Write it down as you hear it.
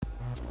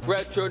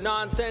Retro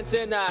nonsense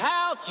in the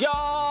house,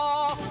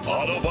 y'all.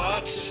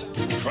 Autobots,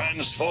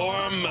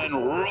 transform and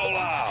roll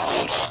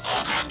out.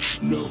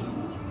 No,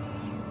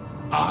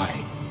 I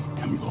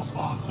am your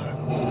father.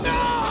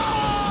 No,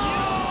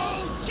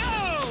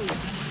 Joe!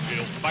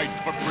 We'll fight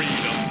for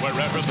freedom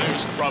wherever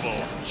there's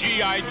trouble.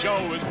 G.I.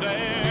 Joe is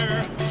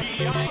there.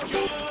 G.I.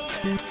 Joe.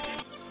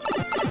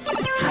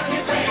 Have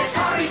you played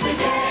Atari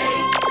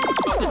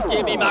today? Just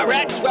give me my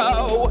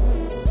retro.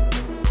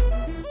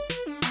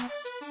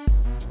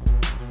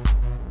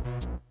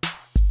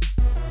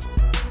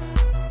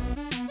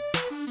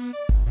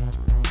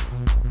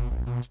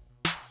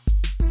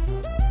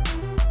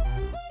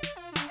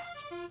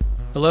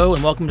 Hello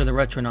and welcome to the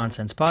Retro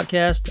Nonsense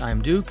Podcast.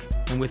 I'm Duke,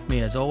 and with me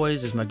as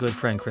always is my good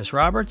friend Chris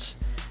Roberts.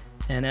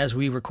 And as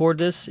we record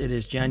this, it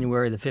is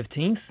January the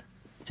 15th,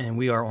 and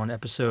we are on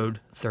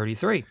episode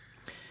 33.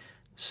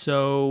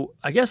 So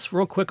I guess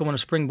real quick I want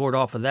to springboard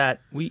off of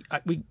that. We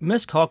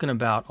missed talking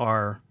about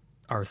our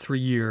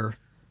 3-year,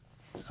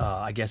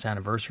 I guess,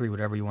 anniversary,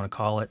 whatever you want to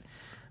call it.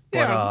 But,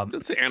 yeah,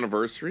 it's an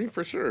anniversary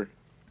for sure.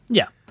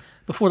 Yeah.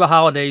 Before the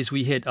holidays,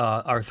 we hit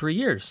our 3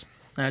 years.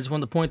 And I just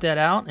wanted to point that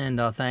out and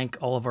thank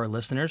all of our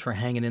listeners for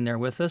hanging in there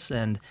with us.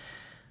 And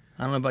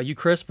I don't know about you,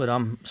 Chris, but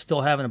I'm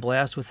still having a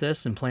blast with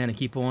this and plan to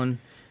keep on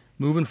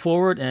moving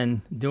forward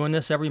and doing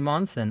this every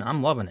month, and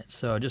I'm loving it.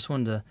 So I just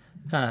wanted to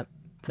kind of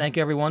thank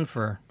everyone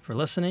for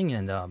listening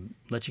and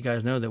let you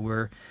guys know that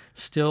we're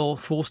still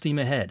full steam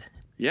ahead.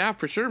 Yeah,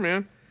 for sure,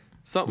 man.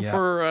 Something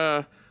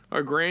for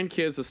our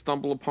grandkids to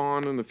stumble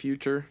upon in the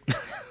future.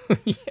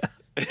 Yeah.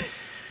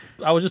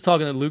 I was just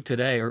talking to Luke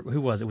today, or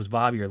who was it? It was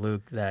Bobby or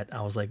Luke, that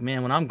I was like,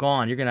 man, when I'm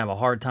gone, you're going to have a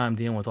hard time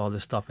dealing with all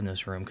this stuff in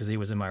this room, because he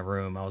was in my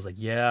room. I was like,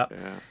 yeah.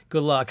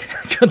 Good luck.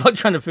 Good luck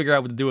trying to figure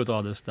out what to do with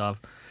all this stuff.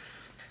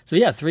 So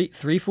yeah,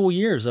 three full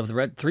years of the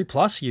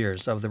 3+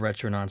 years of the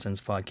Retro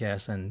Nonsense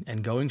Podcast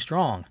and going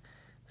strong.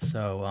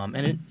 So, on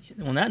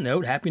that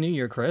note, Happy New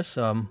Year, Chris.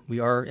 We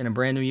are in a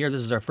brand new year.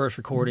 This is our first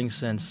recording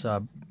since,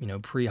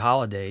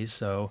 pre-holidays.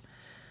 So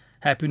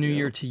Happy New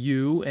Year to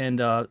you.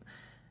 And,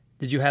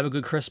 did you have a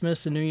good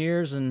Christmas and New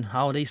Year's and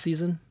holiday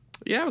season?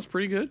 Yeah, it was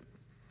pretty good.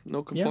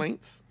 No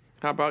complaints.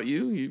 Yeah. How about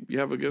you? You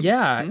have a good...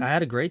 Yeah, I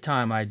had a great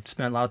time. I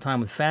spent a lot of time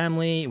with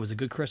family. It was a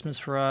good Christmas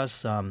for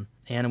us.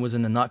 Anna was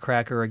in the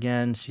Nutcracker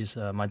again. She's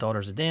my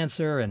daughter's a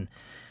dancer, and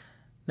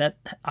that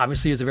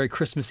obviously is a very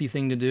Christmassy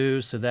thing to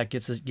do, so that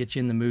gets you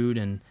in the mood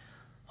and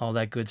all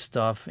that good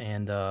stuff.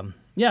 And so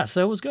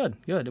it was good.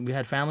 We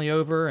had family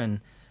over, and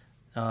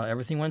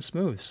everything went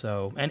smooth.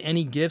 So, and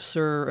any gifts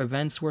or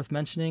events worth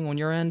mentioning on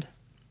your end?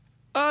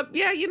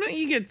 Yeah,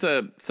 you get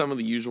some of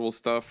the usual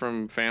stuff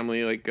from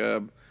family. Like,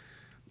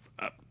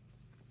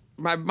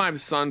 my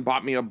son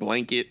bought me a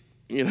blanket.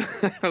 I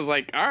was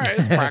like, all right,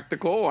 it's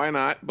practical. Why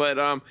not? But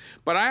I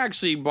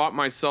actually bought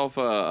myself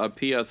a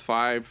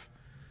PS5.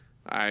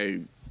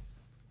 I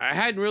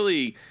hadn't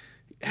really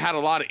had a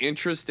lot of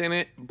interest in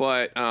it,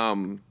 but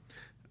I'm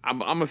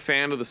a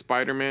fan of the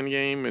Spider-Man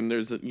game, and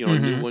there's a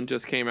new one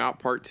just came out,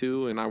 Part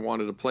 2, and I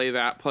wanted to play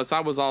that. Plus, I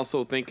was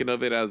also thinking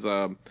of it as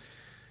a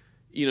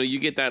you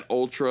get that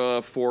ultra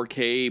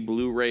 4K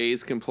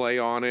Blu-rays can play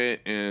on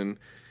it, and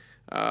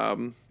I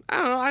don't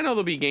know. I know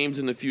there'll be games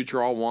in the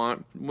future I'll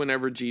want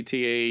whenever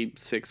GTA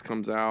 6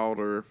 comes out,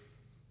 or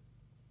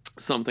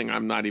something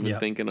I'm not even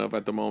thinking of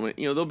at the moment.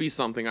 There'll be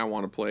something I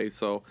want to play,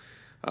 so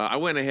I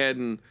went ahead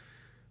and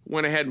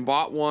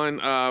bought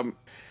one.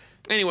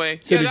 Anyway,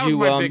 so that was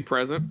my big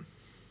present.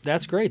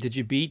 That's great. Did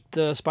you beat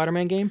the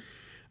Spider-Man game?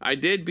 I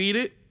did beat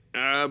it.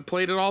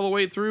 Played it all the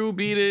way through.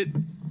 Beat it.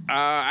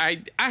 I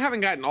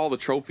haven't gotten all the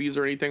trophies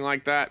or anything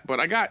like that,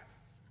 but I got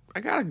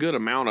a good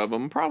amount of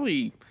them.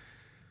 Probably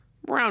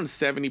around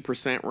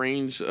 70%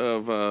 range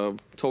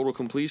of total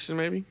completion,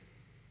 maybe.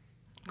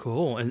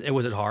 Cool. And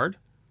was it hard?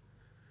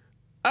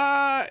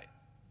 I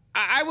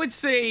would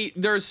say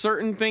there's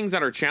certain things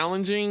that are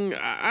challenging.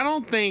 I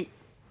don't think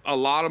a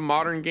lot of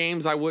modern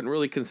games, I wouldn't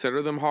really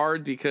consider them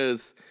hard,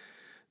 because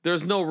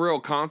there's no real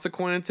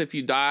consequence. If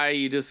you die,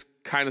 you just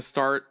kind of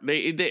start.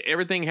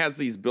 Everything has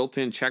these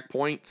built-in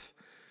checkpoints.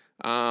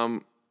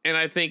 And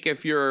I think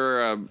if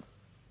you're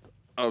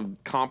a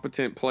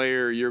competent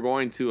player, you're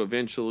going to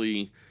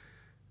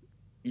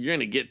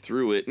get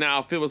through it. Now,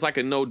 if it was like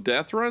a no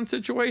death run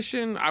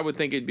situation, I would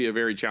think it'd be a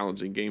very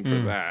challenging game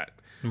for that.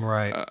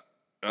 Right.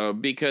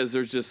 Because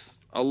there's just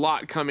a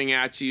lot coming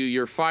at you.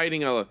 You're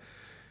fighting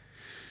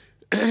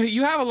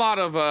you have a lot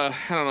of, I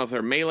don't know if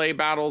they're melee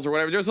battles or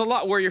whatever. There's a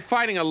lot where you're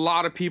fighting a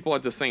lot of people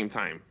at the same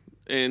time.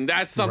 And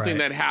that's something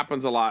that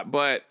happens a lot.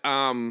 But,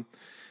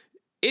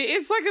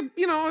 it's like I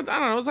don't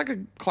know, it's like a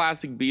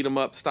classic beat 'em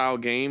up style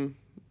game.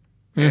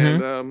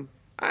 And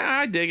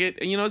I dig it.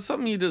 And it's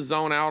something you just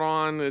zone out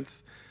on.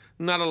 It's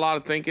not a lot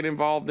of thinking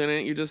involved in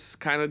it. You're just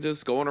kind of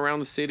just going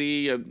around the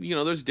city.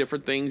 There's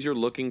different things you're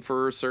looking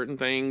for, certain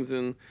things,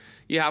 and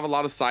you have a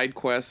lot of side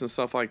quests and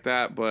stuff like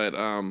that. But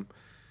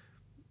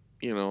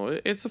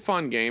it's a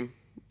fun game.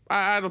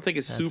 I don't think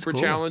it's super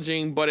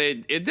challenging, but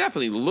it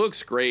definitely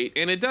looks great,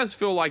 and it does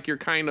feel like you're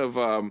kind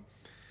of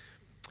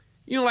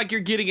like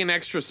you're getting an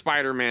extra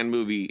Spider-Man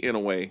movie in a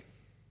way.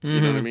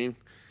 You know what I mean?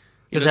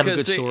 Does it have a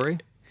good story?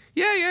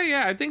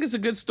 Yeah. I think it's a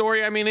good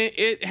story. I mean,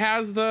 it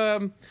has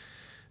the,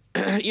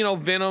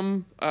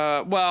 Venom.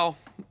 Well,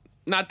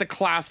 not the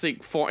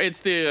classic form.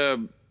 It's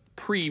the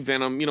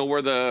pre-Venom.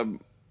 Where the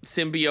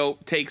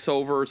symbiote takes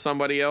over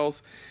somebody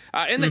else.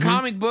 In the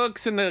comic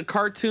books and the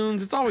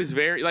cartoons, it's always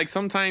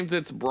sometimes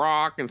it's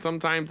Brock and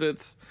sometimes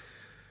it's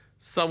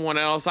someone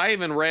else. I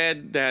even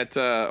read that,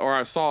 or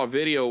I saw a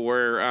video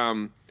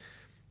where,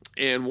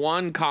 in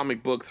one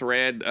comic book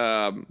thread,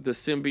 the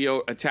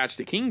symbiote attached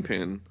to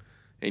Kingpin,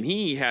 and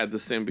he had the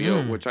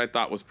symbiote, which I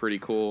thought was pretty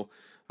cool.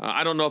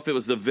 I don't know if it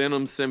was the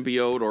Venom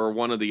symbiote or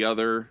one of the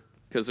other,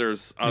 because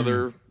there's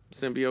other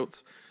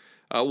symbiotes.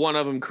 One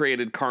of them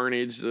created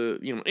Carnage.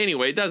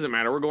 Anyway, it doesn't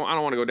matter. I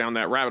don't want to go down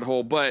that rabbit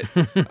hole, but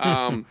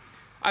I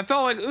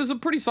felt like it was a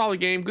pretty solid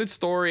game. Good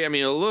story. I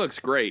mean, it looks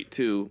great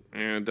too,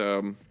 and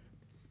I'll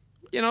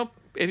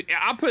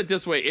put it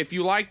this way: if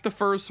you like the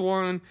first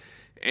one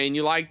and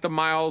you like the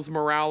Miles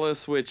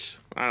Morales, which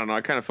I don't know,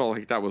 I kind of felt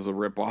like that was a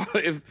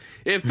ripoff.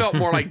 It felt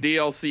more like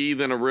DLC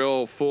than a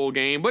real full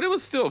game, but it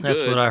was still good.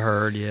 That's what I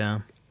heard. Yeah.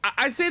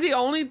 I'd say the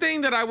only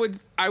thing that I would,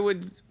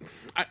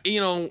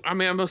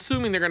 I'm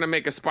assuming they're going to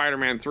make a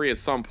Spider-Man 3 at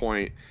some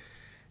point.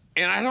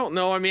 And I don't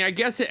know. I mean, I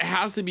guess it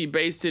has to be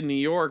based in New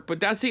York, but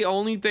that's the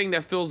only thing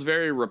that feels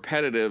very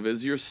repetitive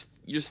is you're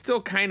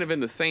still kind of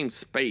in the same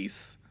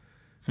space.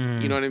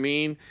 You know what I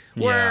mean?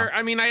 Where,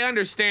 I mean, I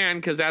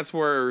understand because that's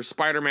where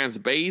Spider-Man's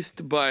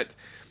based, but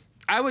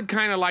I would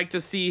kind of like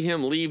to see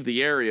him leave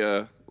the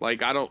area.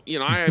 Like, I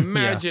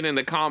imagine in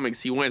the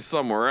comics he went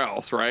somewhere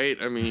else, right?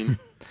 I mean...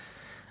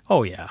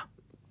 Oh yeah.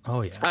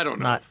 I don't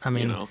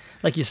know.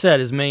 Like you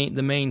said,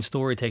 the main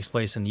story takes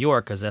place in New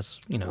York because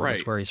that's right.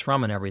 That's where he's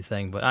from and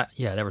everything. But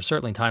there were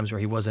certainly times where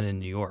he wasn't in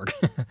New York.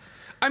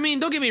 I mean,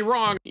 don't get me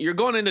wrong. You're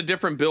going into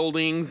different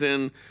buildings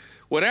and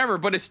whatever,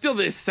 but it's still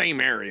the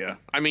same area.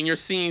 I mean, you're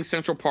seeing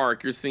Central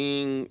Park. You're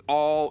seeing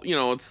all.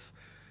 It's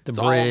the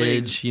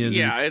bridge.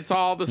 It's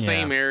all the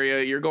same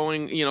area. You're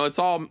going. It's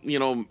all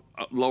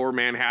Lower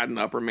Manhattan,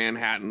 Upper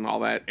Manhattan, all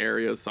that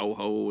area,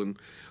 Soho, and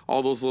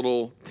all those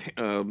little.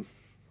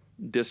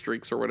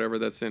 Districts or whatever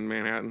that's in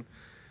Manhattan,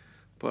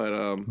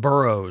 but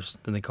boroughs,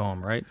 then they call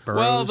them, right? Boroughs?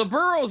 Well, the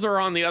boroughs are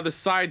on the other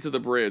sides of the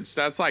bridge.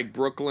 That's like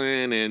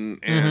Brooklyn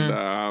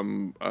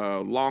and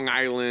Long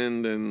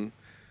Island and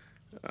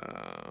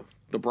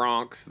the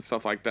Bronx and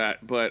stuff like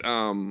that. But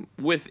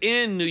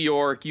within New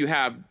York, you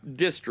have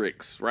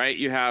districts, right?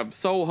 You have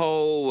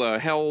Soho,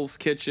 Hell's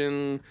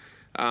Kitchen,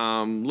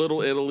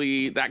 Little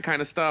Italy, that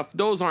kind of stuff.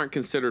 Those aren't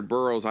considered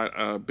boroughs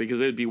because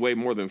it'd be way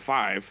more than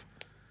 5.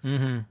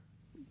 Mm-hmm.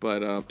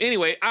 But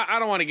anyway, I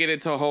don't want to get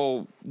into a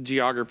whole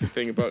geography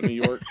thing about New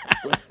York,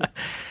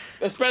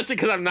 especially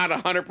because I'm not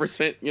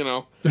 100%,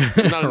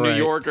 not a New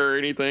Yorker or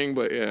anything.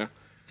 But yeah.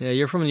 Yeah,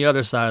 you're from the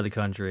other side of the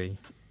country.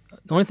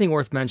 The only thing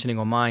worth mentioning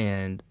on my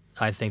end,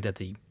 I think that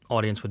the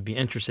audience would be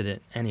interested in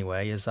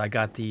anyway, is I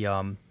got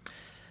the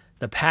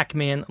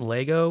Pac-Man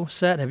Lego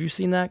set. Have you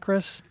seen that,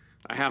 Chris?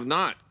 I have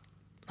not.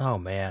 Oh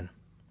man.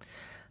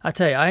 I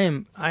tell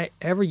you,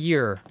 every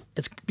year,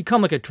 it's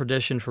become like a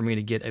tradition for me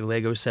to get a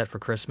Lego set for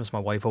Christmas. My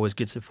wife always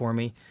gets it for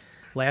me.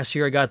 Last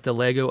year, I got the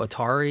Lego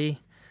Atari.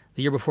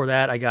 The year before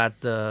that, I got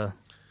the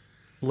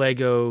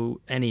Lego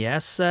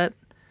NES set.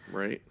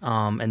 Right.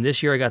 And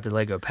this year, I got the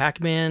Lego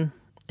Pac-Man.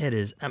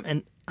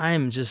 And I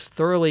am just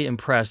thoroughly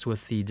impressed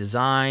with the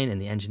design and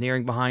the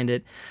engineering behind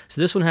it. So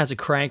this one has a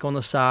crank on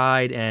the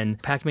side,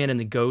 and Pac-Man and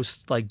the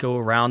ghosts go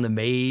around the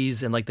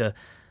maze, and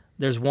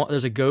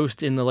there's a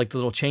ghost in the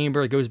little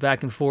chamber that goes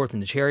back and forth,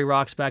 and the cherry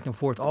rocks back and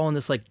forth, all in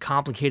this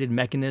complicated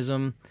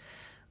mechanism.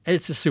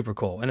 It's just super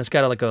cool, and it's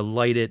got a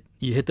lighted.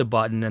 You hit the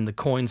button, and the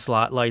coin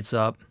slot lights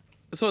up.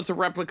 So it's a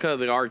replica of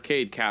the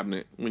arcade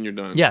cabinet when you're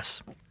done.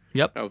 Yes.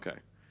 Yep. Okay.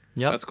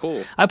 Yep. That's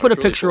cool. I put That's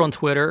a picture really cool. on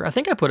Twitter. I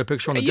think I put a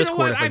picture on the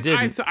Discord. If I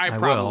didn't, I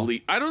probably.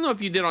 will. I don't know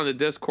if you did on the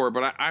Discord,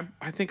 but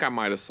I think I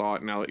might have saw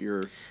it now that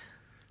you're.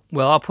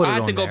 Well, I'll put it on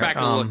there. I have to go back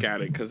and look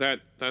at it because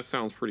that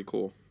sounds pretty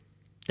cool.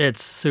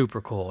 It's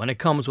super cool, and it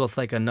comes with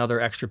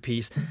another extra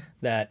piece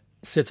that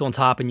sits on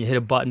top, and you hit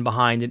a button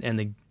behind it, and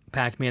the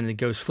Pac-Man and the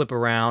ghost flip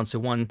around. So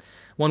one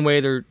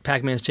way,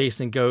 Pac-Man's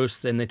chasing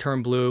ghosts, and they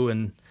turn blue,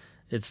 and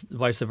it's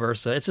vice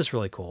versa. It's just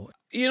really cool.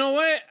 You know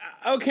what?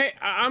 Okay,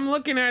 I'm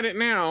looking at it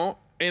now,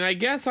 and I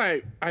guess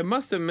I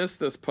must have missed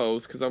this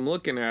post because I'm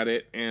looking at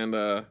it,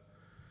 and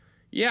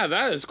yeah,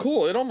 that is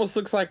cool. It almost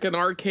looks like an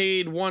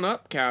arcade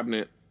 1-up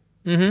cabinet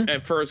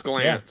at first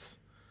glance.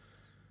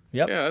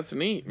 Yep. Yeah, that's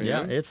neat, man.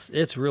 Yeah,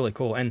 it's really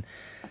cool. And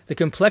the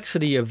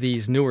complexity of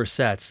these newer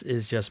sets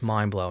is just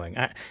mind-blowing.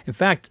 In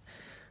fact,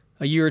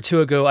 a year or two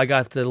ago, I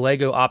got the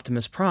Lego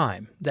Optimus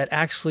Prime that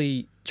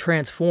actually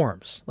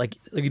transforms.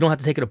 You don't have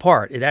to take it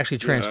apart. It actually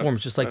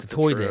transforms just like the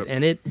toy did.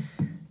 And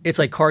it's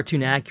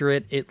cartoon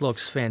accurate. It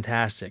looks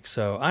fantastic.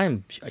 So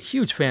I'm a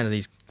huge fan of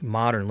these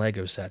modern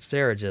Lego sets.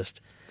 They're just...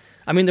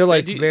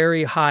 they're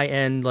very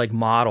high-end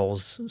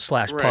models /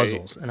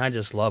 puzzles, and I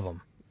just love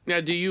them. Now,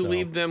 do you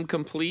leave them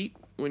complete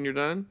when you're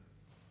done?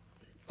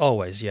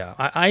 Always, yeah.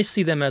 I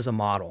see them as a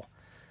model.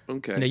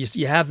 Okay.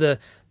 You have the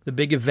the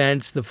big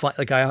events, the fun,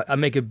 like I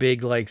make a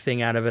big like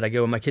thing out of it. I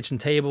go on my kitchen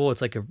table.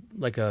 It's like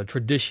a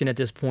tradition at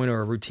this point,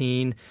 or a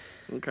routine.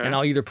 Okay. And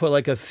I'll either put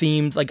like a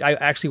themed, like I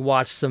actually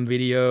watched some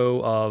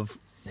video of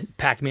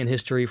Pac-Man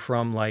history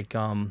from like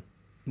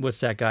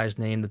what's that guy's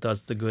name that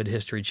does the good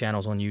history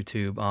channels on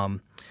YouTube?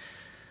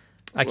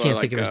 I can't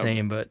think of his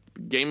name, but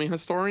gaming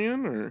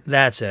historian, or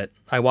that's it.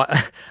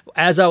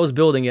 As I was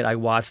building it, I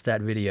watched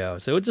that video.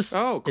 So it just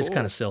cool. It's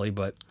kind of silly,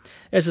 but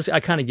it's just I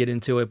kind of get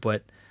into it,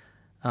 but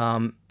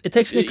it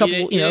takes me a couple,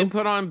 you didn't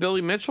put on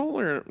Billy Mitchell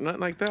or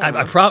nothing like that.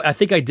 I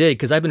think I did,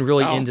 because I've been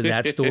really into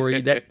that story.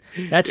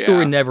 That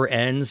story never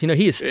ends.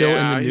 He is still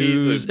in the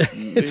news.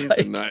 He's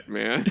a nut,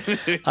 man.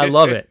 I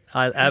love it.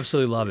 I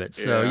absolutely love it.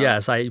 So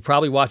yes, I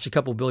probably watched a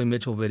couple Billy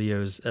Mitchell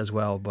videos as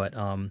well. But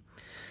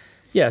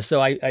yeah,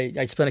 so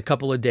I spent a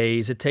couple of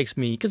days. It takes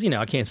me, because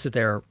I can't sit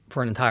there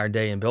for an entire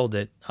day and build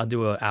it. I'll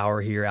do an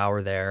hour here,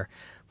 hour there.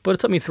 But it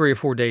took me 3 or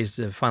 4 days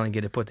to finally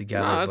get it put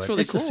together. No, that's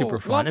really it's cool. just super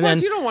fun. Well, and plus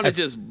then you don't want to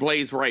just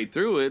blaze right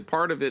through it.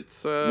 Part of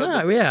it's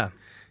yeah.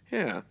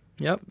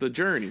 Yep. the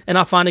journey. And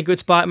I'll find a good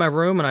spot in my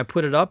room, and I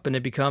put it up, and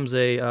it becomes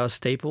a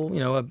staple,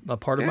 a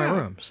part of my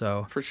room.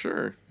 So for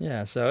sure.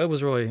 Yeah, so it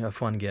was really a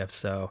fun gift.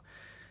 So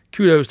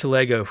kudos to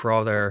Lego for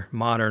all their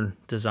modern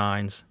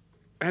designs.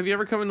 Have you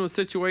ever come into a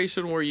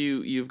situation where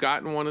you've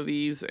gotten one of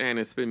these and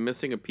it's been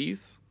missing a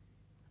piece?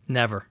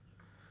 Never.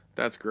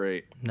 That's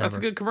great. Never. That's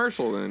a good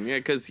commercial then. Yeah,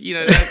 because,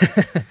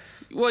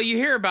 well, you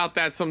hear about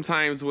that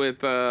sometimes with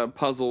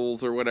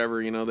puzzles or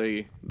whatever.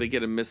 They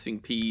get a missing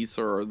piece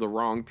or the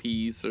wrong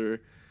piece, or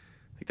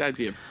like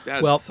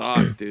that'd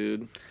suck,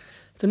 dude.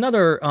 It's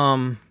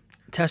another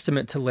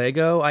testament to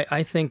Lego.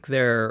 I think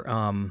their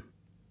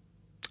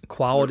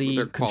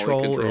quality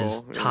control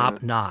is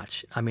top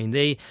notch. I mean,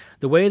 the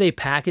way they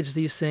package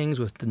these things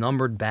with the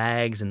numbered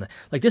bags and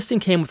like this thing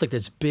came with like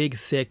this big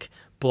thick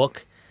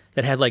book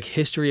that had like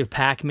history of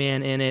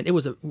Pac-Man in it. It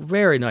was a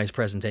very nice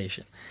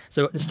presentation.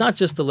 So it's not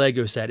just the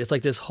Lego set; it's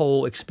like this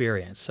whole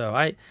experience.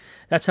 So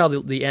that's how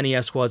the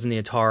NES was in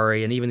the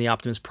Atari, and even the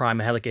Optimus Prime.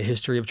 I had like a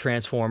history of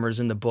Transformers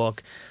in the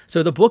book.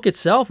 So the book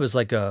itself is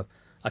like a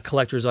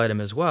collector's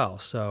item as well.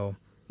 So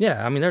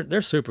yeah, I mean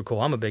they're super cool.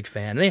 I'm a big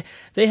fan.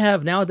 They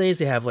have nowadays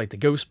they have like the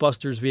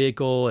Ghostbusters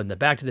vehicle and the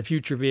Back to the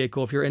Future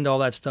vehicle. If you're into all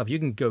that stuff, you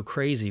can go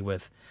crazy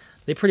with.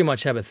 They pretty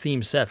much have a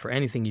theme set for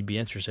anything you'd be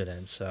interested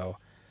in. So.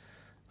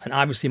 And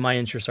obviously my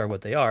interests are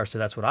what they are, so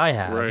that's what I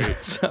have. Right.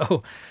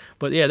 So,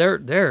 but yeah,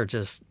 they're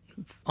just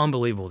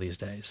unbelievable these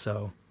days.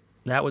 So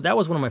that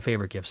was one of my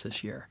favorite gifts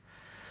this year.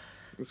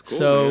 That's cool.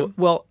 So, man.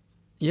 well,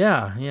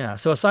 yeah.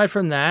 So aside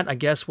from that, I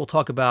guess we'll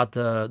talk about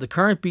the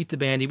current Beat the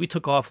Bandy. We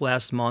took off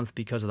last month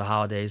because of the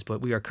holidays, but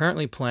we are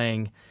currently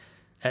playing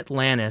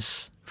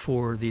Atlantis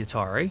for the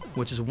Atari,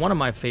 which is one of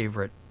my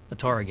favorite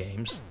Atari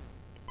games.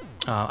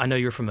 I know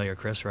you're familiar,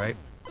 Chris, right?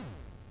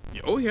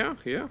 Oh yeah,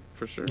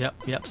 for sure.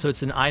 Yep. So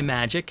it's an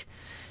iMagic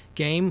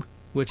game,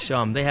 which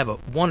they have a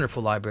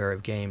wonderful library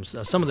of games.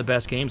 Some of the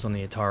best games on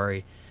the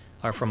Atari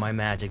are from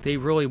iMagic. They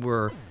really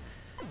were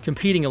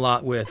competing a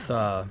lot with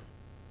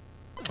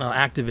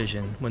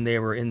Activision when they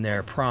were in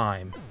their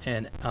prime,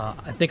 and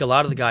I think a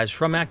lot of the guys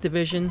from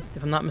Activision,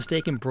 if I'm not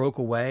mistaken, broke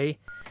away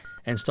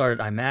and started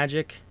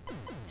iMagic,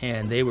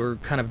 and they were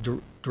kind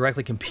of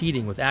directly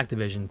competing with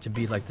Activision to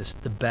be like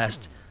the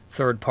best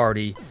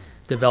third-party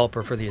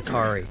developer for the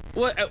Atari.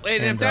 Well,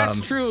 and if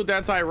that's true,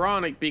 that's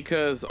ironic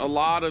because a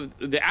lot of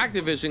the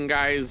Activision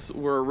guys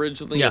were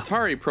originally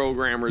Atari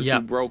programmers who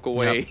broke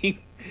away. Yep.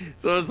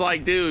 So it's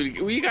like, dude,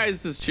 will you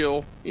guys just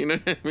chill? You know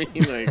what I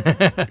mean?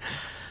 Like,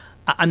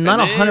 I'm not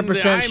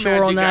 100%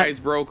 sure on that. The guys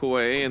broke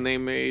away and they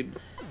made.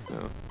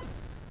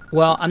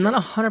 Well, I'm not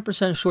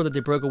 100% sure that they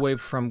broke away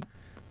from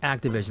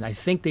Activision. I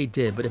think they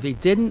did, but if they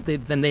didn't,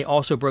 then they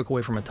also broke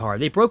away from Atari.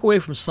 They broke away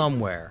from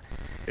somewhere.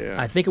 Yeah.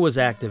 I think it was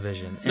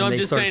Activision. And no, I'm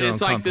just saying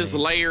it's like company. this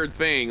layered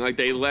thing. Like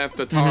they left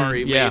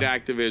Atari, made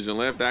Activision,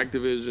 left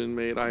Activision,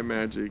 made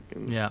iMagic.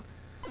 And... Yeah.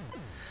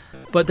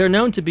 But they're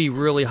known to be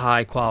really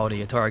high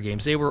quality Atari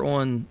games. They were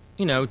on,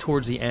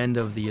 towards the end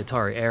of the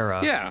Atari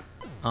era. Yeah.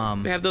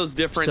 They have those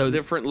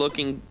different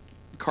looking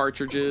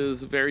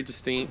cartridges, very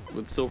distinct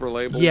with silver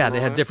labels. Yeah,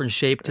 they had different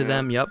shape to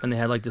them. Yep, and they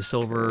had like the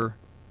silver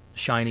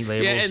shiny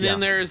labels. Yeah, and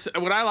then there's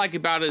what I like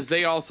about it is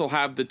they also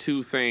have the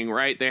two thing,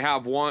 right? They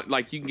have one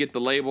like you can get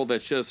the label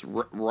that's just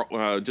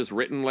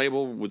written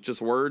label with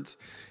just words,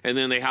 and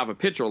then they have a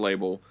picture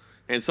label,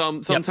 and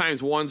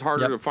sometimes one's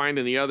harder to find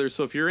than the other.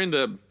 So if you're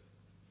into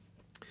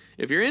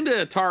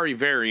Atari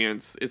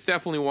variants, it's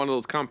definitely one of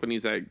those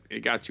companies that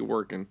it got you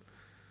working.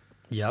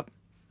 Yep,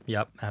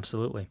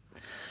 absolutely.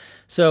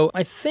 So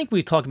I think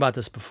we talked about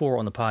this before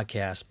on the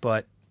podcast,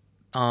 but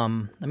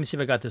let me see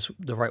if I got this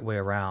the right way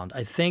around.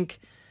 I think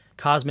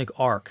Cosmic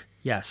Arc,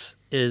 yes,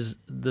 is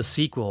the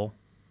sequel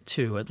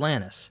to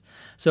Atlantis.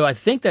 So I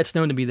think that's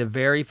known to be the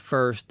very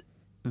first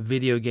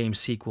video game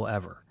sequel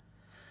ever.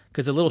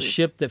 Because the little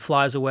ship that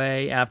flies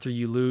away after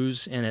you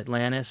lose in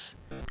Atlantis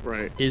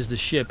is the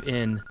ship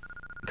in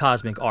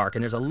Cosmic Arc.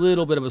 And there's a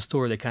little bit of a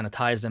story that kind of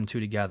ties them two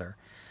together.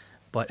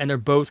 And they're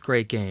both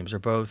great games. They're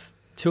both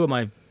two of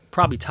my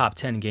probably top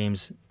 10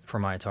 games for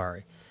my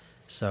Atari.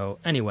 So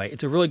anyway,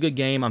 it's a really good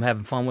game. I'm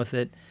having fun with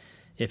it.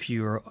 If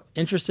you're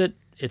interested,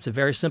 it's a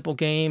very simple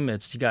game.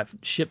 You got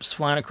ships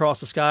flying across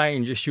the sky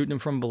and you're just shooting them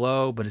from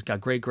below, but it's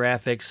got great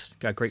graphics,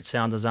 got great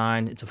sound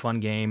design. It's a fun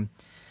game.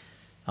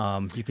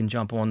 You can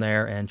jump on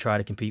there and try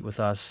to compete with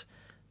us.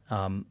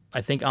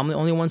 I think I'm the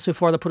only one so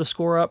far that put a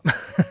score up.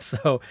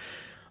 So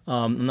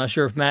I'm not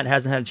sure if Matt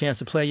hasn't had a chance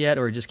to play yet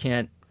or he just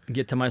can't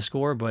get to my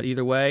score, but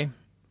either way,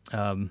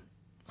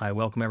 I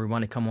welcome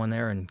everyone to come on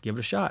there and give it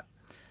a shot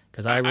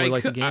because I really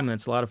like the game and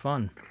it's a lot of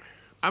fun.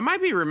 I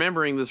might be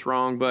remembering this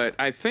wrong, but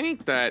I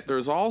think that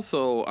there's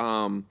also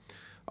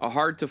a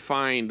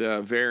hard-to-find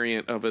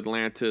variant of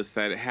Atlantis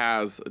that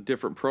has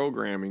different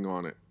programming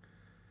on it.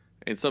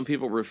 And some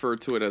people refer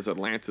to it as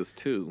Atlantis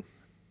 2.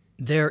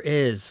 There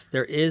is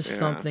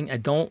something I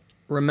don't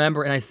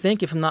remember, and I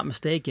think, if I'm not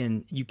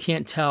mistaken, you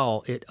can't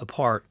tell it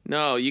apart.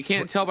 No, you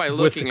can't tell by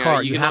looking at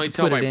it. You can only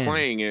tell by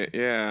playing it.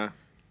 Yeah.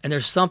 And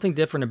there's something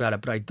different about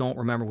it, but I don't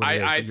remember what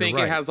it is. I think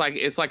it has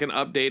it's like an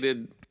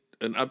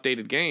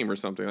updated game or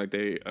something. Like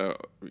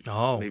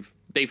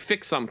they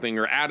fixed something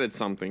or added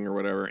something or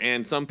whatever.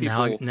 And some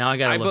people now I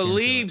gotta look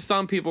believe into it.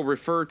 some people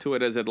refer to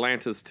it as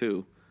Atlantis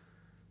 2.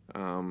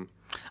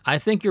 I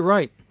think you're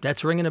right.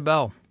 That's ringing a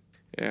bell.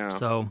 Yeah.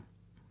 So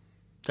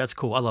that's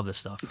cool. I love this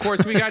stuff. Of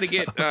course, we got to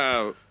get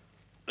our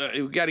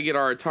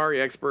Atari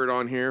expert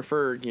on here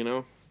for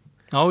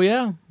Oh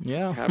yeah.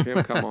 have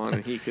him come on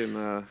and he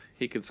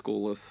can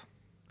school us.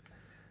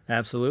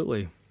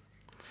 Absolutely.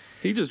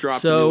 He just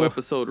dropped a new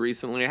episode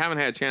recently. I haven't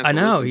had a chance to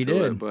listen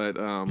to it,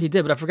 but he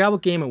did, but I forgot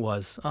what game it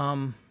was.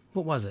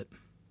 What was it?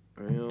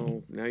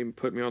 Well, now you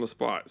put me on the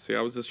spot. See,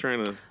 I was just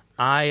trying to.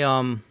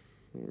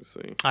 Let me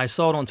see. I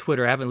saw it on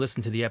Twitter. I haven't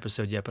listened to the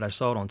episode yet, but I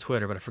saw it on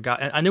Twitter. But I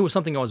forgot. I knew it was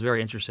something I was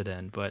very interested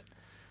in, but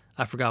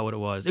I forgot what it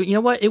was. You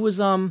know what? It was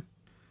It's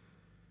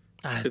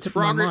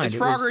Frogger. It's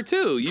Frogger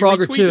 2. You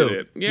Frogger retweeted 2.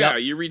 it. Yeah,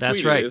 Yep, you retweeted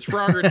that's right. it. It's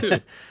Frogger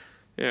 2.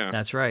 Yeah,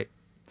 that's right.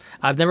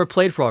 I've never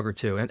played Frogger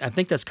 2, and I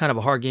think that's kind of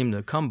a hard game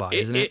to come by,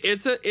 isn't it?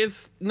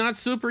 It's not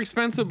super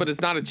expensive, but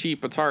it's not a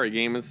cheap Atari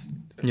game.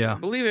 I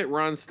believe it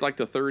runs like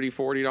the $30,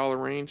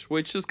 $40 range,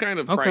 which is kind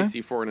of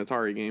pricey for an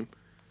Atari game.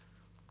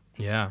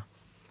 Yeah.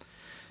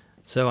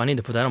 So I need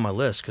to put that on my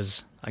list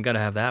because I got to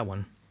have that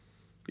one.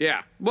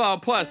 Yeah. Well,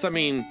 plus, I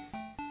mean,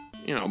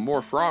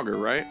 more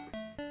Frogger, right?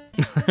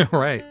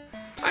 Right.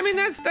 I mean,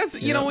 that's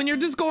when you're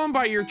just going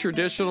by your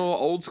traditional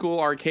old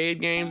school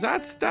arcade games,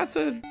 that's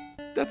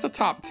a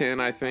top 10,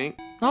 I think.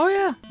 Oh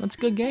yeah, that's a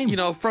good game.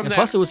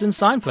 Plus it was in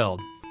Seinfeld.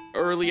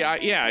 Early,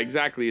 yeah,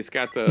 exactly. It's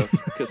got the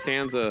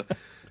Costanza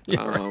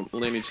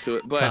lineage to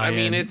it, but I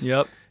mean, it's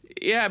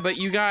yeah. But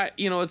you got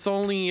it's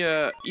only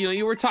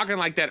you were talking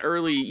like that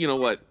early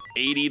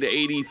 80 to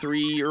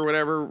 83 or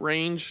whatever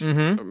range,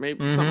 or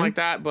maybe something like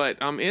that. But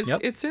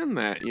it's in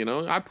that.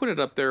 I put it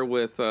up there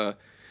with.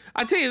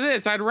 I tell you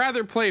this, I'd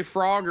rather play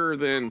Frogger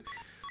than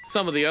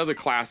some of the other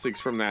classics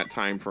from that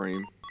time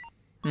frame.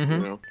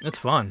 It's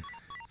fun.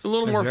 It's a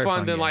little more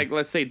fun than like,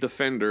 let's say,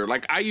 Defender.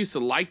 Like, I used to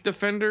like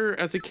Defender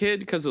as a kid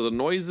because of the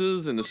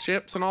noises and the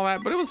ships and all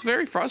that, but it was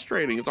very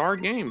frustrating. It's a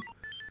hard game.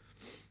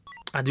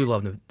 I do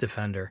love the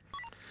Defender.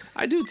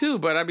 I do too,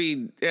 but I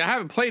mean, I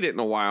haven't played it in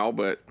a while.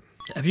 But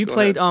have you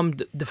played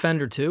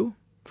Defender 2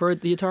 for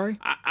the Atari?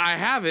 I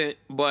haven't,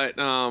 but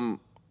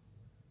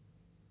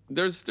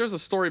there's a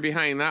story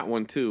behind that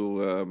one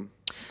too.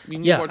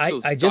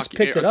 I just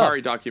picked it up.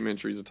 Atari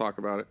documentaries to talk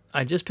about it.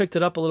 I just picked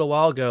it up a little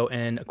while ago,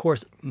 and of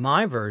course,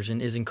 my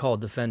version isn't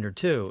called Defender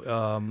 2.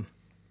 Yeah,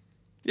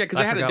 because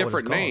it had a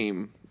different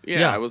name.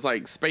 Yeah, it was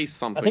like Space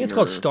something. I think it's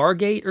called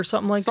Stargate or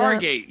something like that.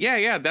 Stargate.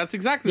 Yeah, that's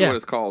exactly what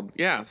it's called.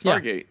 Yeah,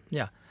 Stargate.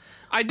 Yeah.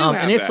 I do have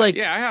and it's that. Like,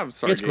 I have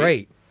Stargate. It's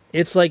great.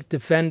 It's like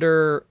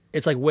Defender.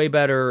 It's like way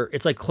better.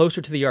 It's like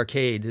closer to the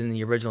arcade than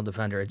the original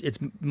Defender. It's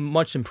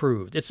much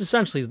improved. It's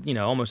essentially,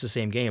 almost the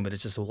same game, but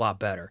it's just a lot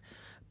better.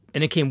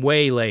 And it came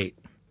way late.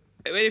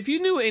 If you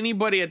knew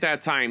anybody at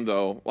that time,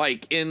 though,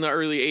 like in the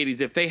early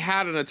 80s, if they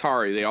had an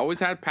Atari, they always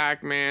had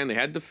Pac-Man, they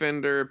had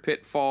Defender,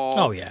 Pitfall.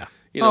 Oh, yeah.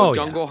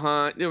 Jungle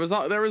Hunt. There was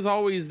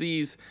always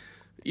these,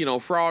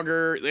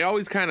 Frogger. They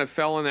always kind of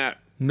fell in that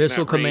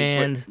Missile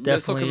Command, range, definitely.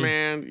 Missile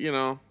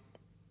Command,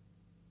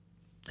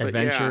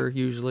 Adventure,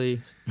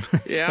 usually.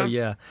 Yeah. So,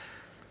 yeah.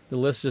 The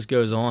list just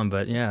goes on,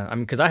 but yeah. I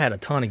mean, because I had a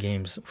ton of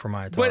games for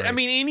my Atari. But, I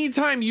mean,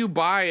 anytime you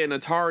buy an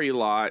Atari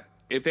lot,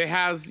 if it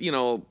has,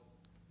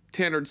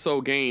 10 or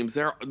so games,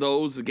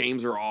 those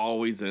games are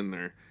always in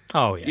there.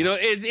 Oh yeah.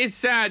 It's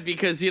sad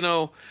because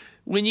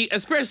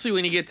especially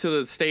when you get to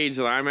the stage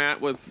that I'm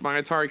at with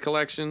my Atari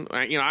collection,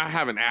 I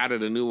haven't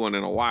added a new one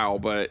in a while,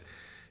 but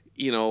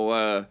you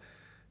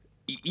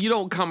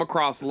don't come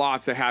across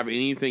lots that have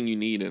anything you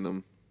need in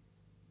them.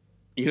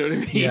 You know what I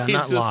mean? Yeah, it's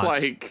not just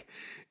lots.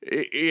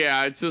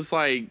 it's just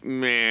like,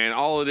 man,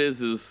 all it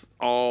is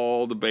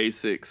all the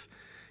basics.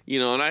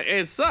 And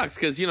it sucks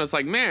because, it's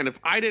like, man, if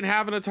I didn't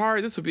have an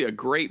Atari, this would be a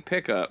great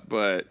pickup,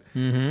 but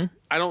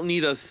I don't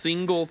need a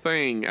single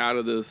thing out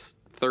of this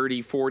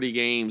 30, 40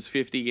 games,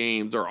 50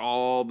 games, or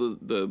all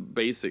the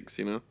basics,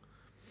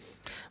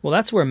 Well,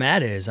 that's where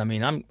Matt is. I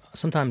mean,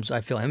 sometimes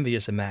I feel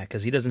envious of Matt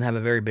because he doesn't have a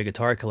very big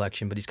Atari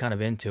collection, but he's kind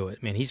of into it.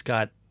 I mean, he's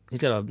got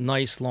a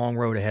nice long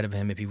road ahead of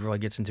him if he really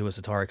gets into his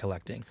Atari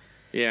collecting.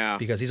 Yeah.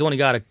 Because he's only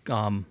got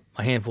a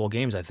handful of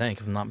games, I think,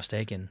 if I'm not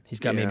mistaken. He's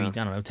got maybe, I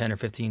don't know, 10 or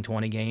 15,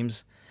 20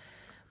 games.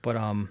 But,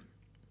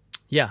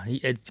 yeah,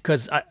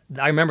 because I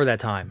remember that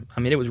time. I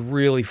mean, it was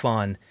really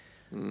fun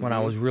when I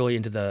was really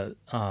into the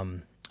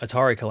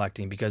Atari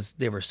collecting because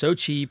they were so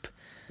cheap.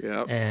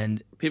 Yeah.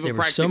 And people there were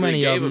practically so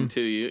many gave of them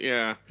to you.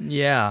 Yeah.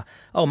 Yeah.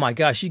 Oh my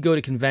gosh, you'd go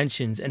to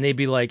conventions and they'd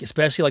be like,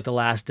 especially like the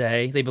last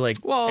day, they'd be like,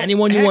 Well,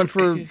 anyone you want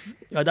for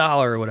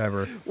 $1 or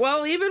whatever.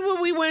 Well, even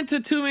when we went to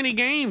Too Many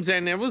Games,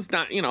 and it was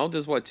not,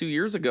 just 2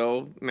 years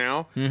ago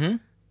now. Mm-hmm.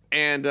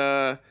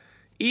 And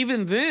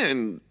even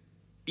then,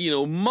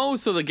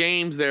 most of the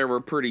games there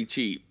were pretty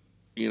cheap.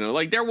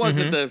 Like there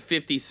wasn't the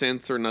 50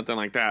 cents or nothing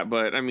like that.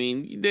 But I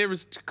mean, there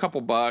was a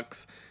couple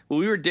bucks. When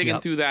we were digging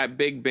through that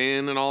big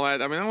bin and all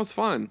that, I mean, that was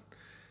fun.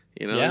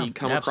 You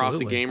come across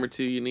a game or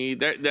two you need.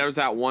 There was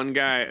that one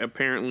guy,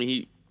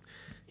 apparently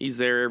he's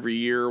there every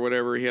year or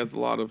whatever. He has a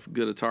lot of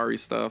good Atari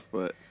stuff.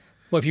 But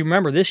well, if you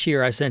remember this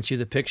year, I sent you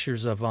the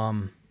pictures of,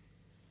 what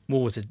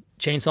was it?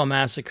 Chainsaw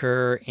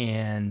Massacre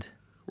and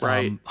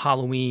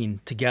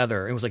Halloween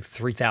together. It was like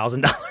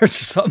 $3,000 or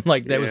something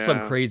like that. It was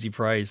some crazy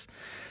price.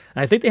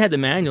 And I think they had the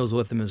manuals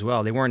with them as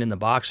well. They weren't in the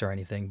box or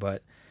anything,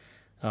 but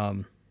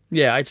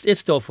yeah, it's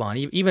still fun.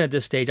 Even at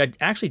this stage, I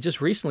actually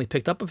just recently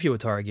picked up a few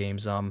Atari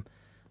games. I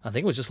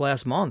think it was just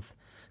last month.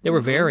 There were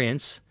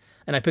variants,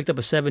 and I picked up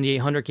a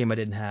 7800 game I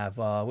didn't have.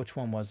 Which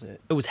one was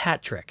it? It was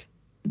Hat Trick.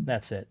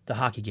 That's it, the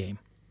hockey game.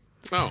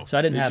 Oh, so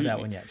I didn't have that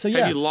one yet. So yeah,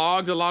 have you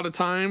logged a lot of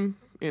time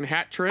in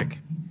Hat Trick?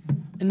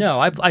 No,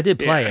 I did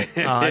play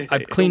it.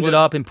 I cleaned it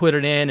up and put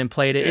it in and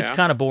played it. Yeah. It's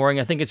kind of boring.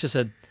 I think it's just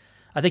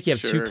I think you have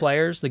Sure. two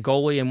players, the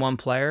goalie and one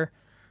player.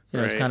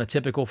 It's Right. kind of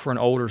typical for an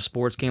older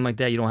sports game like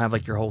that. You don't have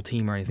like your whole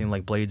team or anything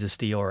like Blades of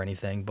Steel or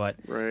anything, but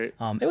Right.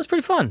 It was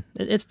pretty fun.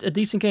 It's a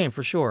decent game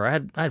for sure. I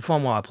had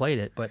fun while I played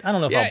it, but I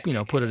don't know if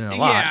I'll put it in a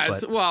lot. Yeah,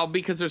 but well,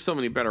 because there's so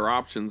many better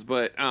options.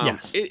 But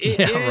Yes. it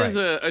is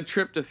a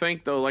trip to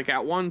think though. Like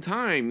at one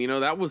time,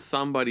 that was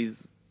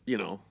somebody's,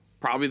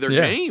 probably their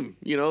game.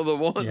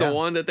 The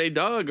one that they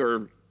dug,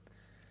 or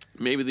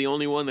maybe the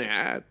only one they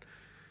had.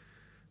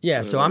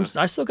 Yeah, so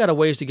I still got a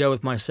ways to go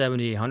with my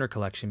 7800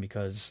 collection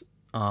because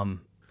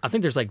I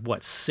think there's like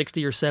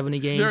 60 or 70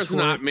 games. There's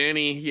not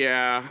many.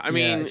 Yeah, I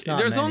mean, it's not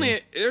there's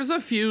many. there's a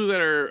few that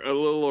are a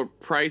little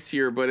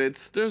pricier, but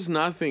there's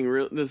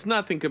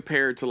nothing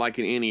compared to like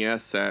an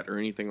NES set or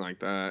anything like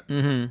that.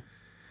 Mm-hmm.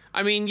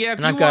 I mean, yeah,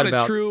 if And you want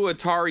a true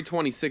Atari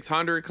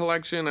 2600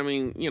 collection, I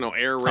mean,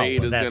 Air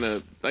Raid is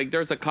gonna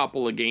there's a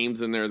couple of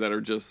games in there that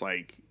are just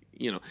like.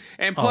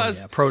 And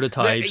plus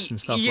prototypes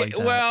and stuff like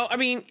that. Well, I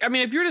mean,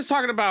 if you're just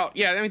talking about,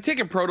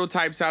 taking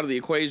prototypes out of the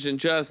equation,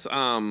 just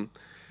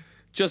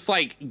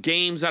like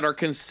games that are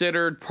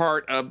considered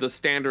part of the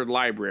standard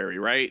library,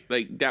 right?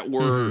 Like that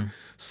were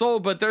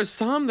sold, but there's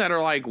some that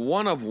are like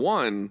one of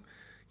one.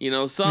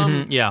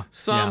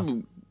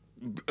 Some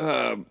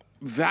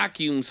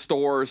vacuum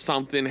store or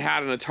something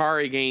had an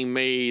Atari game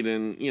made,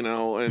 and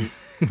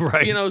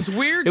right. It's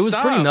weird. It was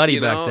stuff, pretty nutty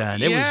back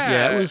then.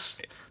 Yeah. It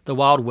was the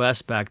Wild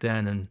West back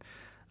then, and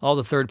all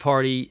the third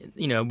party,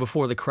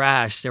 before the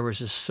crash, there was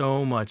just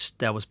so much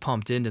that was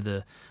pumped into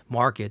the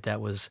market that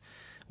was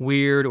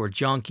weird or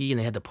junky, and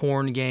they had the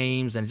porn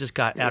games, and it just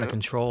got out of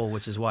control,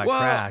 which is why it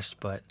crashed.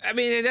 But I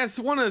mean, that's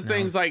one of the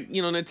things. Like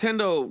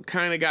Nintendo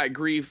kind of got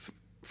grief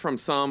from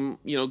some,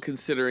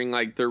 considering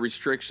like their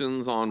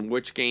restrictions on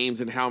which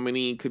games and how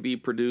many could be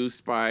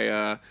produced by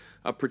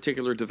a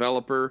particular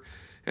developer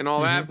and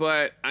all that.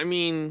 But I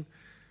mean.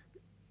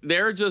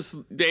 They just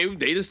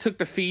took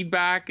the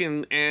feedback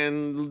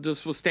and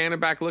just was standing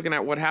back looking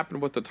at what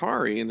happened with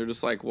Atari, and they're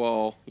just like,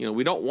 well,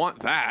 we don't want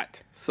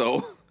that,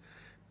 so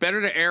better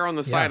to err on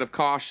the side of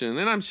caution.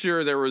 And I'm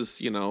sure there was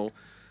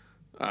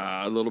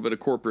a little bit of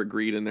corporate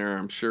greed in there,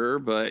 I'm sure,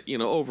 but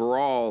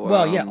overall,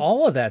 well,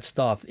 all of that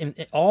stuff,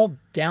 all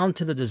down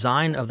to the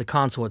design of the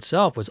console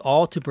itself, was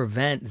all to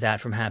prevent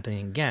that from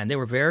happening again. They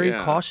were very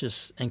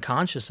cautious and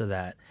conscious of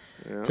that.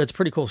 Yeah. So it's a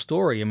pretty cool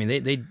story. I mean,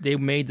 they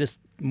made this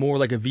more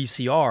like a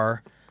VCR,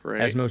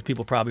 as most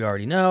people probably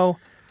already know.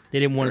 They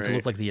didn't want it to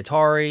look like the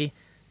Atari,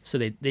 so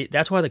they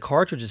that's why the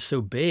cartridge is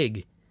so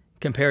big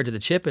compared to the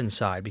chip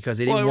inside, because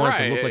they didn't want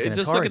it to look like an Atari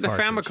Just look at the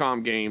cartridge.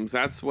 Famicom games.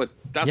 That's what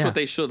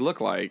they should look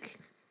like.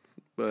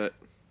 But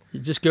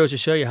it just goes to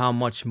show you how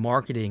much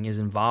marketing is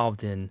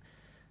involved in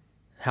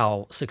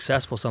how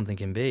successful something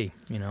can be.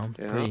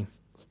 Pretty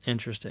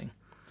interesting.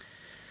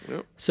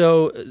 Yep.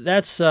 So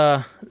that's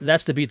the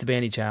Beat the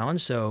Bandy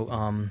challenge.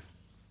 So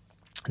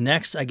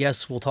next, I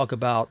guess we'll talk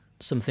about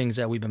some things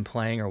that we've been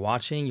playing or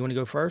watching. You want to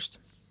go first?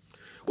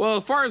 Well,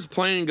 as far as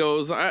playing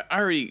goes, I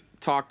already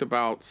talked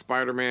about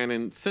Spider-Man,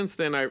 and since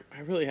then I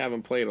really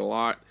haven't played a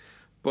lot.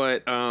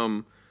 But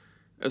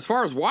as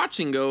far as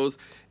watching goes,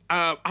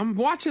 I'm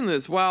watching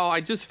this. Well,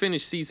 I just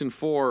finished season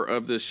 4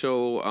 of this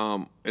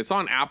show. It's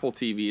on Apple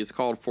TV. It's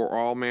called For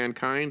All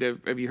Mankind.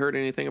 Have you heard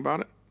anything about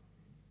it?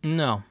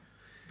 No.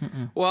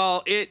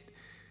 Well,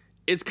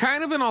 it's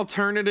kind of an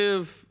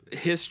alternative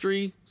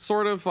history,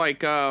 sort of like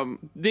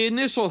the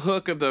initial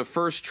hook of the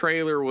first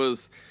trailer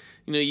was,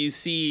 you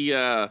see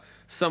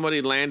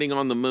somebody landing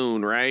on the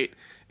moon, right?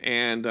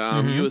 And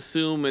you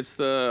assume it's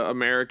the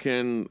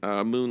American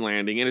moon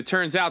landing, and it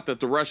turns out that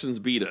the Russians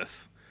beat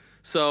us.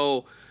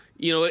 So,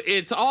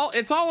 it's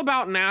all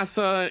about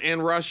NASA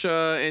and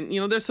Russia,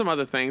 and there's some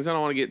other things. I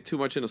don't want to get too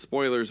much into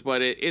spoilers,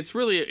 but it's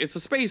a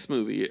space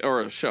movie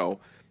or a show,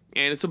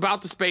 and it's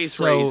about the space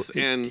race.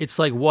 And it's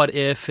like What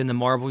If in the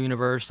Marvel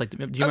universe. Like, do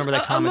you remember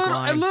that comic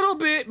line? A little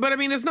bit, but I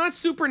mean, it's not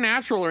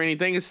supernatural or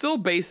anything. It's still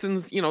based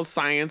in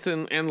science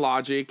and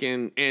logic,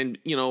 and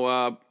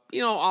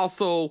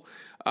also.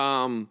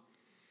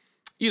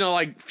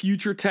 Like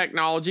future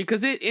technology,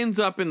 because it ends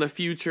up in the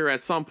future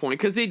at some point,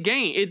 because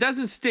it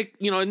doesn't stick,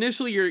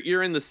 initially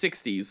you're in the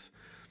 60s,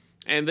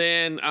 and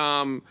then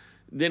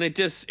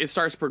it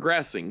starts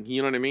progressing,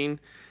 you know what I mean?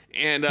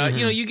 And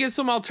you get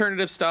some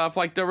alternative stuff,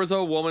 like there was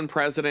a woman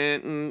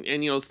president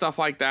and stuff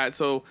like that.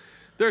 So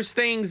there's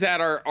things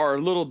that are a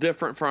little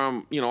different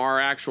from our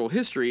actual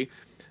history.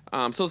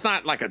 So it's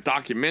not like a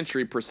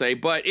documentary per se,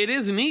 but it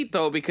is neat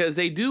though, because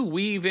they do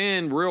weave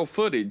in real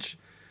footage.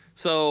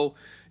 So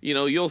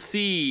you'll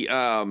see,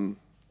 I don't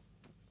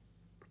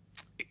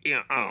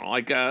know,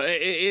 like,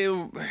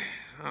 in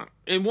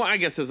one, I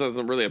guess this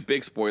isn't really a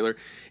big spoiler.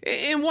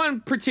 In one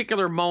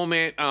particular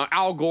moment,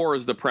 Al Gore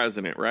is the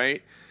president,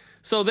 right?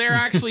 So they're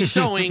actually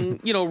showing,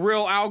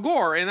 real Al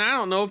Gore. And I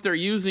don't know if they're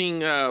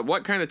using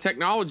what kind of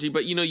technology,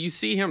 but, you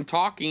see him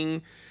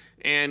talking.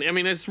 And, I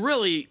mean, it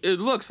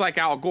looks like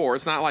Al Gore.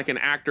 It's not like an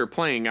actor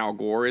playing Al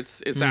Gore.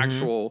 It's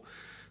actual.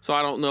 So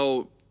I don't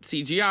know.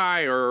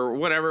 CGI or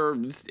whatever,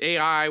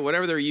 AI,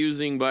 whatever they're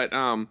using, but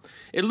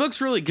it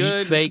looks really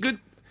good. Deep fake. It's good.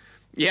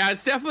 Yeah,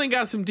 it's definitely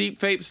got some deep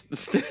fake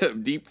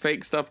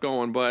stuff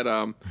going,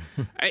 but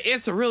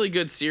it's a really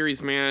good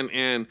series, man.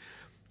 And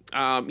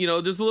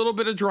there's a little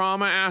bit of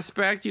drama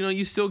aspect.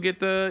 You still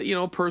get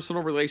the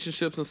personal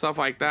relationships and stuff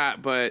like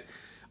that, but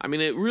I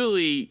mean, it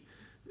really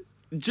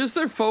just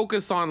their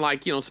focus on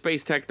like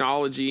space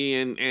technology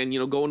and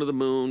going to the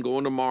moon,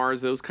 going to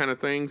Mars, those kind of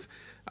things.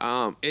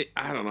 I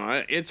don't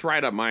know. It's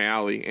right up my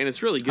alley, and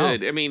it's really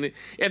good. I mean,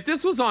 if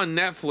this was on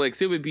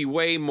Netflix, it would be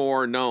way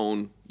more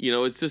known.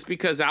 It's just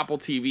because Apple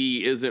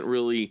TV isn't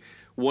really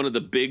one of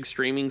the big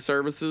streaming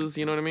services.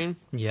 You know what I mean?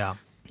 Yeah.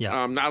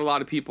 Not a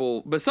lot of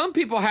people, but some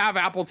people have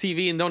Apple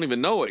TV and don't even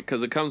know it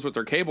because it comes with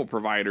their cable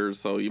providers.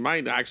 So you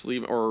might actually,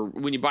 or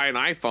when you buy an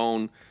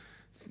iPhone,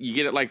 you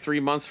get it like 3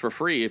 months for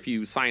free if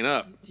you sign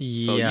up.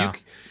 Yeah. So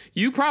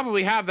you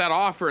probably have that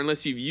offer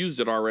unless you've used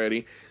it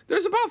already.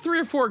 There's about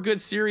 3 or 4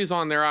 good series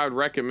on there I would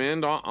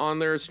recommend on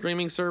their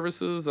streaming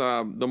services.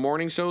 The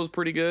Morning Show is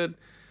pretty good.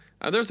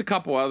 There's a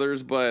couple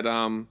others, but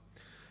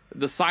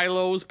The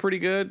Silo is pretty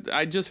good.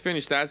 I just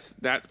finished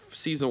that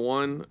season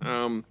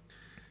 1.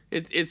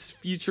 It's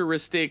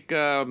futuristic,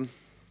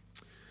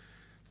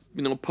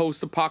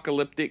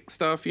 post-apocalyptic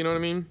stuff. You know what I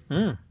mean?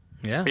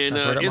 Yeah, and,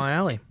 that's right up my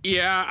alley.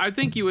 Yeah, I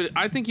think you would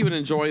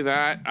enjoy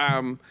that.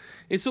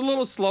 It's a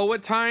little slow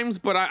at times,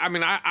 but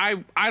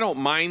I don't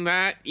mind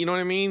that. You know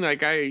what I mean?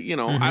 Like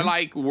I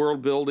like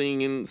world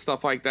building and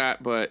stuff like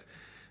that. But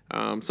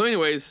so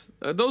anyways,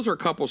 those are a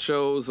couple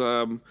shows.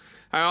 I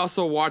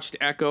also watched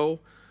Echo.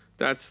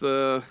 That's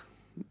the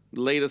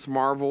latest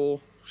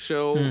Marvel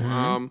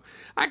show.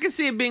 I can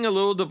see it being a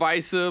little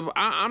divisive.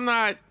 I'm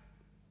not.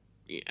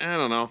 I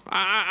don't know.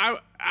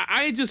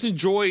 I just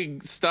enjoy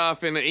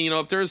stuff, and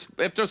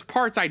if there's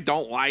parts I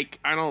don't like,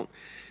 I don't.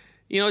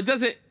 It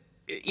doesn't.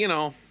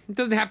 It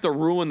doesn't have to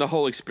ruin the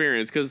whole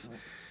experience because,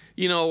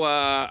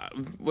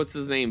 what's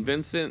his name?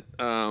 Vincent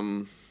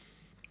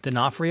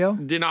D'Onofrio.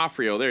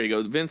 There you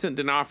go. Vincent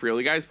D'Onofrio,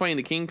 the guy's playing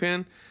the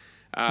Kingpin.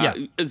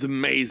 Is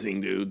amazing,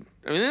 dude.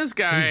 I mean, this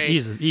guy.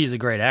 He's a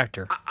great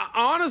actor.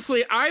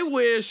 Honestly,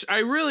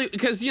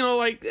 because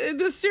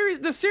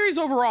the series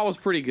overall was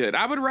pretty good.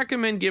 I would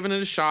recommend giving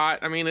it a shot.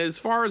 I mean, as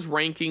far as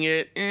ranking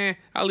it,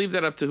 I'll leave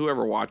that up to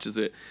whoever watches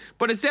it.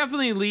 But it's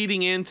definitely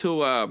leading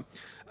into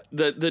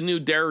the new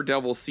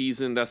Daredevil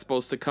season that's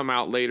supposed to come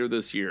out later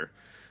this year.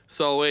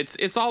 So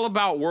it's all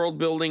about world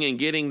building and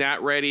getting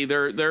that ready.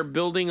 They're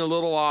building a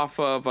little off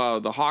of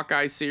the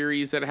Hawkeye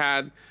series that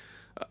had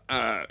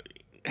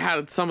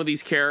some of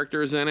these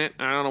characters in it.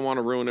 I don't want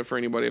to ruin it for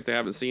anybody if they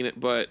haven't seen it,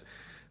 but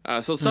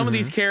so some of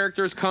these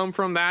characters come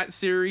from that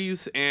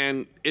series,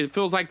 and it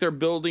feels like they're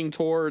building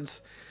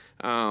towards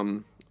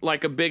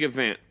like a big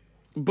event,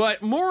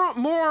 but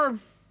more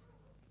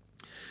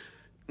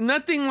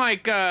nothing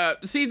like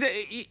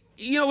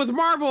with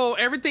Marvel,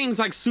 everything's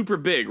like super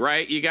big,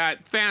 right? You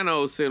got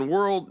Thanos and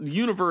world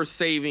universe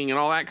saving and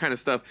all that kind of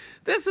stuff.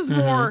 This is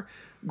more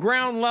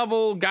ground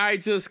level guy,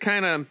 just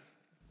kind of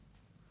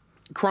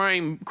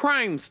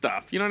crime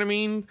stuff. You know what I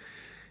mean?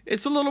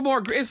 It's a little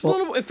more. It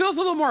feels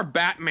a little more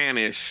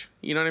Batman-ish.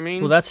 You know what I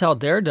mean? Well, that's how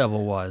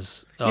Daredevil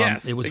was.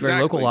 Yes, it was exactly.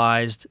 very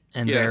localized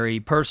and very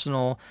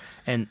personal.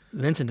 And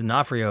Vincent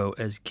D'Onofrio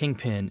as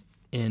Kingpin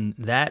in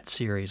that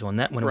series when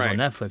it was on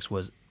Netflix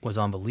was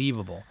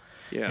unbelievable.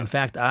 Yes. In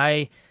fact,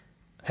 I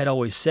had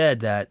always said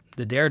that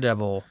the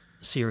Daredevil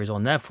series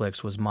on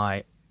Netflix was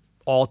my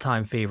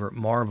all-time favorite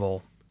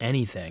Marvel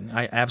anything.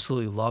 I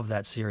absolutely love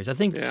that series. I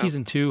think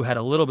season 2 had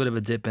a little bit of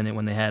a dip in it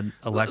when they had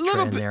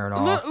Elektra in there and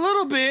all. A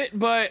little bit,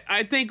 but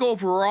I think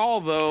overall,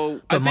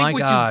 though, I think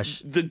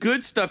the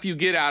good stuff you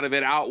get out of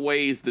it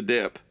outweighs the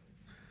dip.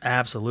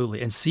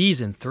 Absolutely. And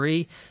season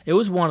 3, it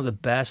was one of the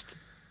best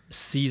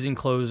season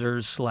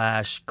closers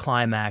 /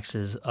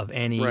 climaxes of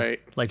any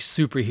like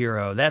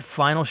superhero. That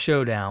final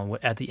showdown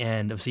at the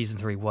end of season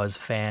 3 was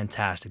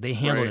fantastic. They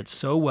handled it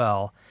so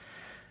well.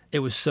 It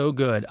was so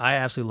good. I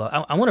absolutely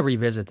love. I want to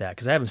revisit that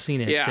because I haven't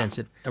seen it since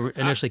it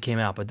initially came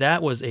out. But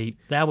that was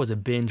a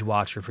binge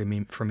watcher for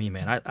me,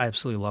 man. I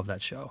absolutely love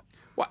that show.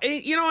 Well,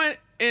 you know what?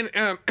 And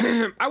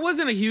I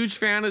wasn't a huge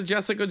fan of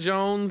Jessica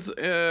Jones,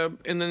 and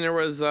then there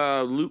was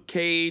Luke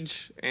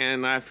Cage,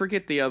 and I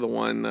forget the other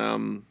one,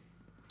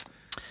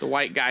 the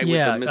white guy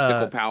with the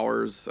mystical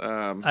powers.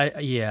 I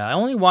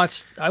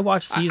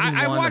watched season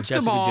 1 of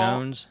Jessica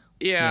Jones.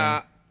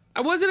 Yeah. I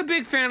wasn't a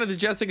big fan of the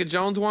Jessica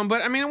Jones one,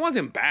 but I mean, it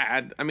wasn't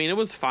bad. I mean, it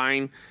was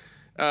fine.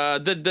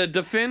 The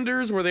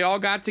Defenders, where they all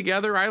got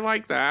together, I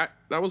like that.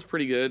 That was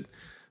pretty good.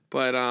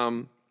 But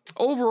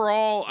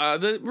overall,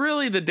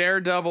 the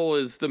Daredevil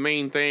is the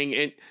main thing.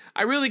 And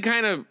I really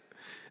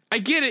I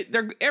get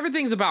it.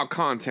 Everything's about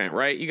content,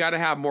 right? You got to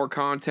have more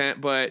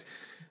content, but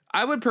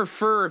I would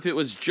prefer if it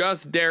was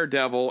just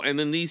Daredevil and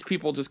then these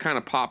people just kind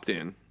of popped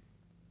in.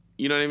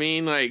 You know what I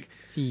mean? Like,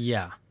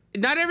 yeah.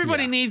 Not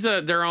everybody needs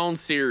their own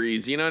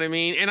series, you know what I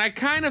mean? And I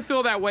kind of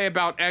feel that way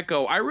about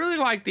Echo. I really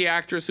like the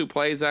actress who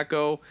plays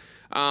Echo.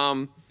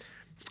 I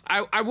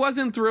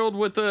wasn't thrilled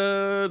with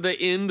the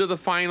end of the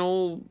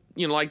final,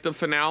 like the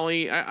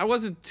finale. I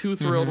wasn't too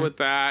thrilled with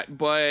that,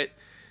 but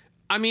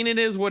I mean, it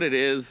is what it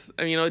is.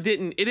 I mean, it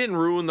didn't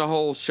ruin the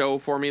whole show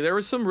for me. There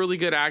were some really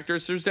good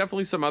actors. There's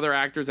definitely some other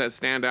actors that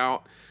stand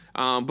out.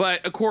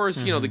 But of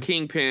course, the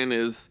Kingpin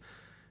is,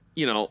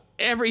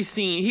 every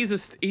scene, he's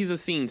a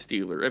scene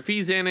stealer. If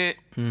he's in it,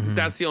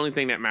 that's the only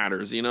thing that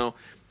matters,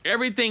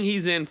 Everything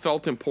he's in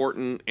felt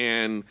important,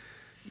 and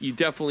you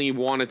definitely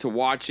wanted to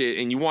watch it,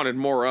 and you wanted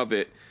more of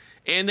it.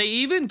 And they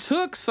even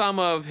took some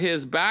of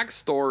his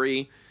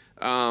backstory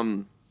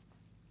from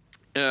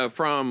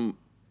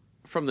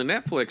the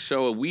Netflix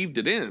show and weaved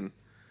it in,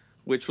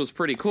 which was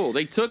pretty cool.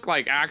 They took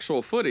like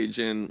actual footage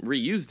and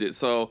reused it.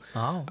 So,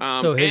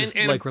 so his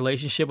like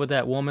relationship with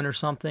that woman or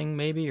something,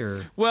 maybe,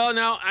 or well,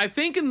 now I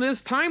think in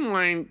this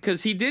timeline,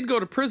 because he did go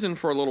to prison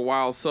for a little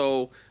while,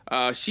 so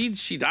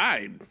she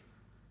died.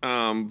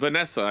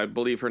 Vanessa, I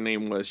believe her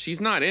name was. She's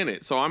not in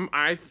it, so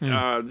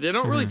they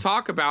don't really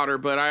talk about her,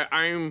 but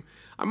I'm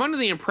under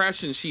the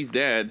impression she's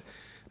dead.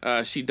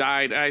 She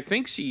died. I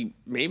think she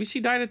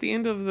died at the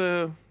end of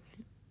the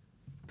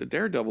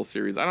Daredevil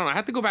series. I don't know. I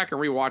have to go back and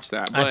rewatch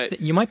that.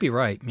 But you might be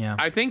right. Yeah.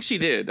 I think she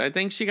did. I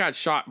think she got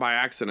shot by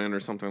accident or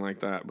something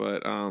like that.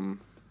 But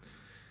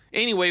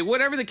anyway,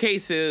 whatever the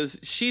case is,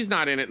 she's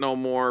not in it no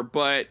more.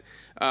 But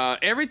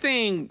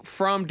everything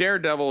from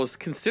Daredevil is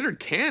considered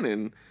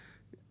canon.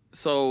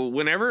 So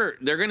whenever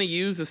they're going to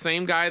use the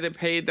same guy that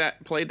played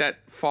that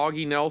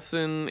Foggy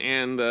Nelson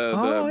and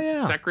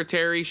the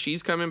secretary,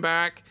 she's coming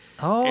back.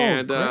 Oh,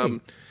 and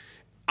great.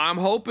 I'm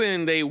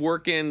hoping they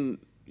work in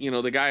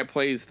the guy who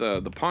plays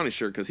the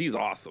Punisher, because he's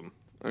awesome.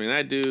 I mean,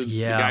 that dude,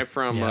 the guy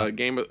from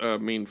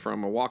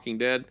from Walking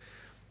Dead.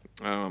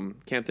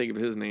 Can't think of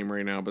his name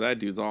right now, but that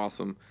dude's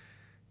awesome.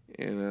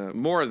 And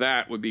more of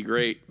that would be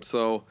great.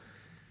 So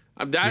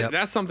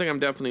that's something I'm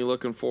definitely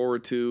looking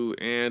forward to.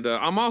 And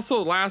I'm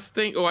also I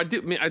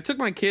took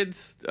my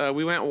kids.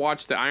 We went and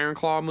watched the Iron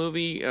Claw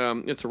movie.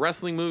 It's a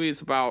wrestling movie.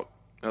 It's about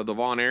the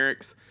Von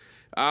Erichs.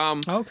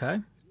 Okay.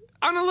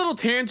 On a little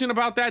tangent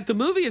about that, the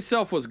movie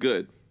itself was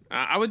good.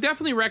 I would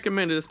definitely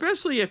recommend it,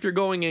 especially if you're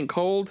going in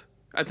cold.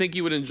 I think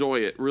you would enjoy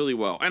it really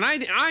well. And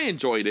I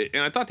enjoyed it,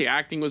 and I thought the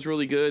acting was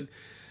really good.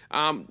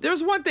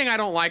 There's one thing I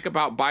don't like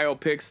about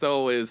biopics,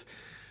 though, is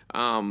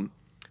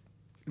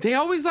they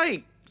always,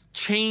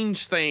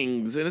 change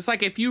things. And it's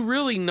like, if you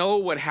really know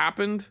what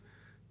happened,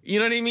 you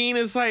know what I mean?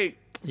 It's like,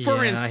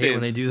 for instance... I hate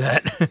when they do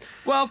that.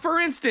 Well, for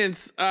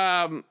instance,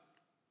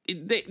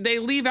 they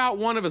leave out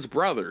one of his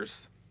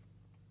brothers.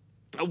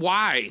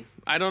 Why?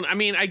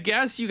 I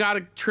guess you got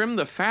to trim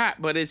the fat,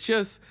 but it's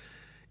just,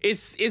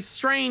 it's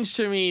strange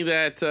to me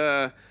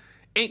that,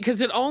 because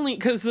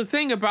the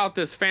thing about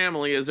this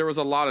family is there was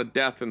a lot of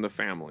death in the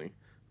family,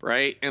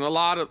 right? And a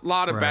lot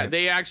of bad,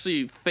 they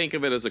actually think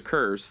of it as a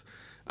curse.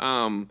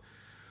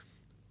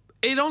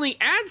 It only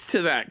adds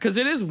to that, because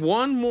it is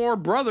one more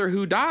brother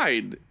who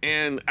died.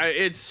 And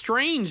it's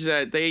strange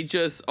that they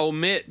just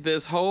omit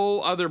this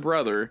whole other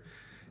brother.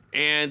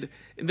 And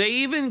they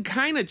even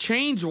kind of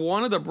changed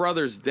one of the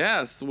brothers'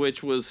 deaths,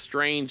 which was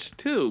strange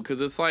too,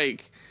 because it's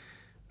like,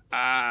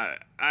 I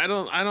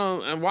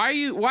don't.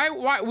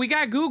 Why? We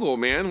got Google,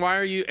 man. Why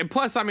are you? And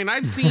plus,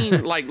 I've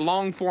seen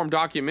long form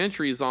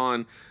documentaries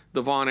on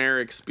the Von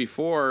Erichs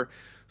before,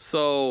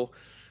 so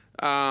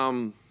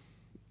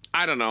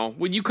I don't know.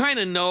 When you kind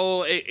of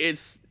know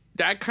it's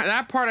that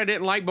part I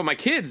didn't like, but my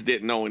kids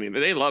didn't know anything.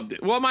 They loved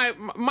it. Well,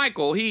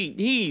 Michael,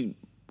 he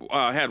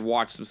had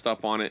watched some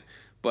stuff on it,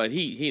 but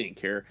he didn't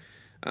care.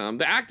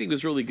 The acting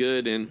was really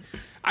good, and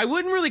I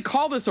wouldn't really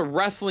call this a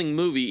wrestling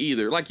movie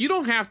either. Like, you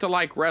don't have to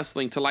like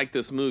wrestling to like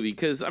this movie,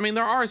 because I mean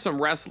there are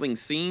some wrestling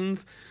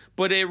scenes,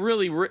 but it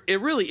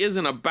really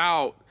isn't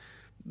about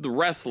the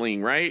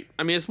wrestling, right?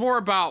 I mean, it's more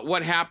about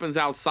what happens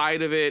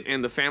outside of it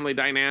and the family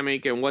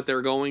dynamic and what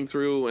they're going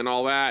through and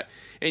all that.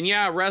 And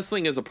yeah,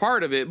 wrestling is a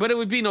part of it, but it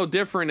would be no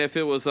different if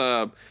it was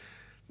a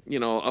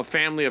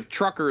family of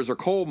truckers or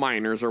coal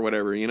miners or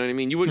whatever. You know what I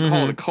mean? You wouldn't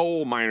call it a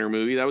coal miner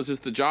movie. That was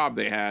just the job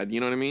they had. You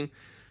know what I mean?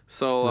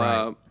 So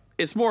Right.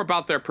 it's more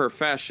about their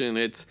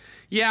profession.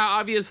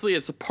 Obviously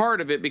it's a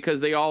part of it because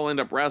they all end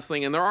up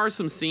wrestling, and there are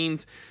some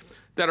scenes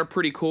that are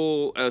pretty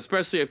cool,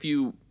 especially if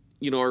you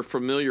are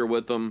familiar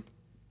with them.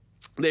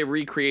 They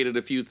recreated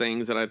a few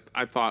things that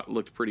I thought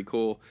looked pretty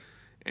cool,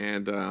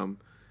 and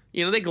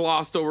they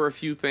glossed over a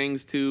few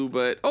things too.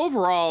 But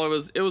overall,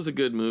 it was a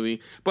good movie.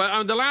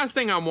 But the last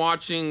thing I'm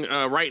watching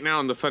right now,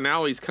 and the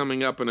finale's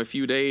coming up in a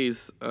few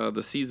days.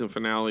 The season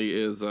finale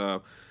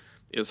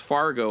is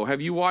Fargo. Have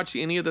you watched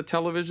any of the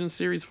television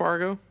series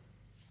Fargo?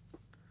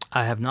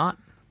 I have not.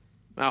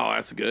 Oh,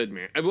 that's good,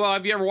 man. Well,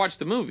 have you ever watched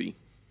the movie?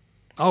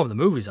 Oh, the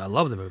movies. I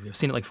love the movie. I've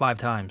seen it like 5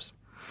 times.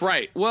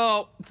 Right.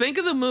 Well, think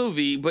of the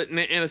movie, but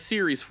in a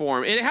series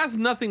form. It has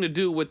nothing to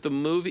do with the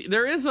movie.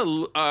 There is a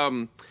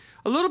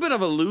little bit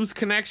of a loose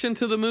connection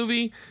to the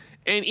movie,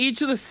 and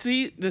each of the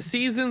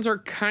seasons are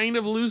kind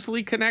of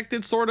loosely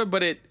connected, sort of.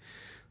 But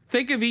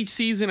think of each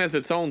season as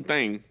its own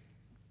thing.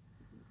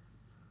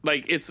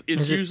 Like it's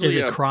usually is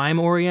it crime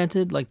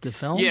oriented like the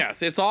film?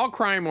 Yes, it's all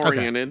crime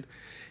oriented,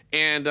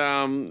 and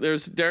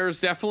there's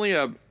definitely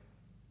a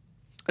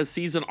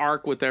season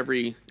arc with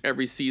every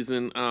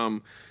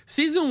season.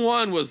 Season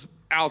 1 was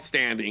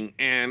outstanding,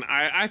 and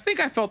I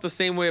think I felt the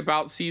same way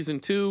about season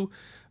 2.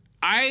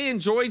 I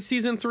enjoyed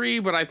season 3,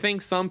 but I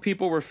think some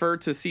people refer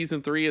to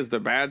season 3 as the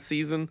bad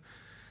season.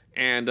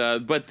 And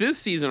but this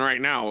season right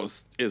now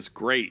is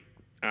great.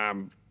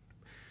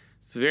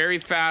 It's very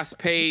fast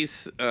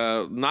paced,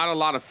 not a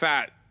lot of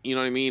fat. You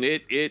know what I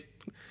mean?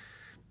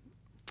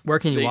 Where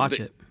can you watch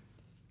it?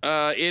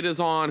 It is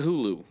on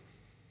Hulu.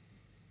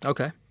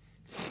 Okay.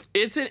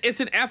 It's an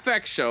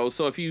FX show,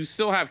 so if you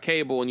still have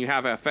cable and you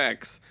have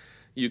FX,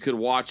 you could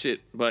watch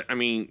it. But I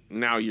mean,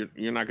 now you're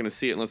not going to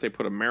see it unless they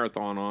put a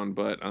marathon on.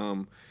 But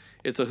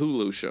it's a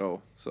Hulu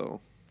show, so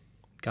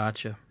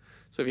Gotcha.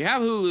 So if you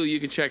have Hulu, you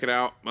can check it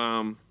out.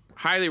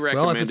 Highly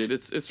recommended.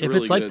 It's if really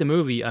it's like good. the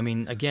movie, I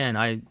mean,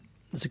 again,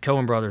 it's a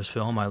Coen Brothers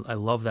film. I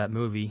love that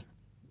movie.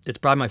 It's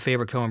probably my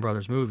favorite Coen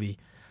Brothers movie.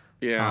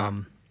 Yeah.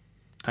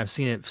 I've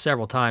seen it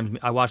several times.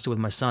 I watched it with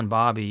my son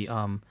Bobby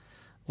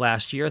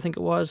last year, I think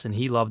it was, and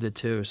he loved it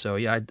too. So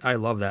yeah, I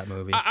love that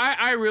movie.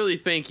 I really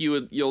think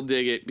you'll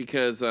dig it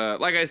because,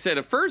 like I said,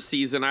 the first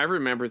season I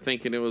remember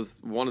thinking it was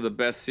one of the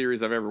best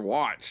series I've ever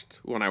watched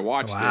when I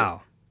watched it.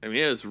 I mean,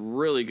 it was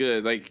really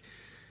good. Like,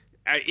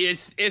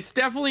 it's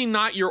definitely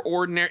not your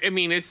ordinary. I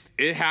mean,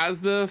 it has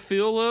the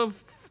feel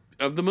of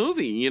the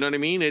movie. You know what I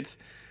mean?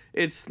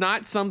 It's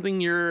not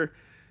something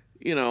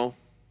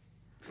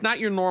it's not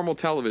your normal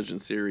television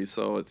series.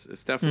 So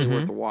it's definitely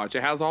worth the watch.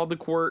 It has all the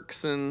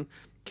quirks and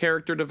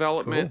character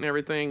development and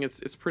everything.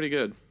 It's pretty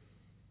good.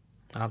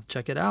 I'll have to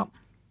check it out.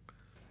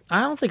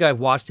 I don't think I've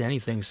watched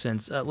anything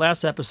since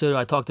last episode.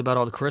 I talked about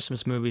all the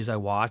Christmas movies I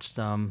watched,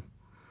 and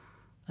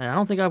I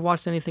don't think I've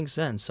watched anything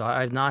since. So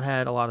I've not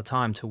had a lot of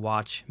time to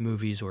watch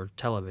movies or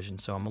television.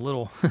 So I'm a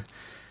little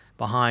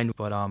behind.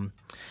 But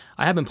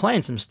I have been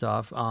playing some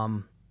stuff,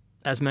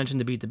 as mentioned,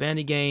 the Beat the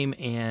Bandy game,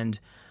 and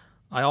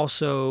I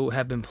also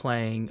have been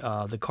playing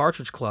the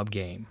Cartridge Club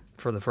game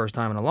for the first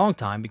time in a long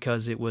time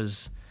because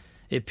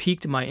it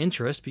piqued my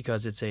interest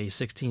because it's a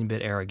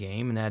 16-bit era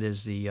game, and that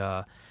is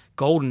the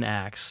Golden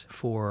Axe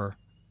for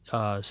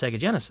Sega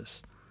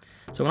Genesis.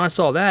 So when I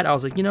saw that, I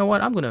was like, you know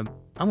what? I'm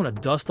gonna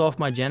dust off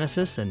my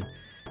Genesis and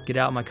get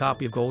out my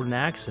copy of Golden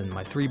Axe and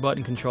my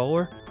 3-button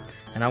controller,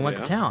 and I went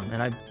to town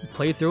and I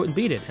played through it and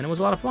beat it, and it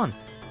was a lot of fun.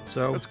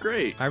 So that's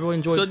great. I really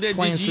enjoyed playing through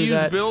that. So did you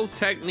use Bill's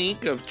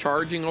technique of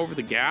charging over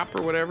the gap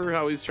or whatever?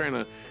 How he's trying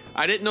to?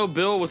 I didn't know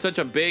Bill was such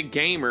a big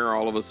gamer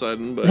all of a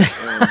sudden, but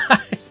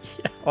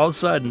all of a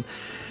sudden,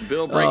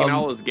 Bill bringing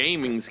all his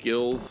gaming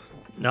skills.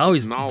 No,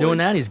 he's doing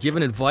that. He's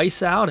giving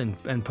advice out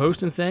and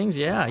posting things.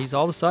 Yeah, he's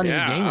all of a sudden he's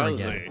a gamer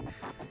again.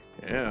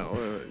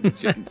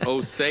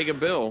 Sega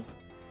Bill.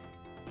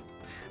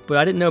 But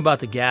I didn't know about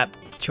the gap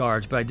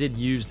charge, but I did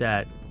use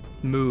that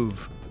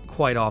move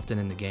quite often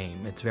in the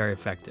game. It's very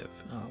effective.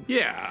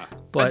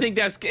 But I think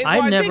that's.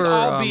 I think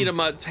all beat 'em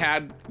ups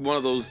had one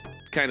of those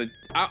kind of.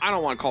 I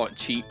don't want to call it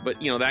cheat, but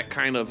that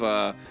kind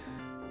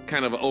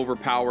of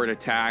overpowered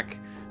attack.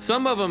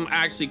 Some of them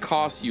actually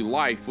cost you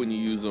life when you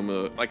use them,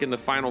 like in the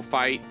final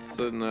fights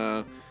and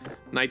the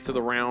Knights of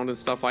the Round and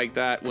stuff like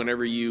that.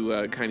 Whenever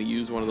you kind of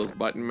use one of those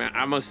button,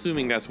 I'm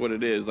assuming that's what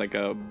it is, like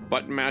a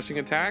button mashing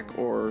attack,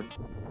 or.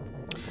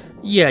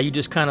 Yeah, you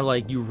just kind of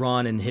like you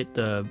run and hit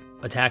the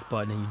attack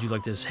button, and you do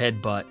like this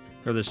headbutt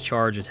or this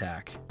charge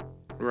attack.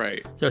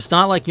 Right. So it's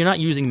not like you're not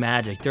using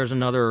magic. There's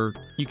another,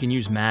 you can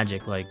use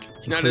magic, like,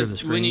 and Now, clear the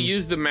screen. when you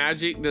use the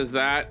magic, does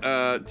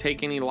that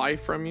take any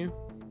life from you?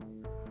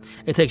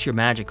 It takes your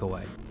magic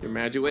away. Your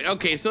magic away.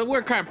 Okay, so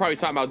we're kind of probably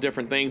talking about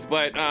different things,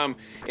 but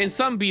in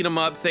some beat 'em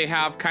ups, they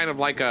have kind of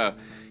like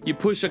you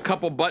push a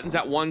couple buttons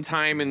at one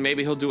time, and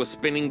maybe he'll do a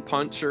spinning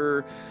punch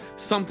or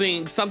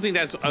something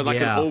that's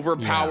like an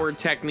overpowered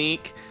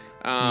technique.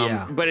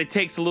 But it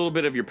takes a little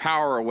bit of your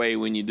power away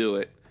when you do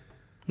it.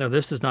 No,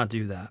 this does not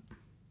do that.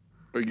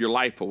 Or your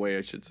life away,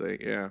 I should say.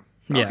 Yeah.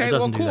 Yeah, okay, it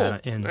doesn't well, do cool.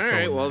 that in All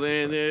right, Golden well, Axe.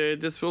 then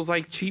it just feels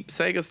like cheap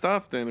Sega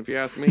stuff, then, if you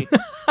ask me.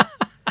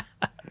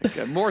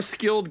 Okay, more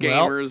skilled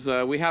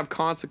gamers, we have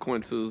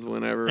consequences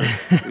whenever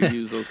we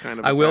use those kind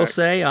of attacks. I will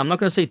say, I'm not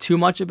going to say too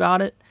much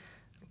about it,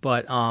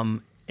 but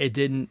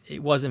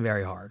it wasn't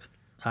very hard.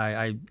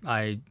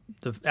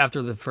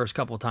 After the first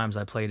couple of times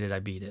I played it, I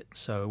beat it.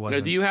 So it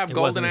wasn't. Do you have it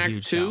Golden wasn't a Axe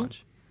huge 2?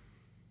 challenge.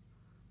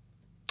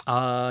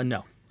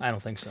 No, I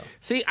don't think so.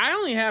 See, I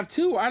only have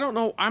 2. I don't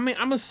know. I mean,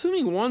 I'm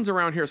assuming one's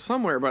around here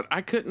somewhere, but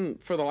I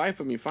couldn't for the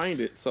life of me find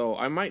it, so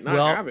I might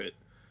not have it.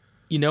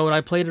 You know what I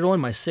played it on?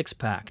 My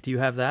 6-pack. Do you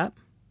have that?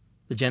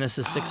 The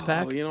Genesis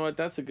 6-pack? Oh, you know what?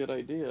 That's a good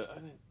idea.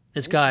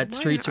 It's got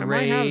Streets of I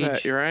might have Rage,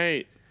 that. You're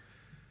right.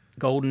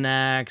 Golden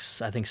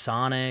Axe, I think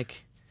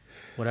Sonic,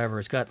 whatever.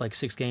 It's got like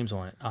 6 games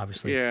on it,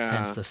 obviously. Yeah.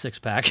 Hence the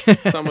 6-pack.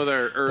 Some of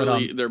their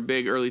early, their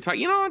big early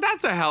titles. You know,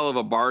 that's a hell of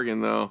a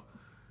bargain, though.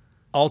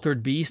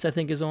 Altered Beast, I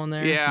think, is on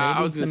there. Yeah, maybe?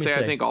 I was going to say,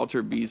 see. I think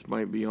Altered Beast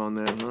might be on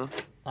there, huh?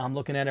 I'm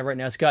looking at it right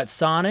now. It's got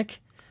Sonic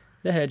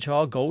the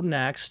Hedgehog, Golden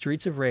Axe,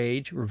 Streets of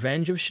Rage,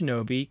 Revenge of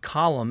Shinobi,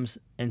 Columns,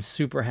 and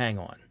Super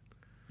Hang-On.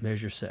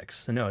 There's your 6.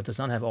 So no, it does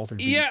not have Altered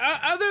Beast. Yeah,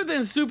 other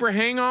than Super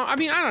Hang-On, I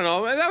mean, I don't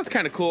know. That was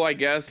kind of cool, I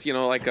guess. You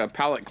know, like a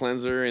palette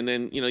cleanser, and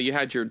then you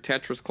had your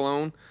Tetris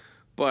clone.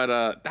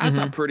 But that's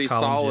a pretty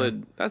solid.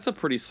 Yeah. That's a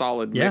pretty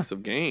solid mix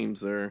of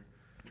games there.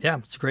 Yeah,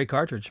 it's a great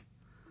cartridge.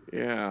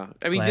 Yeah,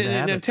 I mean,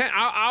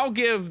 I'll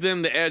give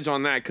them the edge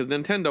on that because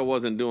Nintendo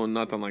wasn't doing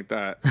nothing like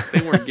that.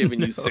 They weren't giving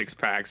you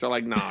 6-packs. They're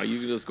like, nah, you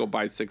can just go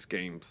buy 6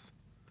 games.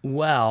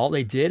 Well,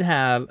 they did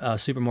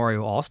have Super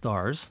Mario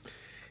All-Stars.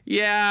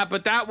 Yeah,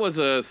 but that was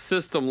a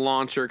system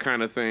launcher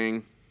kind of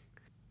thing.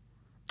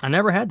 I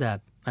never had that,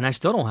 and I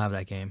still don't have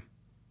that game.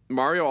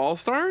 Mario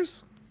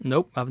All-Stars?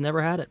 Nope, I've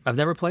never had it. I've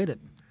never played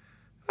it.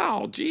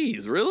 Oh,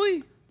 geez,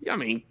 really? I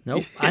mean,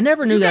 nope. I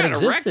never knew that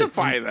existed. You gotta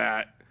rectify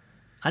that.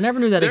 I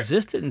never knew that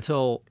existed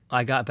until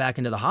I got back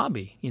into the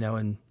hobby.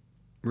 In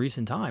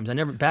recent times, I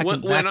never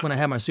when I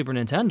had my Super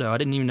Nintendo, I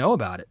didn't even know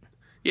about it.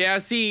 Yeah,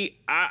 see,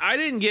 I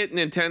didn't get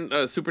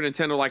Super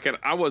Nintendo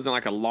I wasn't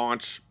like a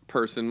launch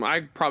person. I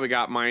probably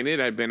got mine. It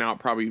had been out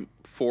probably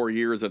 4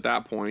 years at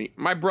that point.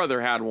 My brother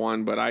had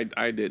one, but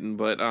I didn't.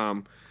 But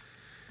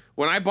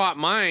when I bought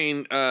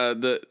mine,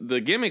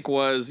 the gimmick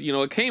was,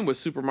 it came with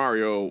Super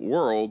Mario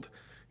World.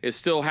 It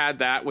still had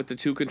that with the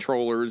 2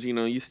 controllers.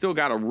 You still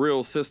got a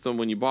real system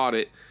when you bought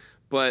it,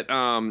 but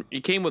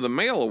it came with a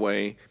mail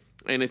away.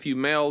 And if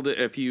you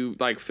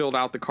filled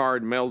out the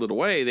card, and mailed it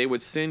away, they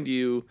would send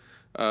you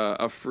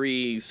a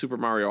free Super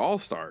Mario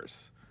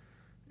All-Stars.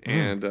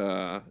 And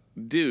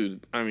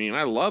dude, I mean,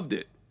 I loved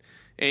it.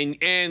 And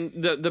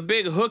the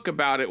big hook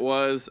about it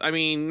was, I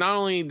mean, not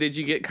only did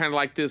you get kind of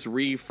like this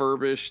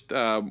refurbished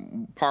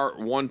part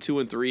 1, 2,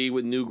 and 3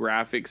 with new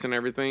graphics and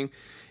everything,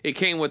 it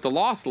came with the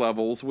Lost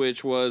Levels,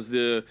 which was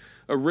the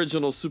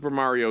original Super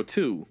Mario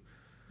 2.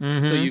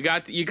 Mm-hmm. So you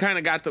kind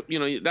of got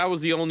that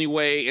was the only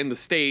way in the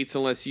States,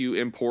 unless you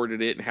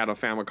imported it and had a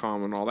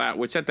Famicom and all that,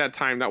 which at that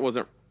time that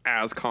wasn't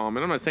as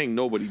common. I'm not saying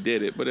nobody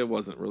did it, but it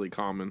wasn't really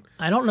common.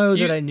 I don't know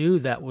that I knew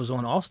that was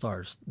on All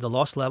Stars. The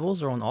Lost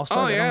Levels are on All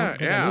Stars. Oh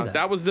yeah.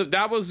 That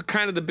was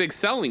kind of the big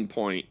selling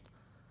point.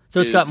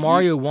 So it's got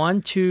Mario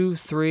 1, 2,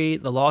 3,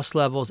 the Lost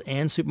Levels,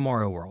 and Super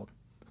Mario World.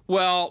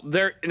 Well,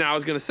 I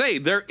was going to say,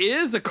 there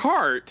is a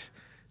cart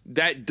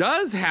that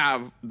does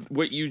have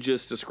what you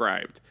just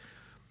described.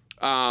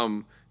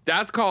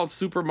 That's called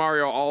Super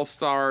Mario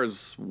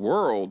All-Stars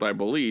World, I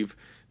believe.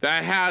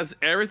 That has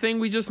everything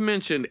we just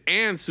mentioned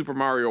and Super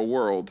Mario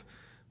World.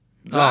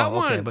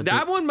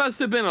 That one must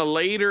have been a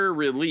later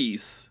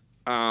release.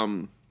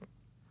 That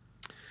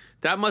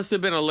must have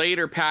been a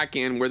later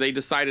pack-in where they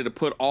decided to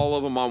put all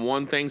of them on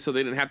one thing so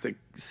they didn't have to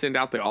send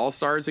out the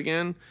All-Stars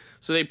again.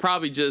 So they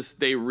probably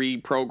they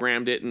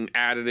reprogrammed it and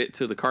added it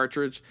to the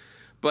cartridge.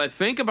 But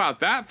think about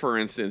that, for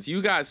instance.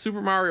 You got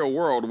Super Mario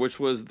World,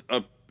 which was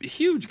a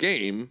huge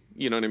game.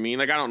 You know what I mean?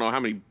 Like, I don't know how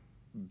many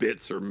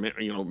bits or,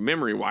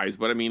 memory-wise,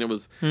 but I mean, it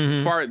was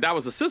that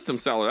was a system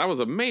seller. That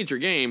was a major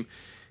game.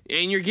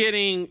 And you're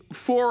getting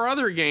 4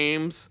 other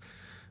games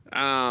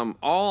all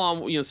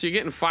on, so you're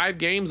getting 5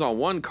 games on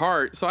one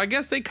cart. So I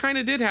guess they kind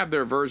of did have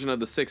their version of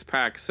the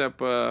 6-pack, except,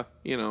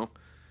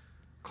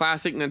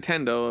 classic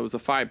Nintendo, it was a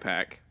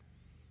 5-pack.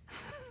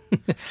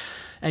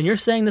 And you're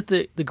saying that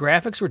the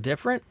graphics were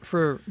different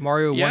for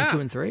Mario 1, 2,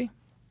 and 3?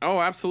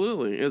 Oh,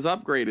 absolutely. It was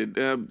upgraded.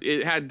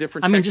 It had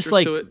different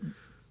textures to it.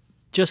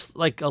 just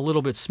like a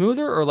little bit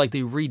smoother, or like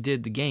they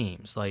redid the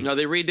games? Like No,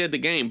 they redid the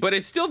game, but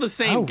it's still the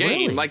same game.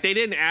 Really? Like they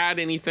didn't add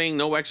anything,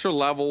 no extra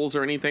levels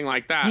or anything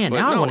like that. man, but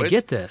now I no, want to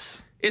it's- get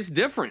this. It's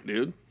different,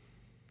 dude.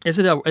 Is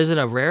it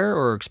a rare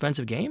or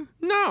expensive game?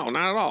 No,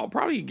 not at all.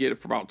 Probably you get it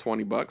for about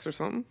 $20 or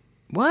something.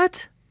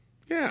 What?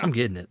 Yeah. I'm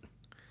getting it.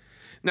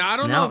 Now I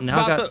don't Now- know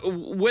now I about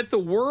with the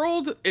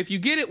world. If you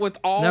get it with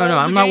all, No, the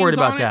I'm not worried games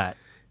about on it- that.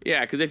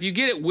 Yeah, because if you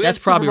get it with That's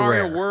Super probably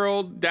Mario rare.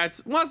 World,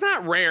 it's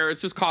not rare. It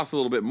just costs a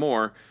little bit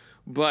more.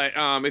 But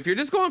if you're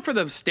just going for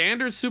the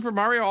standard Super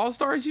Mario All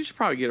Stars, you should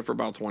probably get it for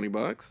about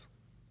 $20.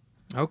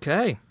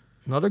 Okay,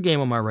 another game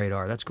on my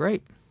radar. That's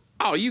great.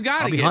 Oh, you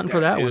gotta I'll be get hunting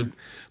for that dude. one.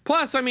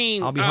 Plus, I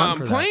mean, I'll be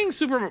hunting for that.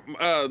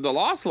 playing the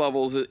Lost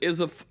levels is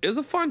a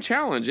fun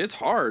challenge. It's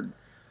hard.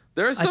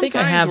 There's some I think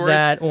I times have where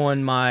that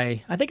on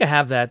my. I think I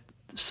have that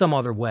some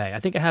other way. I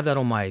think I have that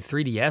on my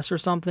 3DS or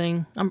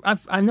something.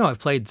 I know I've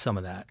played some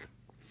of that.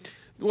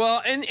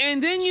 Well, and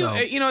then So-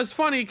 it's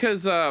funny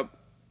because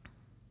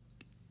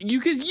you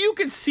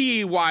could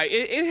see why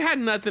it had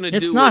nothing to do.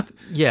 It's not. with,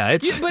 Yeah,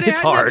 it's but it it's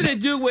had hard. nothing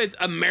to do with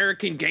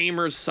American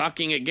gamers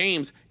sucking at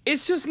games.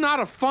 It's just not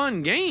a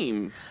fun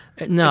game,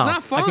 No, it's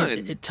not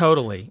fun.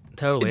 Totally.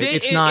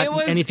 It's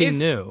not anything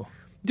new.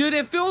 dude.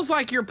 It feels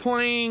like you're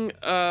playing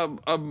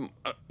the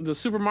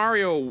Super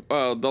Mario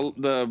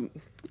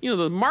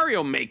the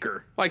Mario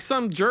Maker, like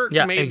some jerk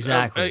Yeah, made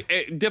exactly.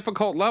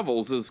 difficult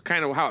levels is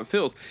kind of how it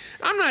feels.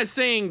 I'm not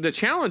saying the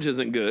challenge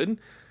isn't good.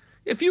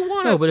 If you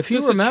want No, but if you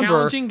just remember- a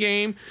challenging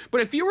game, but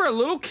if you were a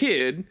little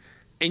kid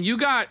and you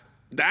got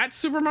that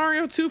Super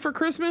Mario 2 for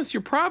Christmas,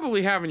 you're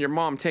probably having your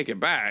mom take it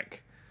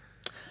back.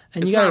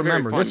 And It's you got not to a very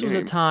remember, fun this was a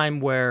game. time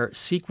where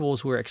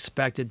sequels were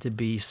expected to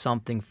be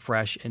something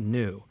fresh and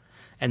new,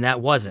 and that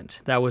wasn't.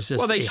 That was just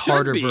Well, they a should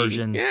harder be.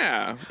 version.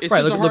 Yeah, it's Right.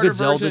 just a Look harder at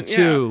Zelda version. Yeah.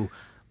 2.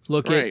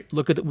 Look Right. at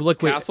what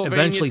Castlevania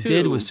eventually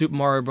did 2. with Super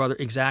Mario Brothers.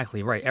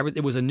 Exactly right.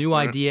 It was a new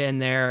idea in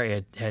there.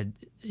 It had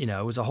it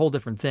was a whole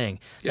different thing.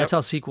 That's Yep.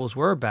 how sequels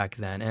were back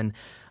then. And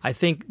I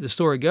think the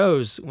story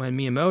goes when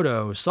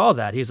Miyamoto saw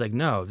that, he's like,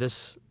 no,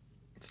 this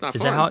It's not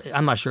is fun. that how.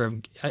 I'm not sure.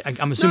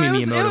 I'm assuming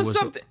Miyamoto was.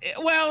 something.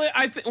 Well,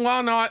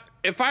 not.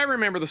 If I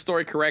remember the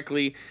story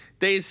correctly,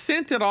 they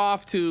sent it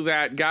off to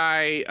that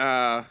guy,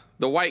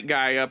 the white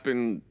guy up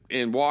in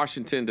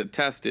Washington to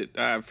test it.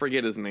 I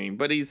forget his name,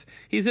 but he's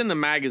in the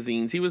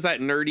magazines. He was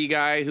that nerdy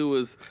guy who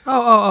was.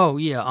 Oh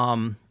yeah.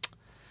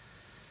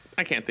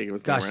 I can't think of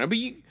his Gosh. name right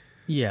now, but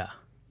Yeah.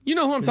 you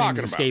know who I'm Name's talking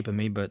about. escaping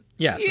me, but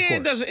yes, Yeah,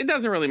 of course. it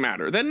doesn't really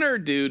matter. That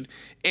nerd dude,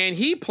 and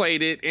he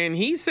played it, and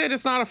he said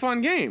it's not a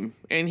fun game,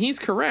 and he's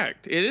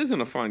correct. It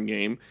isn't a fun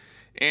game,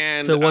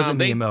 and So it wasn't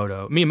they,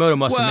 Miyamoto. Miyamoto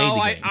must have Well,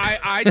 made the game.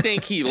 I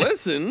think he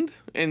listened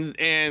and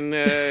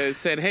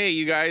said, "Hey,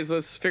 you guys,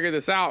 let's figure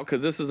this out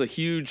because this is a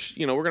huge.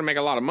 We're gonna make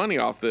a lot of money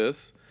off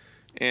this."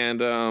 And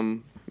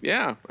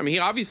yeah, I mean, he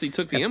obviously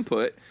took the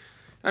input.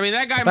 I mean,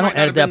 that guy If I might don't not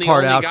edit have been that the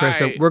part only out, guy.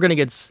 Chris, we're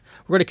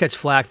gonna catch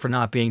flack for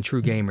not being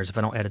true gamers if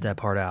I don't edit that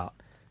part out.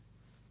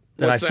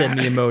 That What's I said that?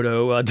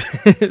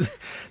 Miyamoto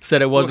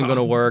said it wasn't going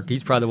to work.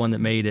 He's probably the one that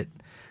made it.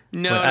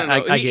 No, But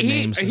no. I get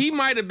names. He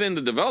might have been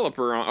the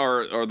developer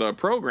or the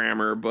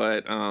programmer,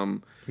 but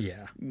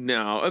Yeah.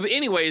 no. But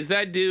anyways,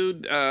 that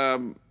dude.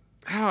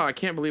 I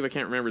can't believe I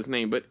can't remember his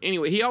name. But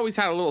anyway, he always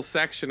had a little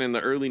section in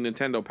the early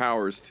Nintendo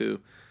Powers too.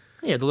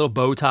 Yeah, the little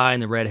bow tie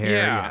and the red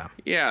hair.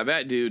 Yeah,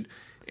 that dude.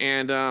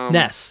 And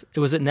Ness.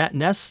 Was it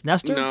Ness?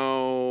 Nestor?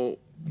 No.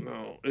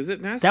 Is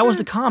it Nestor? That was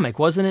the comic,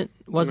 wasn't it?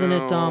 Wasn't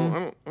it? I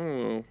don't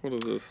know. What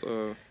is this?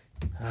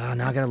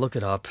 Now I gotta look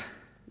it up.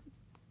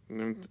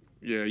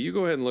 Yeah, you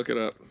go ahead and look it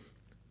up.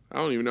 I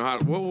don't even know how.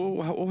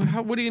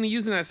 What are you gonna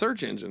use in that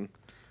search engine?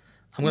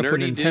 I'm gonna put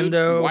Nerdy Nintendo.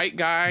 dude, white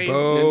guy,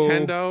 bow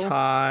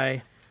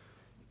Nintendo.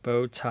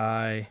 bow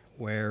tie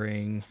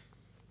wearing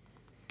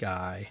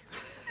guy.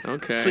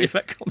 Okay. See if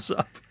that comes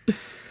up.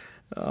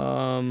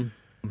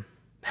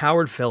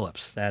 Howard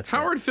Phillips. That's it.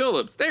 Howard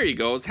Phillips. There you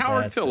go. It's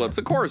Howard That's Phillips.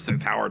 Of course,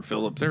 it's Howard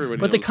Phillips. Everybody.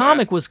 But the knows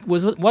comic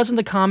that. wasn't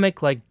the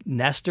comic like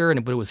Nestor,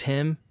 but it was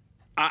him.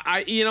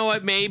 You know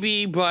what?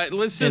 Maybe, but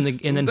let's In just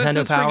Nintendo let's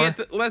just Power?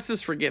 let's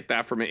just forget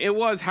that for a minute. It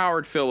was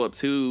Howard Phillips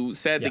who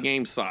said Yeah. the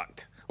game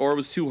sucked or it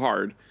was too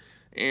hard,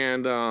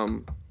 and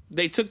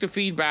they took the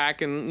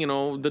feedback and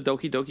the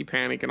Doki Doki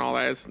Panic and all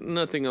that. It's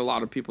nothing a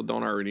lot of people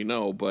don't already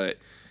know, but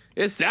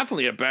it's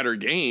definitely a better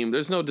game.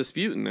 There's no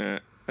disputing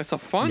that. That's a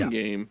fun Yeah.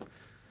 game.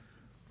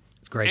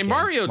 It's a great. And game.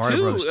 Mario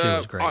Brothers 2 2,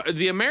 is great.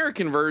 the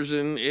American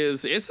version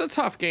it's a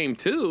tough game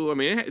too. I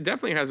mean, it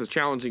definitely has its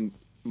challenging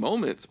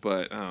moments,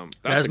 but that's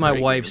That is a my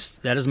great wife's.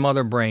 That is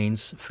Mother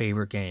Brain's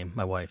favorite game.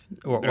 My wife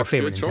or That's a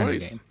favorite good Nintendo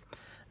choice. game.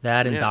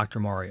 That and Yeah. Dr.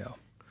 Mario.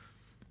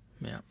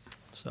 Yeah.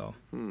 So.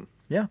 Hmm.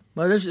 Yeah.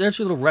 Well, there's your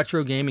little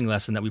retro gaming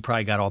lesson that we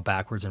probably got all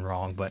backwards and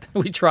wrong, but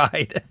we tried.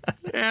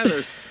 game. Yeah,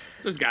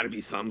 there's got to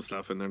be some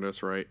stuff in there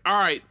that's right. All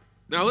right,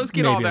 now let's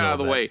get all Maybe a that out of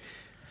the little way.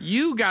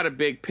 You got a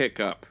big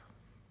pickup.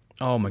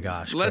 Oh my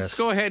gosh. Let's Chris.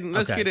 go ahead and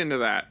let's Okay. get into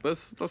that.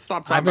 Let's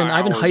stop talking I've been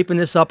about Howard. hyping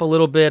this up a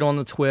little bit on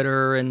the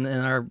Twitter and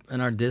in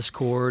our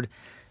Discord,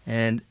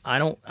 and I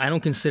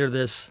don't consider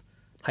this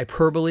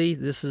hyperbole.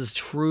 This is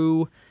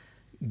true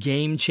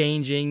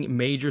game-changing,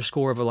 major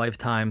score of a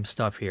lifetime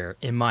stuff here,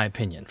 in my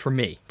opinion, for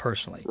me,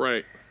 personally.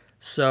 Right.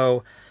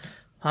 So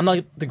I'm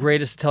not the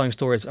greatest at telling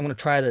stories. I'm going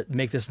to try to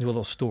make this into a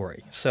little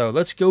story. So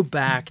let's go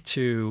back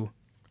to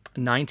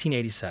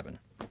 1987.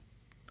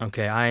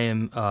 Okay, I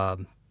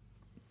am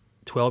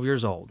 12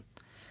 years old.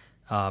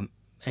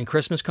 And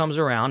Christmas comes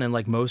around, and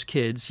like most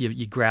kids,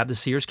 you grab the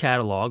Sears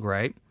catalog,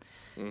 right?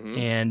 Mm-hmm.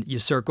 And you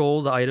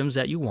circle the items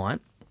that you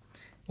want,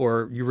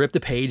 or you rip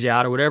the page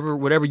out, or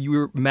whatever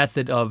your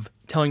method of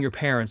telling your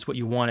parents what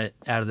you wanted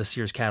out of the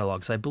Sears catalog.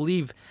 Because I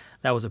believe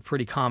that was a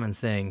pretty common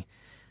thing,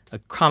 a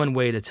common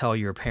way to tell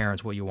your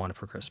parents what you wanted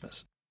for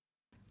Christmas.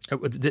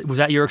 Was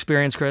that your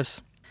experience, Chris?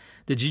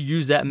 Did you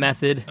use that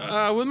method?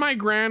 With my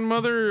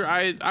grandmother,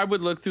 I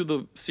would look through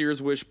the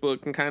Sears wish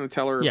book and kind of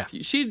tell her. Yeah.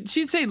 She'd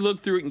say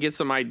look through it and get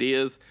some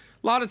ideas.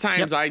 A lot of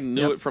times I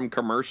knew it from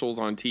commercials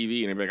on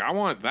TV, and I'd be like, I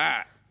want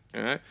that.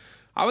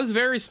 I was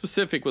very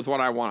specific with what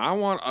I want. I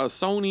want a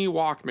Sony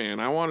Walkman.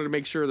 I wanted to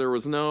make sure there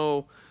was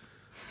no...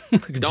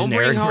 Don't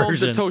bring home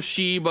version. The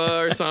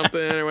Toshiba or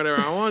something or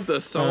whatever. I want the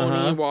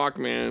Sony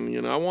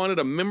Walkman. I wanted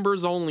a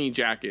members only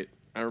jacket.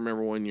 I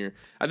remember one year.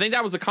 I think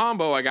that was a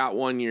combo I got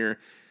one year.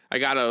 I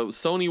got a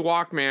Sony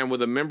Walkman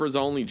with a members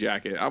only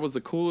jacket. I was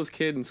the coolest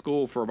kid in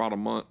school for about a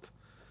month.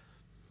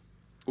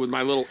 With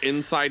my little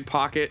inside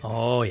pocket.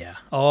 Oh yeah.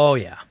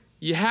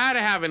 You had to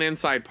have an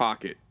inside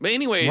pocket. But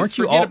anyways,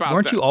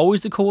 weren't you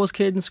always the coolest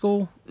kid in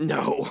school?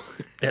 No.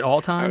 At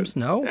all times?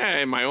 No?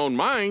 In my own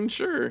mind,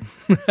 sure.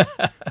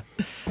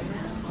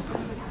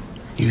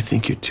 You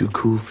think you're too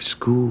cool for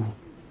school.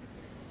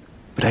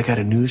 But I got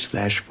a news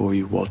flash for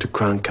you, Walter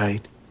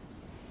Cronkite.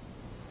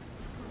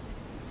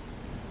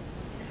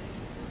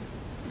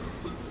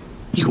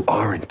 You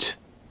aren't.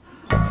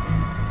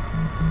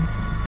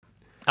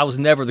 I was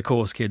never the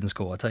coolest kid in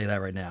school, I'll tell you that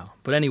right now.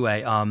 But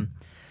anyway,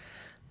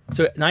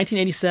 so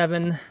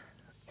 1987,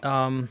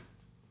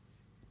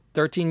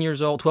 13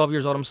 years old, 12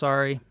 years old, I'm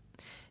sorry.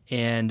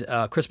 And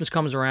Christmas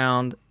comes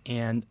around,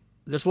 and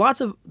there's lots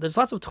of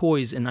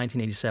toys in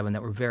 1987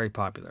 that were very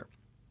popular.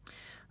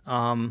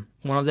 One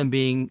of them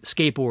being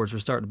skateboards were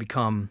starting to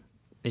become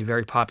a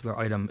very popular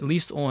item, at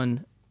least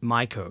on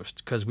my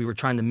coast, because we were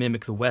trying to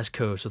mimic the West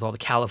Coast with all the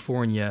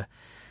California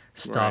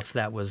stuff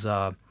that was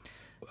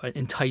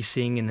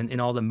enticing, and in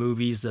all the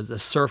movies, the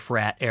surf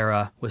rat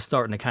era was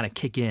starting to kind of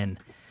kick in,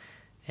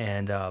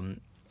 and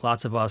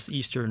lots of us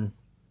Eastern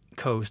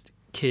Coast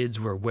kids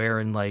were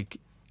wearing like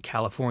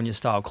California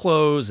style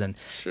clothes, and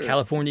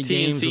California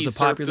Games was a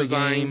popular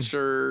game.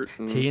 Shirt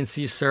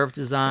TNC surf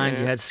designs.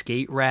 You had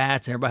skate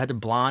rats, and everybody had the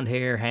blonde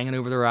hair hanging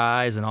over their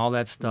eyes and all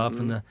that stuff,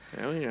 and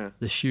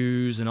the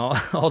shoes and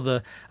all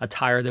the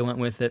attire that went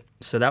with it.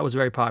 So that was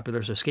very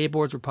popular. So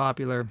skateboards were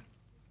popular.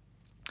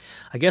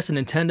 I guess the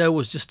Nintendo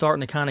was just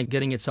starting to kind of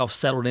getting itself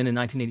settled in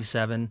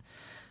 1987.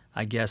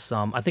 I guess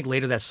I think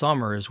later that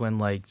summer is when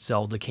like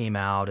Zelda came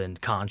out and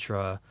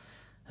Contra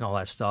and all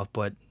that stuff.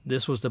 But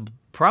this was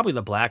probably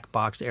the black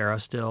box era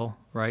still,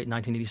 right?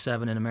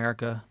 1987 in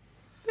America.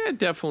 Yeah,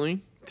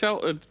 definitely.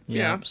 So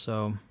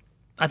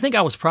I think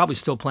I was probably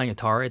still playing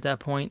Atari at that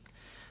point.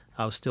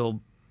 I was still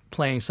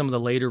playing some of the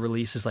later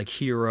releases like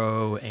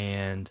Hero,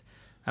 and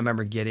I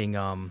remember getting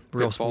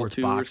Real Sports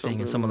Boxing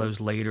and some of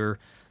those later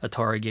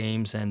Atari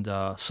games, and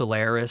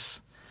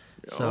Solaris.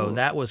 So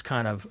that was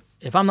kind of,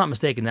 if I'm not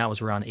mistaken, that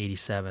was around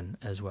 87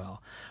 as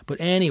well.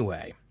 But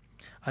anyway,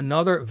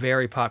 another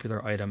very popular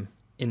item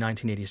in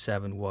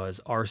 1987 was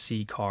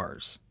RC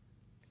cars.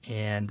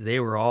 And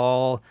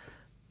that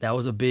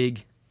was a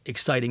big,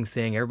 exciting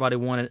thing. Everybody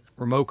wanted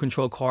remote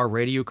control car,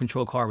 radio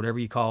control car, whatever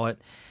you call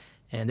it.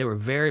 And they were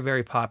very,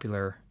 very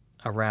popular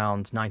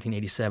around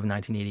 1987,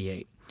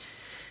 1988.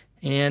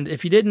 And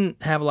if you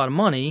didn't have a lot of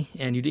money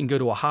and you didn't go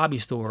to a hobby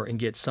store and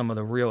get some of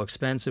the real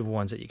expensive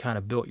ones that you kind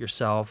of built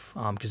yourself,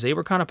 because they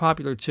were kind of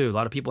popular too. A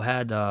lot of people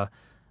had, I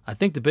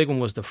think the big one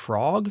was the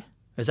Frog.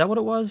 Is that what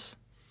it was?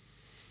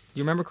 Do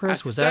you remember,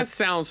 Chris? That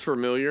sounds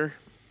familiar.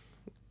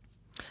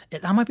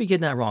 I might be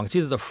getting that wrong. It's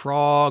either the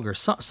Frog or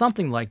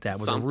something like that.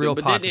 Was a real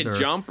popular. But didn't it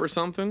jump or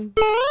something?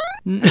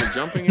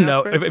 Jumping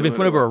no, if it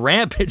went over a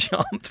ramp, it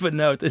jumped. But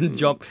no, it didn't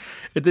jump.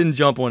 It didn't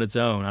jump on its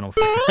own. I don't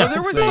think. Well,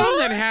 there was some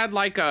that had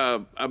like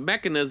a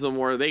mechanism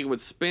where they would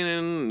spin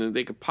and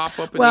they could pop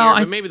up in the air.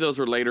 But maybe those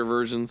were later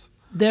versions.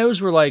 Those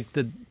were like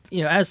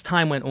as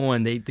time went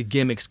on, the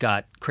gimmicks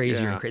got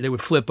crazier and crazier. They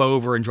would flip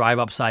over and drive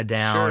upside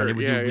down, and they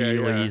would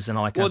do wheelies and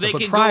all that kind of stuff. Well,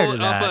 they could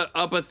go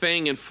up a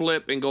thing and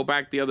flip and go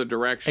back the other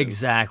direction.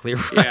 Exactly,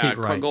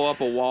 right. Go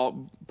up a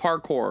wall,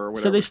 parkour or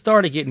whatever. So they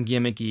started getting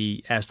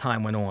gimmicky as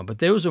time went on, but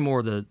those are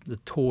more the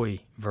toy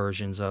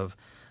versions of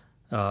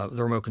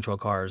the remote control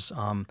cars.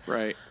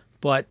 Right.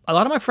 But a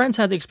lot of my friends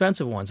had the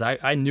expensive ones.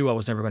 I knew I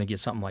was never going to get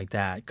something like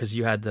that because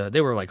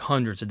they were like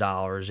hundreds of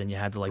dollars, and you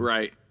had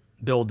to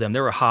build them. They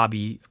were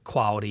hobby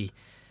quality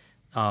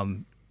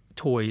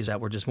toys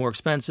that were just more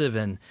expensive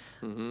and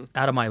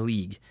out of my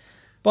league.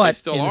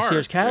 But in the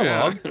Sears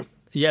catalog,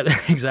 yeah,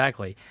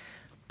 exactly.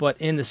 But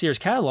in the Sears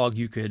catalog,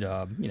 you could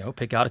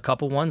pick out a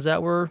couple ones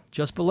that were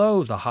just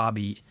below the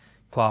hobby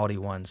quality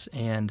ones.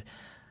 And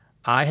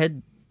I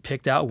had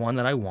picked out one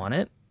that I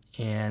wanted,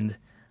 and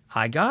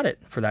I got it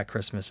for that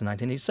Christmas in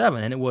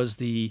 1987, and it was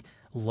the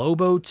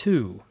Lobo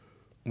 2,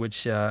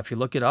 which if you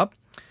look it up,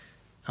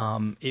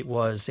 it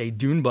was a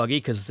dune buggy,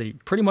 because they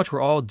pretty much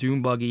were all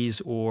dune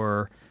buggies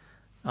or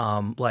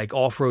like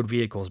off-road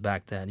vehicles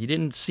back then. You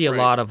didn't see a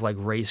lot of like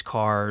race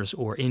cars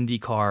or Indy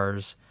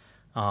cars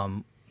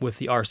with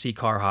the RC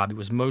car hobby. It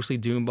was mostly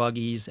dune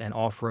buggies and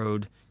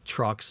off-road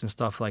trucks and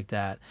stuff like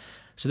that.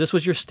 So this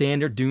was your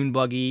standard dune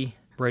buggy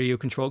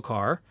radio-controlled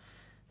car,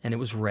 and it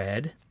was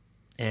red.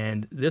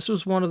 And this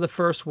was one of the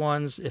first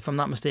ones, if I'm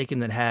not mistaken,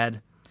 that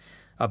had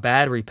a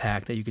battery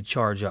pack that you could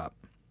charge up.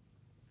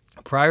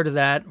 Prior to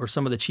that, or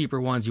some of the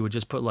cheaper ones, you would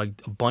just put like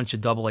a bunch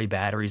of AA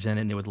batteries in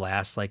it, and it would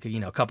last like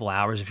a couple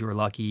hours if you were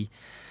lucky.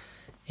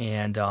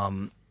 And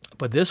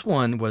but this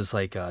one was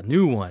like a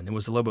new one. It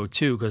was the Lobo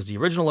 2, because the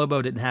original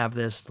Lobo didn't have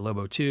this. The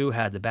Lobo 2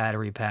 had the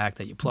battery pack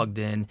that you plugged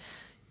in.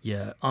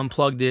 You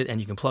unplugged it, and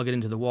you can plug it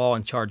into the wall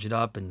and charge it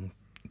up and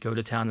go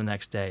to town the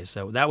next day.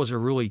 So that was a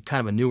really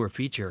kind of a newer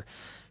feature,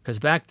 because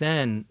back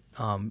then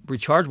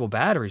rechargeable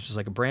batteries was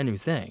like a brand new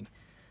thing.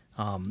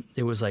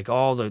 It was like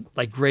all the,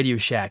 like Radio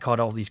Shack had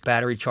all these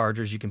battery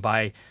chargers. You can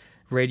buy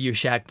Radio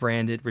Shack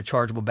branded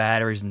rechargeable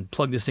batteries and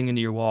plug this thing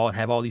into your wall and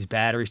have all these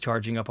batteries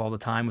charging up all the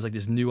time. It was like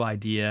this new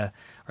idea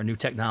or new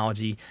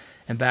technology.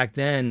 And back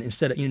then,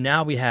 instead of,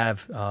 now we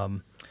have,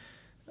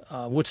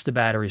 what's the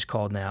batteries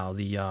called now?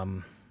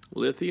 The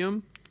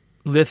Lithium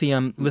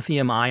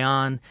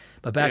ion.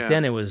 But back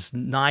then it was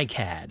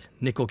NiCad,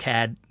 nickel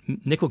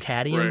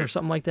cadmium or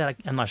something like that.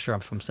 I'm not sure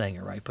if I'm saying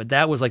it right, but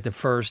that was like the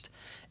first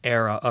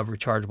era of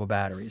rechargeable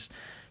batteries.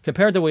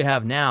 Compared to what we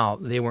have now,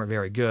 they weren't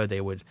very good.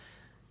 They would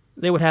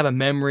have a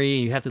memory,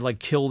 and you have to like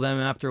kill them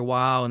after a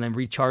while and then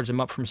recharge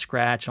them up from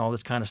scratch and all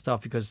this kind of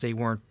stuff, because they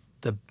weren't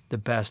the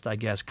best, I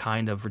guess,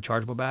 kind of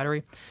rechargeable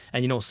battery.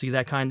 And you don't see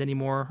that kind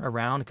anymore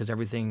around, because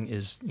everything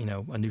is,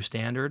 a new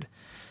standard.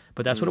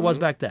 But that's what it was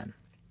back then.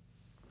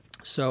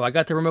 So I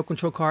got the remote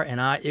control car, and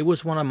it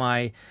was one of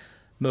my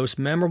most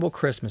memorable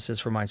Christmases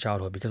for my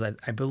childhood, because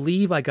I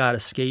believe I got a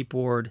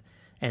skateboard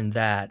and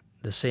that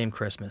the same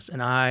Christmas.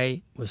 And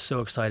I was so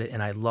excited,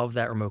 and I loved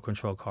that remote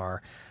control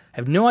car. I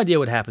have no idea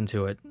what happened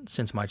to it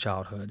since my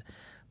childhood,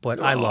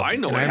 but I loved it. I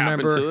know and what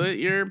happened to it.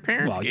 Your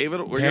parents gave it,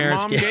 or your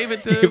mom gave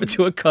it to, gave it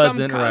to a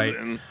cousin, some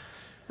cousin.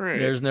 Right.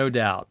 There's no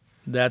doubt.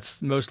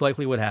 That's most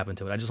likely what happened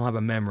to it. I just don't have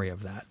a memory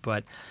of that.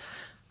 But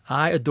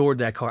I adored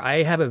that car.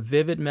 I have a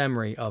vivid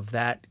memory of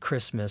that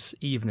Christmas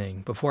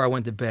evening. Before I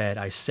went to bed,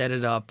 I set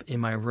it up in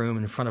my room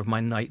in front of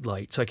my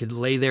nightlight so I could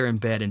lay there in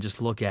bed and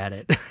just look at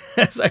it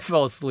as I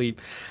fell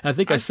asleep. And I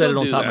think I set it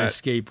on top of my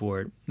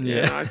skateboard.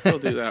 Yeah, I still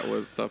do that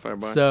with stuff I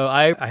buy. So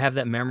I have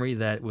that memory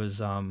that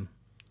was,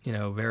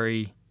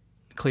 very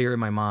clear in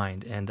my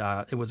mind. And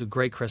it was a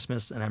great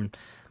Christmas, and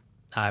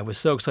I was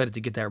so excited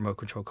to get that remote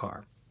control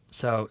car.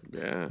 So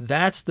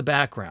that's the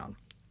background.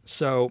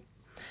 So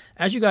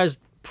as you guys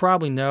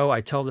probably know,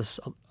 I tell this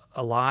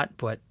a lot,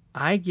 but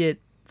I get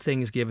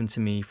things given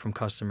to me from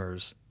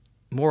customers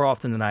more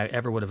often than I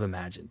ever would have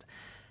imagined.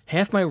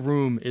 Half my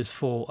room is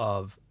full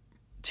of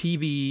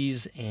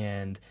TVs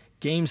and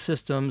game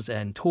systems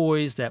and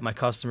toys that my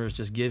customers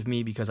just give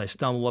me because I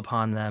stumble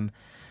upon them.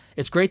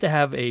 It's great to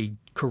have a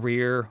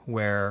career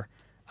where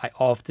I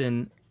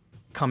often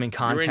come in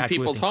contact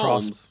with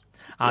homes.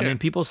 I'm in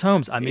people's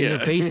homes. I'm in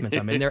their basements.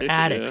 I'm in their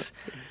attics.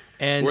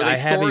 And where they I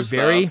have a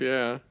very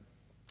stuff,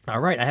 all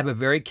right, I have a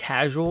very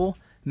casual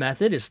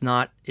method. It's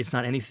not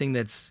anything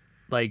that's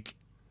like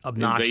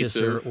obnoxious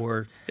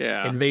or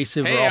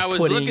invasive hey, or I was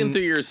off-putting. looking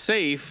through your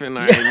safe and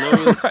I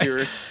noticed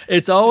your.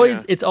 It's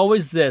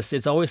always this.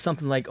 It's always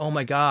something like, oh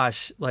my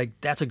gosh, like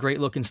that's a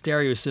great looking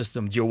stereo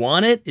system. Do you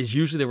want it? Is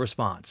usually the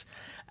response.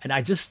 And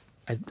I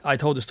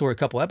told the story a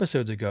couple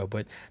episodes ago,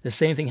 but the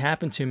same thing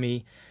happened to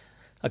me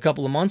a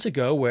couple of months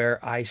ago where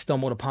I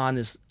stumbled upon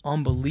this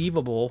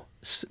unbelievable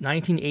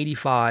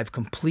 1985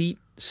 complete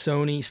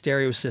Sony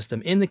stereo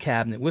system in the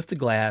cabinet with the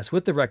glass,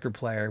 with the record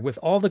player, with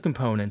all the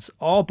components,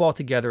 all bought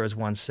together as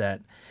one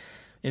set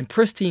in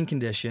pristine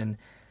condition.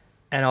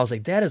 And I was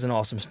like, that is an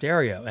awesome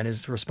stereo. And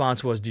his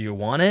response was, do you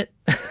want it?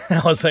 And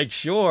I was like,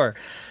 sure.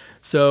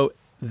 So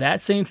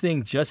that same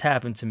thing just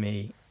happened to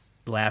me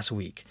last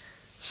week.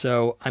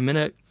 So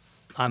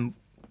I'm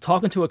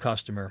talking to a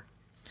customer.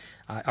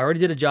 I already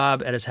did a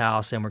job at his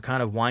house, and we're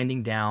kind of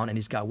winding down, and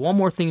he's got one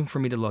more thing for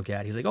me to look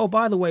at. He's like, oh,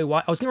 by the way, I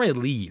was getting ready to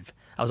leave.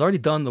 I was already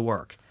done the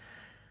work.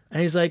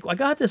 And he's like, I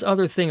got this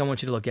other thing I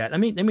want you to look at. Let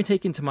me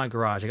take you into my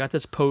garage. I got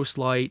this post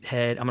light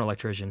head. I'm an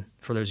electrician,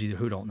 for those of you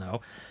who don't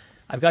know.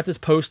 I've got this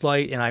post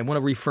light, and I want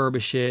to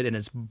refurbish it, and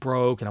it's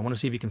broke, and I want to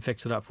see if you can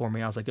fix it up for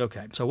me. I was like,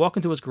 okay. So I walk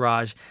into his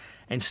garage,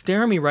 and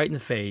staring me right in the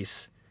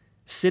face,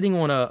 sitting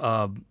on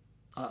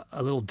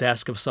a little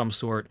desk of some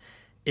sort,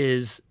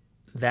 is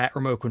that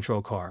remote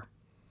control car.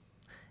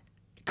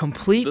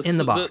 Complete in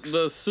the box.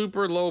 The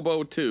Super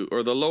Lobo 2,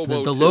 or the Lobo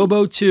 2. The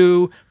Lobo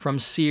 2 from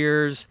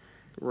Sears.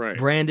 Right.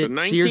 Branded,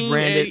 Sears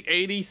branded.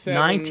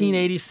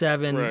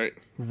 1987.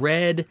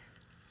 Red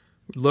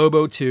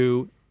Lobo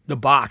 2. the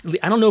box.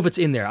 I don't know if it's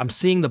in there. I'm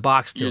seeing the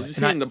box to You're it.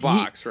 seeing the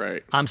box,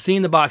 right? I'm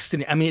seeing the box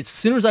sitting. I mean, as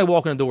soon as I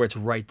walk in the door, it's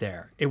right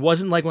there. It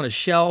wasn't like on a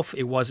shelf.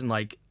 It wasn't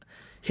like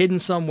hidden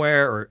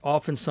somewhere or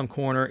off in some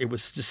corner. It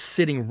was just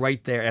sitting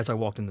right there as I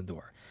walked in the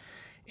door.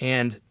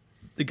 And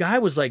the guy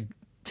was like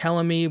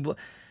telling me,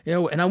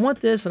 and I want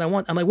this, and I'm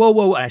like, whoa,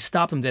 whoa. And I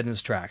stopped him dead in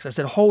his tracks. I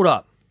said, hold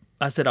up.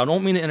 I said, I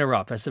don't mean to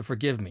interrupt. I said,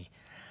 forgive me.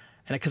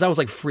 And because I was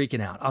like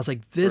freaking out. I was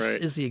like, this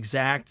is the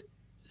exact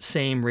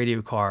same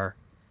radio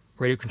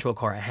control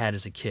car I had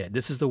as a kid.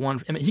 This is the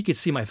one. I mean, he could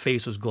see my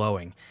face was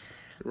glowing.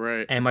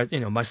 Right. And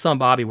my son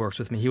Bobby works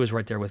with me. He was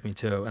right there with me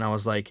too. And I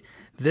was like,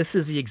 this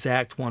is the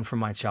exact one from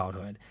my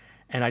childhood.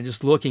 And I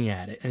just looking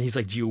at it, and he's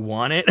like, do you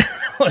want it?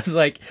 I was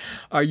like,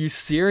 are you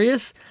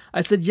serious? I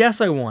said,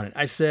 yes, I want it.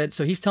 I said,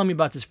 so he's telling me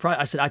about this product.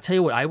 I said, I tell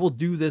you what, I will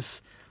do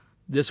this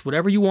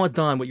whatever you want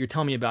done, what you're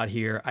telling me about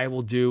here, I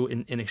will do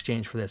in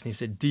exchange for this. And he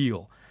said,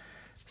 deal.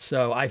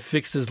 So I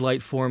fixed his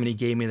light for him, and he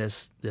gave me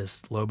this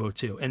Lobo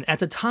 2. And at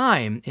the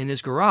time, in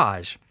his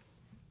garage,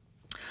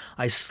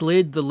 I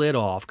slid the lid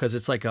off because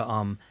it's like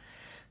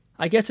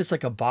I guess it's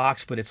like a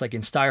box, but it's like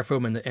in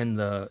styrofoam,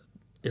 and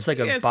it's like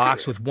a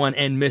box with one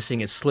end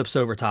missing. It slips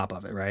over top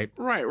of it, right?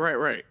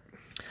 Right.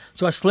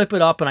 So I slip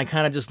it up, and I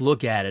kind of just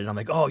look at it, and I'm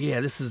like, oh yeah,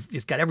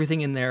 it's got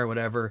everything in there, or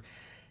whatever.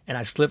 And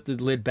I slip the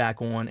lid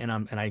back on, and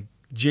I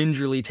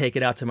gingerly take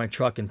it out to my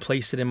truck and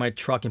place it in my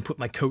truck and put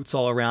my coats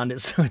all around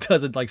it so it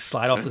doesn't like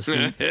slide off the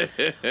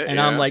seat. And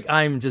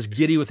I'm just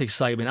giddy with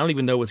excitement. I don't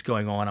even know what's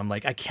going on. I'm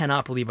like, I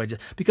cannot believe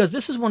because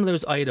this is one of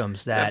those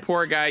items that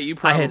poor guy, you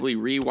probably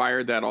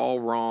rewired that all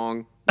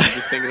wrong. You're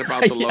just thinking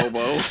about the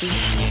Lobo.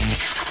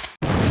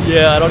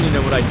 Yeah, I don't even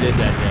know what I did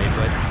that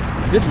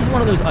day, but this is one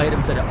of those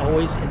items that I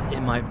always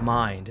in my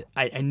mind,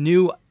 I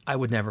knew I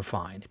would never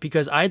find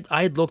because I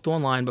had looked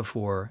online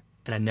before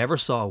and I never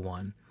saw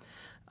one.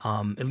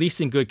 At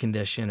least in good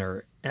condition,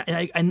 and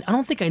I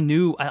don't think I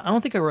knew. I don't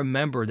think I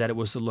remember that it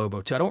was the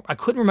Lobo 2. I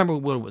couldn't remember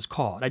what it was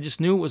called. I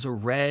just knew it was a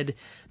red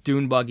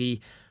dune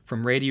buggy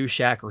from Radio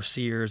Shack or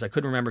Sears. I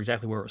couldn't remember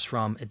exactly where it was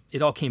from.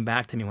 It all came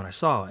back to me when I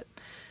saw it,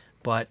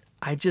 but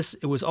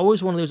it was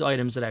always one of those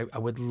items that I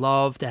would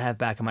love to have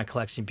back in my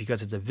collection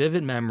because it's a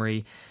vivid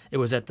memory. It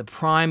was at the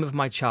prime of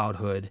my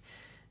childhood,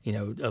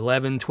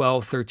 11,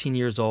 12, 13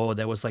 years old.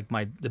 That was like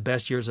the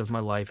best years of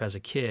my life as a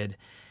kid.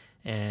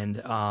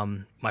 And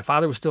my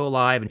father was still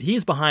alive, and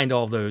he's behind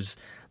all those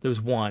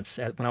wants.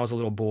 When I was a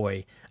little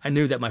boy, I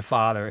knew that my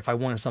father, if I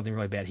wanted something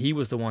really bad, he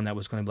was the one that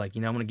was going to be like,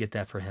 I'm going to get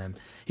that for him.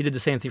 He did the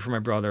same thing for my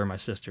brother and my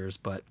sisters.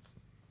 But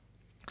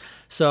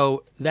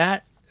so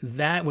that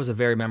was a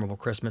very memorable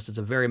Christmas. It's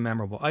a very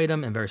memorable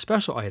item and very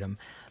special item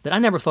that I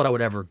never thought I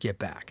would ever get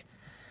back.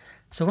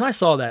 So when I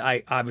saw that,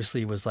 I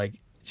obviously was like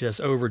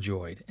just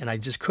overjoyed, and I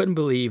just couldn't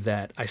believe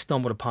that I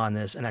stumbled upon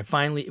this. And I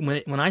finally,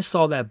 when I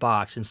saw that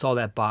box and saw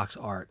that box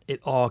art,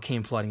 it all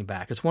came flooding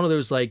back. It's one of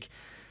those, like,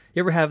 you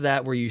ever have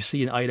that where you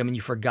see an item and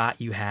you forgot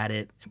you had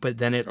it, but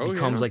then it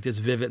becomes like this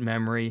vivid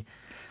memory.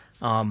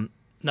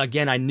 Now,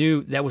 again, I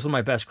knew that was one of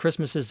my best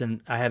Christmases,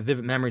 and I have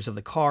vivid memories of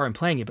the car and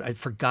playing it, but I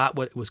forgot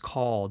what it was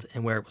called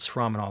and where it was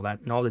from and all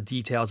that, and all the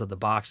details of the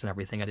box and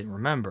everything I didn't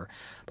remember.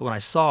 But when I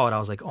saw it, I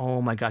was like,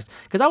 oh my gosh.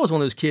 Because I was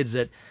one of those kids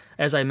that,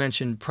 as I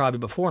mentioned probably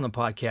before on the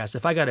podcast,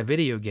 if I got a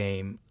video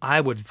game,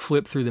 I would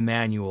flip through the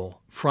manual,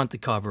 front to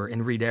cover,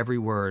 and read every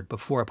word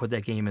before I put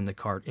that game in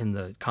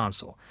the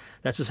console.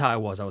 That's just how I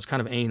was. I was kind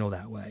of anal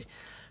that way.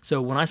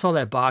 So when I saw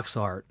that box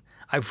art,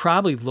 I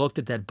probably looked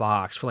at that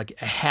box for like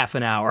a half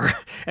an hour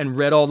and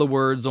read all the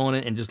words on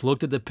it and just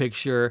looked at the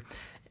picture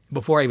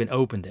before I even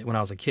opened it when I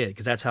was a kid,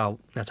 because that's how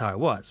I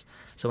was.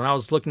 So when I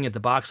was looking at the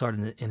box art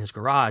in his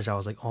garage, I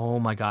was like, oh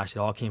my gosh, it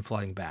all came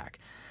flooding back.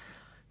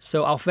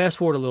 So I'll fast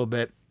forward a little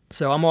bit.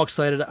 So I'm all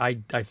excited.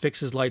 I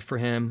fixed his light for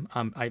him.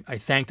 I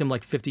thanked him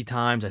like 50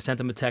 times. I sent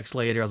him a text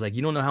later. I was like,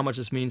 you don't know how much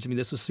this means to me.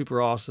 This was super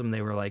awesome.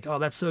 They were like, oh,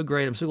 that's so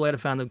great. I'm so glad I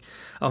found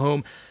a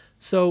home.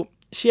 So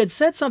she had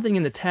said something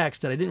in the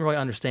text that I didn't really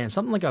understand.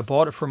 Something like I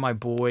bought it for my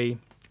boy,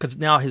 because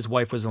now his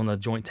wife was on the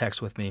joint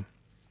text with me.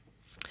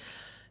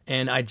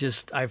 And I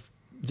just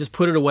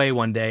put it away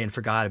one day and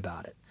forgot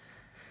about it.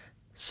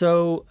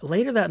 So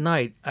later that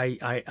night,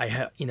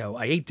 I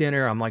ate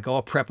dinner. I'm like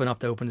all prepping up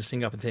to open this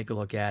thing up and take a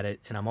look at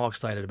it, and I'm all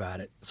excited about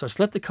it. So I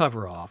slipped the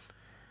cover off,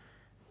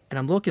 and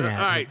I'm looking at it.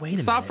 All right, wait a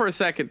minute. stop for a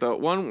second though.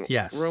 One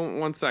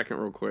second,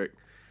 real quick.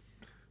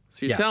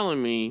 So you're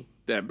telling me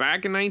that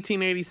back in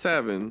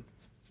 1987,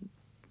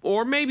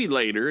 or maybe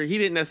later, he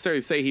didn't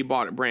necessarily say he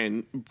bought it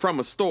brand from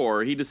a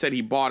store. He just said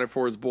he bought it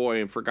for his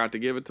boy and forgot to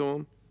give it to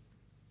him.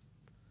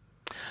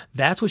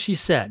 That's what she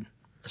said.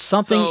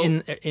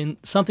 Something in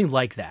something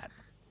like that.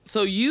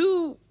 So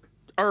you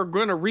are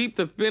going to reap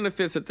the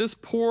benefits that this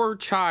poor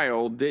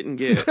child didn't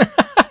get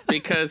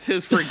because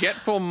his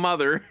forgetful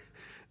mother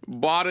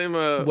bought him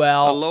a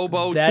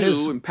Lobo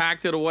 2 and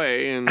packed it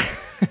away. And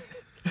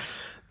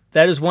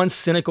that is one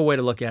cynical way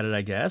to look at it,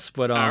 I guess.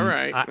 But all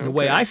right. The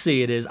way I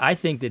see it is, I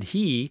think that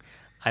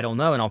I don't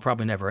know, and I'll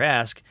probably never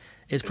ask,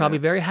 is probably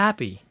very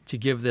happy to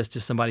give this to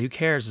somebody who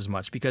cares as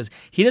much, because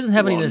he doesn't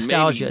have any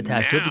nostalgia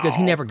attached to it because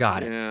he never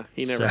got it. Yeah,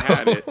 he never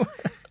had it.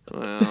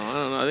 Well, I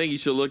don't know. I think you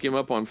should look him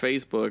up on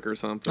Facebook or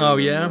something. Oh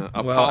yeah.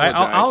 Well,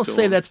 I'll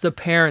say that's the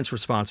parents'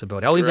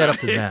 responsibility. I'll leave that up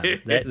to them.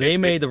 They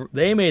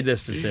made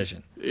this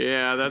decision.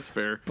 Yeah, that's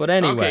fair. But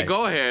anyway, okay,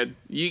 go ahead.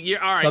 You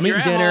all right? So I'm you're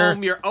eating at dinner.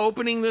 home. You're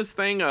opening this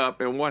thing up,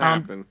 and what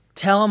happened?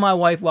 Telling my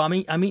wife, well,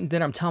 I'm eating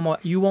dinner. I'm telling my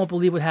wife, you won't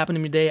believe what happened to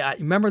me today.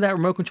 Remember that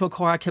remote control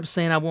car I kept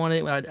saying I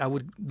wanted? I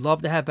would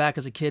love to have back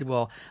as a kid.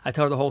 Well, I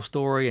tell her the whole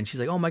story, and she's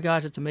like, oh my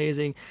gosh, it's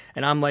amazing.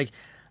 And I'm like,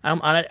 I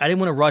didn't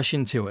want to rush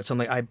into it. So I'm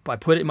like, I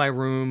put it in my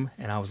room,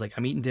 and I was like,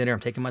 I'm eating dinner. I'm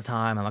taking my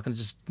time. I'm not going to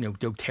just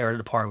go tear it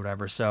apart or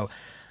whatever. So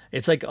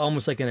it's like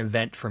almost like an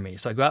event for me.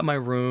 So I go out in my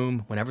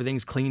room when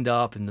everything's cleaned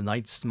up and the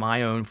night's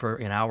my own for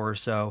an hour or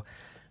so,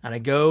 and I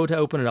go to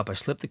open it up. I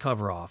slip the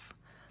cover off.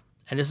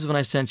 And this is when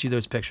I sent you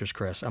those pictures,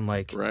 Chris. I'm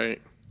like,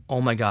 right. Oh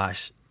my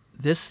gosh,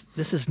 this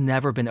has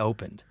never been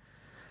opened.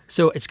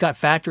 So it's got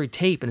factory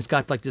tape, and it's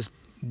got like this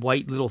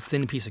white little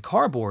thin piece of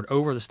cardboard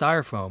over the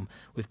styrofoam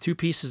with 2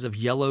 pieces of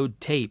yellowed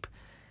tape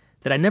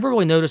that I never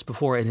really noticed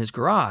before in his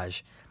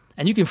garage.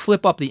 And you can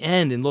flip up the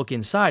end and look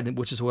inside,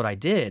 which is what I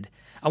did.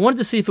 I wanted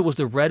to see if it was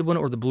the red one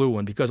or the blue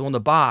one because on the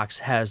box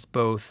has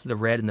both the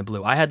red and the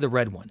blue. I had the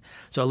red one.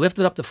 So I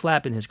lifted up the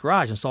flap in his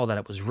garage and saw that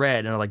it was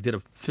red, and I did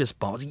a fist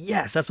bump. I was like,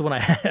 yes, that's the one I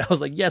had. I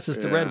was like, yes, it's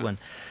the red one.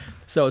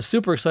 So I was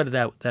super excited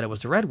that it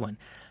was the red one.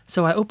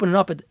 So I open it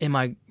up in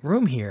my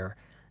room here,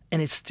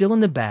 and it's still in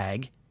the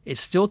bag.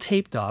 It's still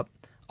taped up.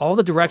 All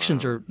the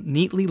directions are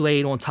neatly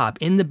laid on top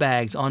in the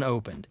bags,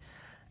 unopened.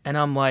 And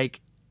I'm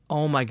like,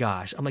 oh my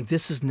gosh. I'm like,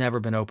 this has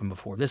never been opened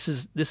before. This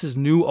is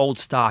new old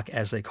stock,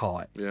 as they call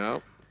it.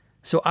 Yeah.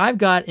 So I've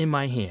got in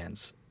my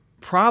hands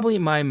probably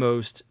my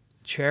most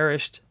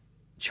cherished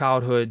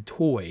childhood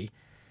toy.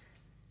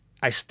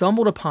 I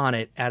stumbled upon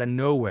it out of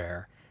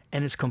nowhere,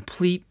 and it's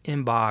complete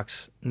in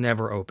box,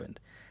 never opened.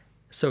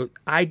 So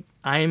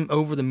I'm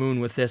over the moon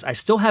with this. I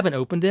still haven't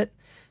opened it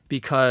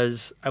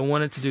because I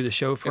wanted to do the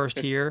show first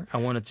here. I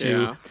wanted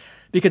to,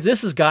 because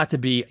this has got to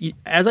be,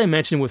 as I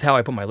mentioned with how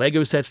I put my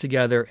Lego sets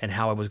together and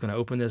how I was going to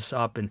open this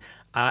up, and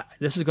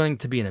this is going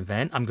to be an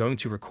event. I'm going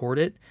to record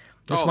it.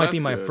 This might be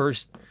my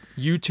first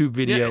YouTube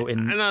video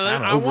in over a year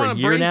now. I want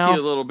to brace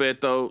you a little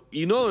bit, though.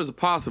 There's a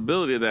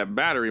possibility that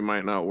battery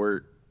might not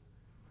work.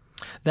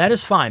 That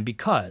is fine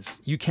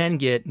because you can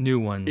get new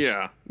ones.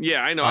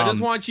 Yeah, I know. I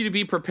just want you to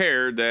be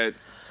prepared that.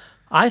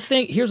 I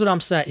think here's what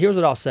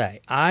I'll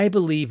say. I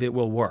believe it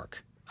will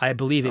work. I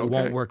believe it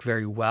won't work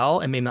very well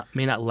and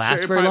may not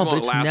last very long, but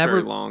it's never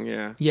very long.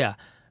 Yeah.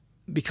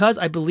 Because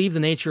I believe the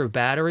nature of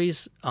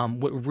batteries,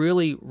 what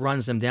really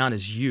runs them down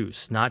is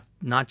use, not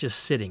just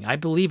sitting. I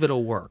believe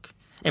it'll work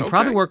and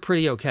probably work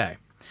pretty okay.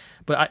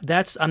 But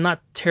I'm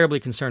not terribly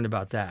concerned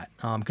about that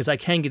because I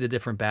can get a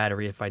different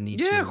battery if I need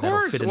to. Yeah, of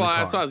course. Fit in the car.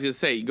 That's what I was going to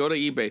say. You go to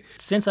eBay.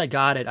 Since I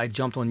got it, I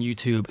jumped on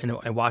YouTube and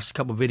I watched a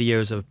couple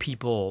videos of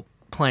people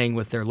playing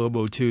with their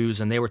Lobo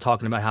 2s, and they were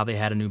talking about how they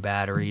had a new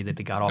battery that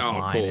they got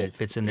offline and it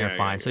fits in there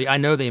fine. So I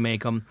know they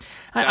make them.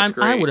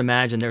 I would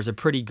imagine there's a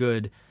pretty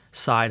good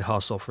side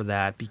hustle for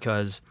that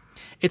because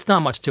it's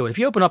not much to it. If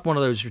you open up one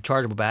of those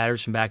rechargeable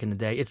batteries from back in the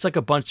day, it's like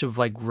a bunch of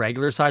like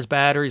regular size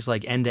batteries,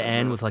 like end to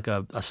end with like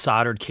a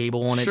soldered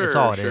cable on it. That's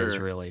all it is,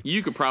 really.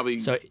 You could probably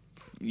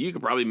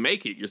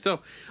make it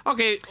yourself.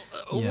 Okay,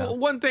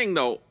 one thing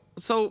though.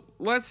 So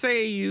let's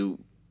say you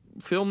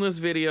film this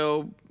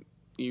video,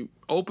 you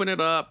open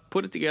it up,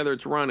 put it together,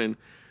 it's running.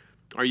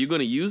 Are you going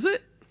to use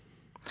it?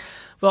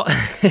 Well,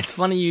 it's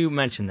funny you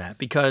mentioned that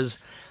because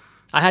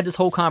I had this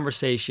whole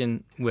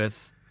conversation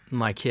with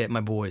my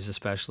boys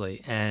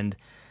especially, and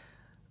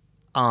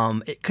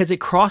because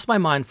it crossed my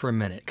mind for a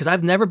minute, because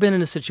I've never been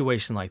in a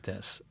situation like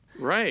this,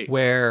 right?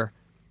 Where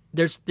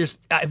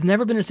I've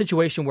never been in a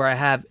situation where I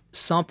have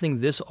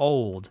something this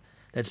old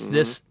that's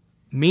this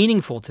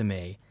meaningful to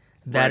me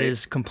that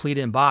is complete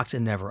in box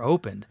and never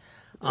opened.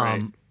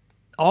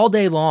 All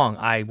day long,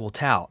 I will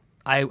tout.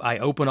 I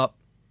open up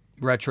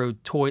retro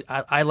toys.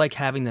 I like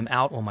having them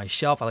out on my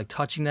shelf. I like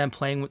touching them,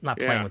 playing with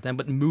them,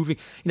 but moving.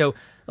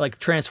 Like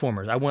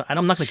Transformers. I'm not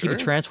going to keep a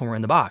Transformer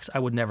in the box. I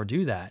would never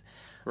do that.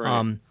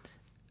 Right.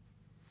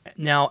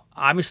 Now,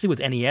 obviously, with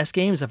NES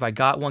games, if I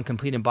got one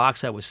complete in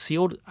box that was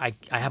sealed, I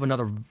have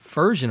another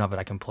version of it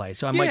I can play.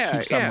 So I might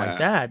keep something like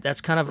that.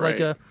 That's kind of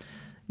like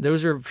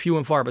those are few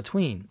and far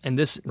between, and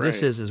this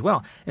is as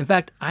well. In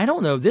fact, I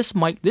don't know. This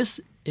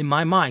in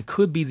my mind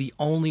could be the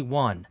only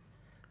one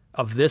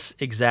of this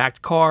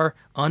exact car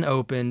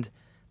unopened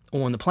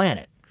on the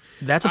planet.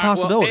 That's a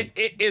possibility.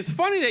 It's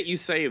funny that you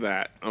say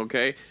that,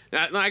 okay?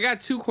 Now, I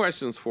got 2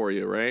 questions for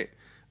you, right?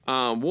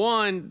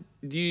 One,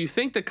 do you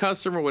think the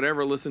customer would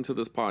ever listen to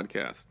this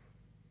podcast?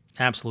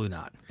 Absolutely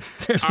not.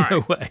 There's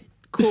no way.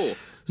 Cool.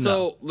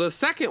 So the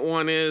second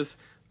one is,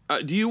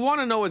 do you want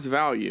to know its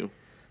value?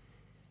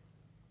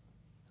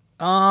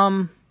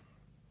 I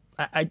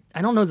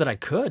don't know that I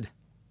could.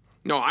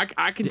 No,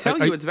 I can tell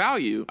you its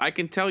value. I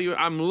can tell you,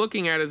 I'm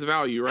looking at its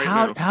value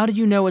now. How do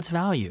you know its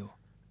value?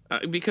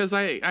 Because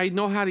I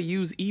know how to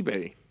use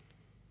eBay.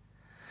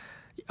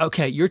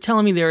 Okay, you're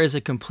telling me there is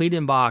a complete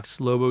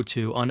in-box Lobo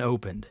 2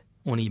 unopened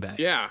on eBay.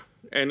 Yeah,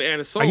 and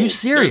it's sold. Are you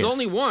serious? There's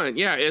only one.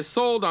 Yeah, it's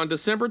sold on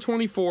December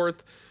 24th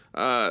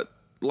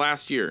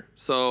last year.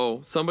 So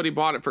somebody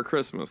bought it for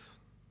Christmas.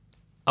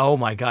 Oh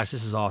my gosh,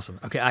 this is awesome.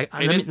 Okay,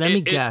 let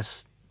me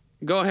guess.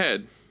 Go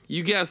ahead.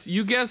 You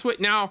guess what?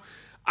 Now,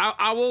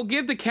 I will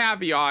give the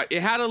caveat.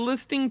 It had a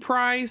listing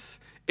price.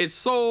 It's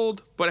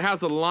sold, but it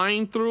has a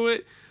line through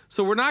it.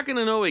 So we're not going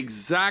to know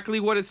exactly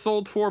what it's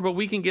sold for, but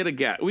we can get a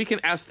guess. We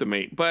can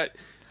estimate. But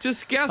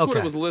just guess what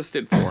it was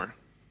listed for.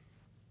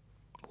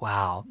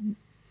 Wow.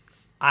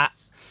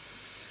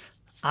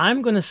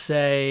 I'm going to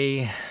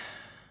say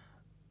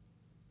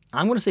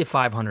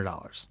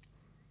 $500.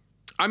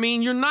 I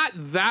mean, you're not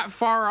that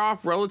far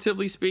off,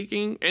 relatively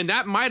speaking, and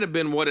that might have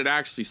been what it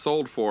actually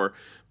sold for.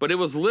 But it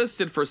was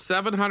listed for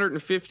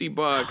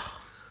 $750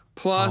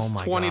 plus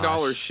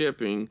 $20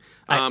 shipping.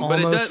 But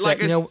it does, like,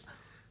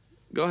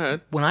 go ahead.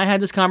 When I had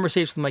this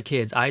conversation with my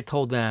kids, I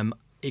told them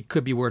it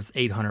could be worth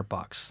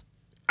 $800.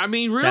 I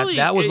mean, really,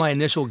 that was my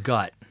initial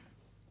gut.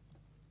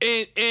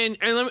 And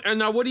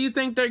now, what do you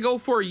think they go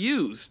for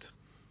used?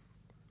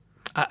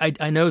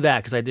 I know that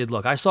because I did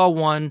look. I saw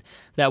one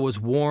that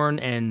was worn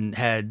and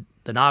had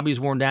the knobbies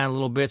worn down a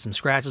little bit, some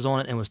scratches on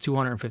it, and was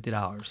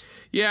 $250.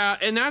 Yeah,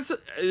 and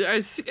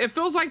it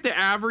feels like the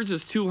average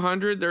is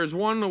 $200. There's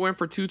one that went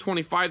for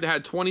 $225 that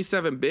had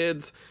 27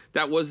 bids.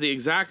 That was the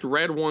exact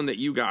red one that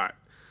you got.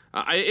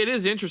 It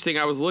is interesting.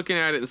 I was looking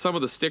at it and some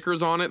of the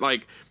stickers on it.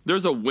 Like,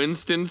 there's a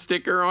Winston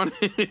sticker on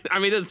it. I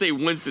mean, it doesn't say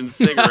Winston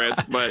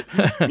cigarettes, but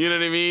you know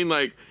what I mean.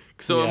 Like,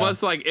 so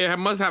it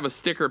must have a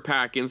sticker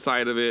pack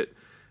inside of it.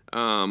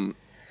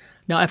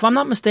 Now, if I'm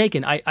not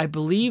mistaken, I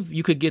believe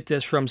you could get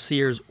this from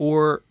Sears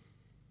or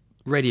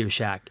Radio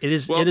Shack. It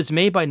is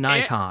made by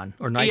Nikon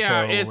or Nyko.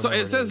 Yeah, it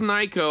says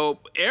Nyko.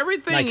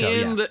 Everything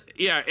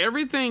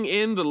everything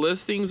in the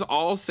listings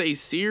all say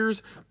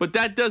Sears, but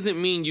that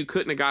doesn't mean you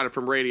couldn't have got it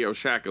from Radio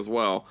Shack as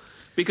well,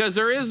 because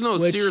there is no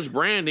Sears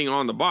branding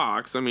on the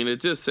box. I mean,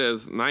 it just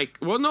says Nike.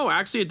 Well, no,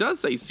 actually, it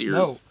does say Sears.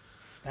 No.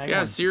 Hang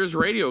on. Sears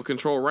radio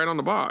control right on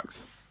the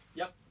box.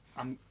 Yep,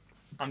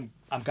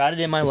 I've got it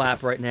in my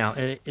lap right now,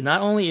 and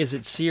not only is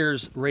it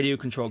Sears radio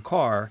controlled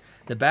car,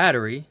 the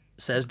battery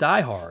says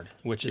Die Hard,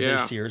 which is a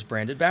Sears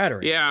branded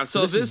battery. Yeah,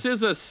 so this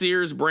is a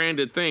Sears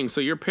branded thing.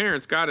 So your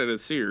parents got it at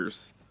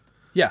Sears.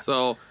 Yeah.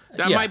 So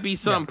that might be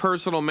some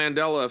personal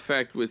Mandela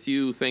effect with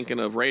you thinking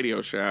of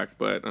Radio Shack,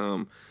 but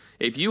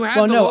if you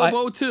had the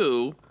Lobo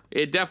too,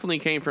 it definitely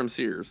came from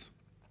Sears.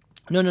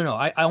 No.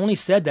 I only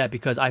said that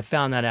because I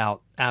found that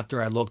out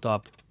after I looked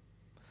up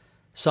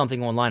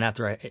something online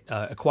after I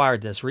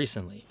acquired this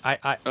recently.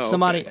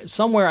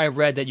 Somewhere I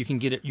read that you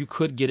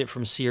could get it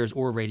from Sears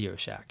or Radio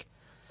Shack.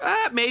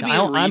 Maybe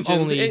now, in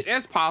regions.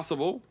 That's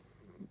possible.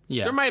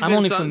 Yeah, there might I'm been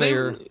only some,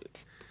 familiar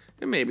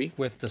maybe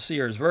with the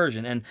Sears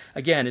version, and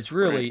again, it's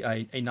really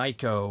a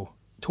Nyko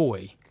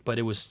toy, but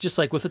it was just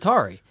like with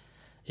Atari.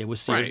 It was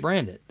Sears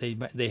branded.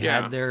 They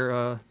had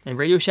their and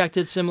Radio Shack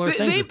did similar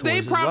things with toys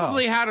They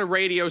probably as well. had a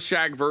Radio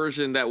Shack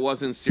version that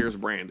wasn't Sears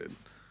branded.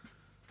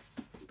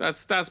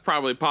 That's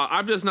probably.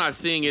 I'm just not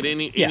seeing it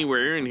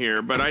anywhere in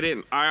here. But I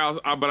didn't.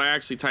 But I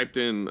actually typed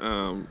in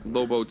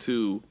Lobo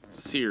 2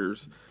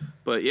 Sears.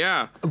 But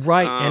yeah,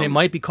 right, and it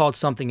might be called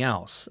something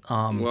else.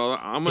 Well,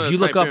 I'm gonna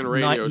type in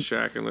Radio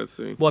Shack and let's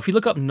see. Well, if you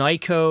look up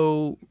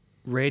Nyko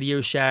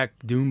Radio Shack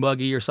Dune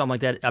Buggy or something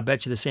like that, I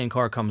bet you the same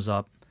car comes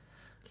up.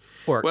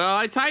 Well,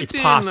 I typed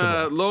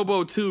in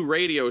Lobo 2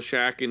 Radio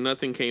Shack and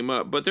nothing came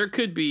up. But there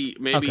could be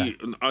maybe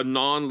a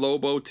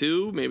non-Lobo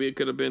 2. Maybe it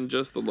could have been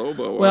just the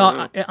Lobo.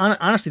 Well,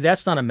 honestly,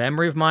 that's not a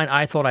memory of mine.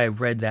 I thought I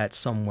read that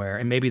somewhere,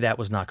 and maybe that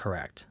was not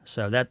correct.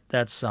 So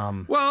that's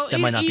well, that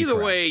might not be either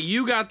correct. way,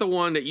 you got the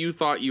one that you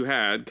thought you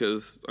had,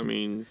 because I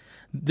mean,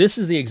 this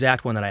is the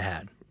exact one that I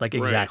had, like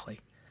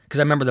exactly. Because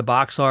I remember the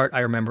box art.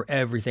 I remember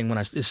everything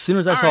as soon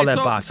as I saw that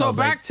box. So I was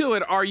back to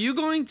it. Are you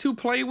going to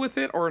play with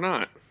it or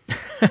not?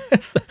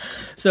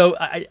 So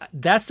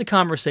that's the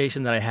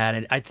conversation that I had,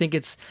 and I think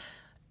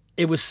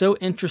it was so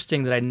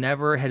interesting that I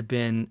never had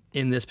been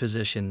in this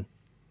position,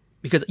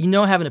 because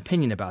I have an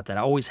opinion about that.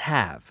 I always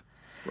have.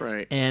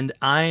 Right. And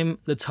I'm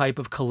the type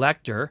of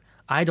collector.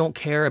 I don't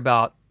care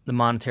about the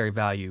monetary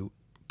value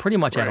pretty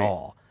much at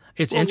all.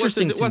 It's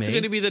interesting to me. What's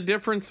going to be the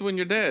difference when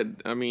you're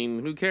dead? I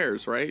mean, who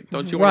cares, right?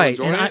 Don't you want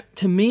to enjoy it?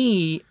 To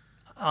me,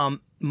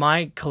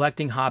 my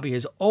collecting hobby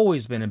has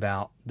always been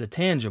about the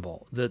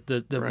tangible, the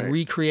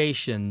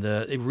recreation,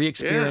 the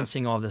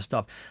re-experiencing all this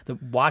stuff,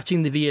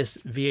 watching the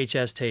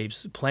VHS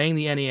tapes, playing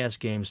the NES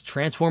games,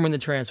 transforming the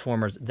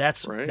Transformers.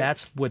 That's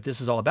what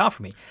this is all about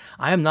for me.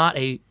 I am not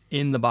a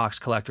in-the-box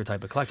collector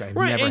type of collector. I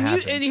never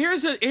have been. And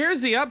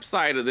here's the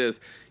upside of this.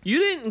 You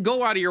didn't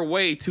go out of your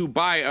way to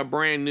buy a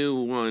brand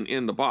new one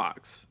in the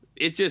box.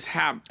 It just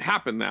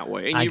happened that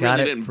way. And you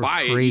really didn't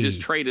buy it. You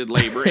just traded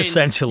labor.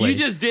 Essentially. You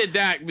just did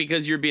that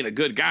because you're being a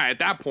good guy. At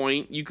that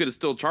point, you could have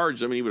still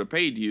charged him and he would have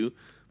paid you.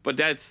 But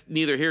that's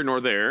neither here nor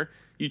there.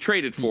 You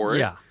traded for it.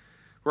 Yeah.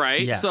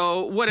 Right? Yes.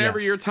 So whatever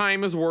your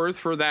time is worth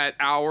for that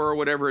hour or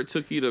whatever it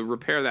took you to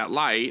repair that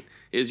light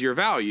is your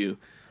value.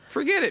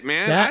 forget it,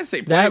 man. I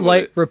say play that with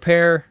light it.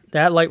 repair.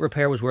 That light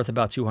repair was worth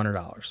about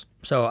 $200.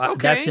 So Okay.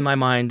 that's in my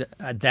mind.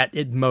 That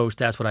at most,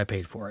 that's what I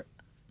paid for it.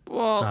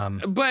 Well,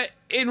 but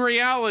in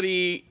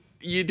reality,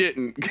 you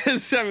didn't,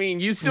 because I mean,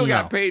 you still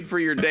got paid for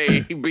your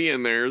day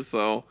being there.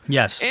 So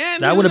Yes,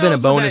 and that who would have been a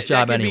knows what bonus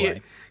job could be-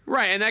 anyway.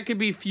 right, and that could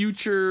be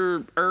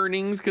future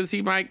earnings because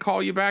he might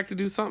call you back to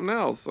do something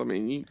else. I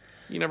mean,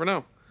 you never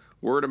know.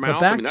 Word of But mouth.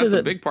 back I mean, to that's the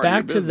a big part of your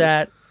back to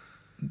business.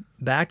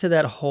 back to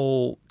that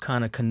whole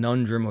kind of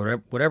conundrum or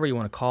whatever you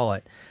want to call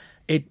it.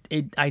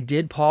 I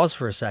did pause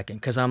for a second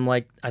because I'm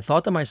like, I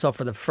thought to myself,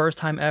 for the first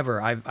time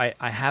ever,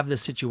 I have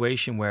this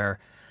situation where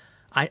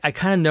I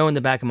kind of know in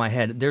the back of my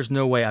head, there's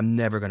no way I'm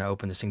never going to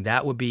open this thing.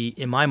 That would be,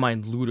 in my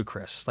mind,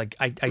 ludicrous. Like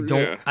I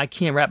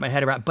can't wrap my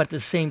head around. But at the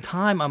same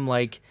time, I'm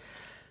like,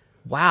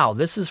 wow,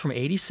 this is from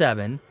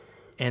 '87,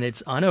 and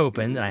it's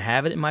unopened, and I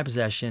have it in my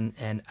possession,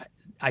 and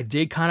I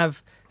did kind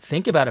of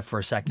think about it for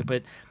a second,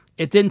 but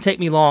it didn't take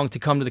me long to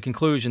come to the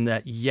conclusion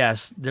that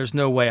yes, there's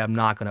no way I'm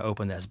not going to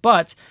open this.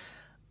 But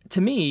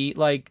to me,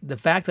 like the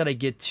fact that I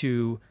get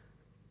to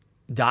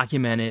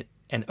document it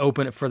and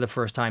open it for the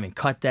first time and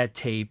cut that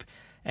tape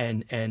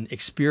and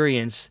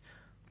experience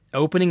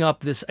opening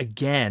up this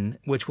again,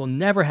 which will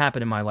never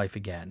happen in my life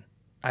again.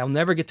 I'll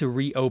never get to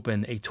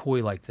reopen a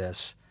toy like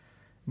this,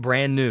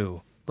 brand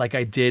new, like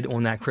I did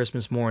on that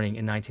Christmas morning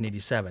in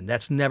 1987.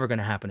 That's never going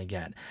to happen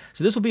again.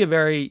 So this will be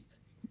a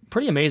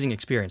pretty amazing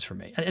experience for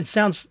me. And it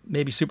sounds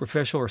maybe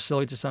superficial or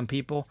silly to some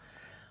people,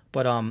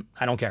 but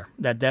I don't care.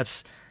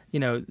 That's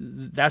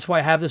why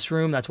I have this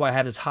room. That's why I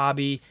have this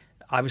hobby.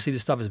 Obviously,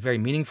 this stuff is very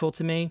meaningful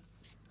to me.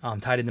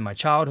 Tied into my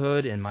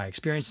childhood and my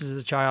experiences as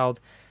a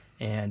child,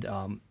 and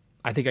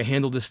I think I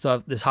handled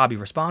this hobby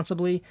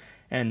responsibly.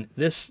 And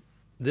this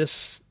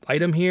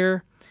item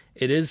here,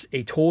 it is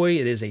a toy,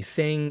 it is a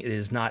thing, it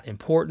is not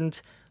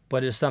important,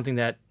 but it is something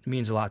that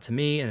means a lot to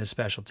me and is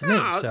special to me.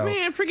 So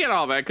Man, forget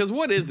all that, because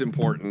what is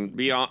important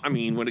beyond? I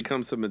mean, when it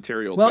comes to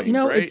material well, things,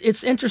 right?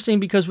 it's interesting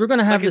because we're going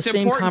to have like the it's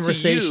same important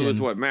conversation. to you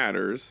is what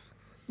matters.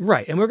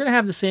 Right, and we're going to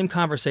have the same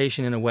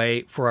conversation in a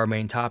way for our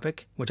main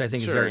topic, which I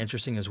think is Sure. very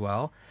interesting as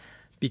well.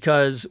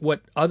 Because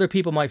what other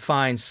people might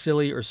find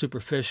silly or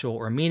superficial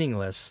or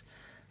meaningless,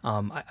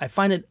 I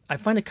find it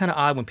kind of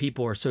odd when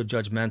people are so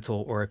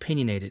judgmental or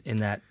opinionated in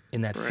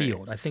that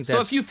field. I think that's,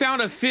 So if you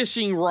found a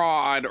fishing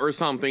rod or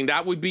something,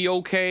 that would be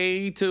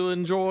okay to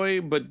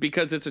enjoy, but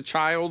because it's a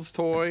child's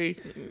toy,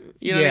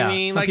 you know what I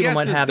mean? some people that's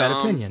might just have that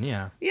dumb. opinion.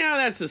 Yeah, Yeah,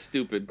 that's just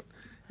stupid.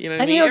 You know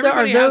what I And, mean? there are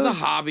Everybody has a those-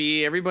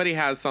 hobby. Everybody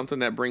has something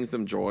that brings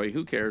them joy.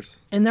 Who cares?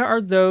 and there are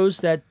those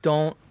that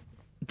don't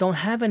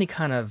have any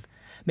kind of.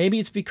 Maybe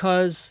it's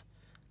because,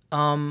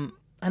 I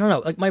don't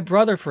know. Like my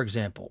brother, for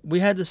example, we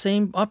had the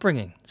same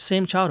upbringing,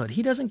 same childhood.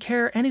 He doesn't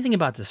care anything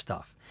about this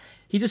stuff.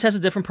 He just has a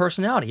different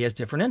personality. He has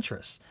different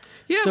interests.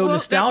 Yeah, so well,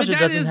 nostalgia that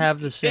doesn't is-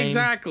 have the same.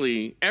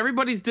 Exactly.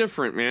 Everybody's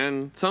different,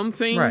 man. Some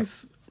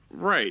things.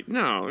 Right.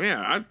 No.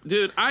 Yeah.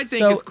 I think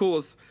So- it's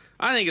cool.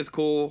 I think it's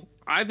cool.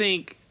 I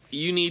think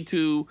you need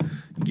to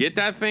get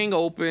that thing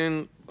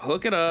open,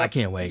 hook it up. I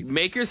can't wait.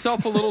 Make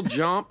yourself a little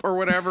jump or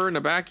whatever in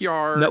the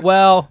backyard. No,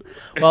 well,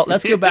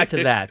 let's go back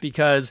to that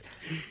because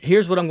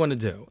here's what I'm going to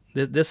do.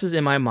 This is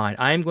in my mind.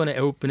 I'm going to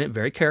open it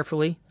very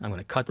carefully. I'm going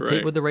to cut the tape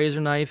Right. with the razor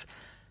knife,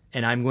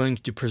 and I'm going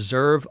to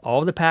preserve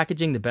all the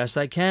packaging the best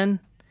I can.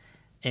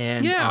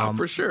 And Yeah,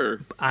 for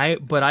sure.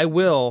 but I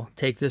will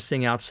take this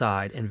thing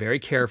outside and very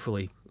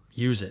carefully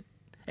use it,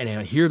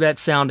 and hear that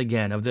sound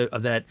again of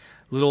that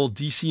little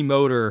DC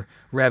motor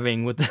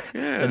revving with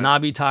the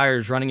knobby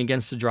tires running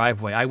against the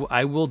driveway.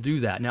 I will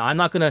do that. Now I'm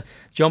not gonna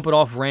jump it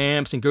off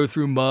ramps and go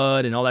through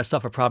mud and all that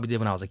stuff I probably did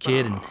when I was a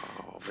kid and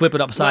flip it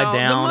upside Well,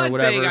 down the mud or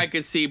whatever. thing I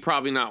could see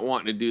probably not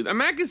wanting to do that. I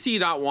mean, I could see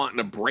not wanting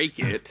to break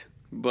it,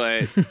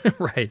 but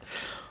Right,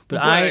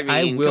 but I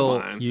I mean, will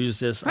come on. use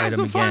this have item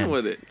some again. fun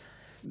with it.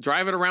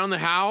 Drive it around the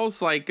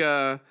house like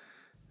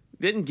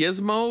didn't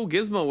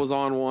Gizmo was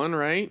on one,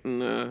 right?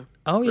 And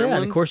Oh yeah, and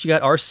of Gremlins? course you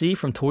got RC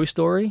from Toy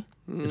Story.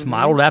 It's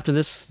modeled after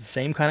this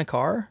same kind of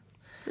car.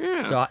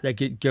 Yeah. So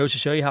that goes to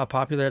show you how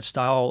popular that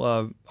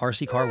style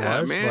RC car Yeah,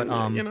 was. man,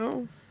 But you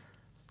know,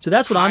 so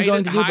that's what I'm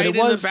going to do. But hide it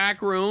in was the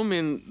back room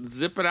and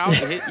zip it out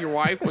and hit your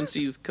wife when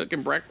she's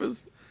cooking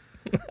breakfast.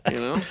 You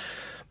know,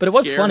 But it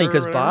was scare funny her or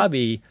because whatever.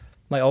 Bobby,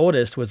 my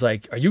oldest, was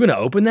like, "Are you going to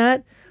open that?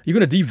 Are you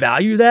going to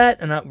devalue that?"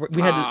 And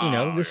we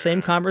had the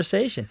same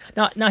conversation.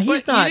 Now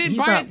he's But not. You didn't,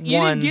 He's buy not it, you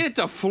one. didn't get it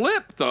to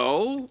flip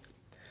though.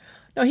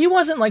 No, he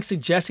wasn't like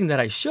suggesting that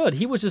I should.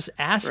 He was just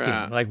asking,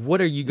 Right. like, "What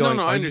are you going?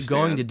 no, I are you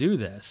going understand. to do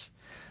this?"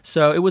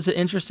 So it was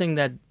interesting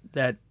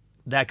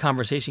that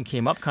conversation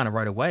came up kind of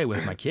right away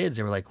with my kids.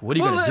 They were like, "What are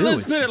you Well, going to do?"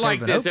 let's put It's it like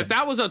never this: been if opened."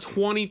 that was a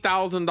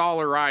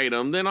 $20,000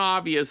 item, then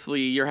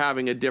obviously you're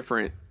having a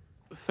different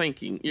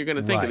thinking. You're going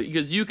to think of Right. it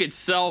because you could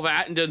sell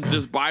that and then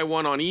just buy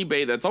one on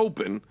eBay that's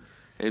open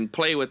and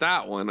play with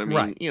that one. I mean,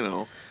 Right. you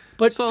know.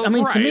 But So, I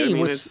mean, to right, me, I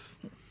mean,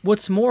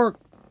 what's more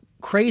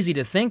crazy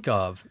to think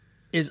of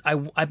is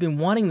I've been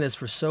wanting this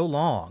for so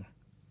long,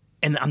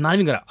 and I'm not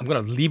even gonna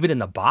leave it in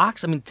the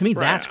box. I mean, to me,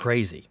 that's Right.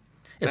 crazy.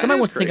 If That somebody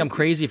is wants to think I'm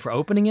crazy. crazy for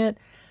opening it,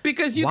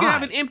 because you can why?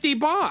 have an empty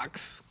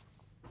box.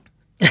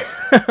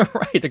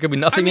 Right. There could be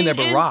nothing in there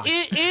but rocks.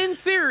 In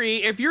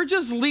theory, if you're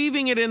just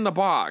leaving it in the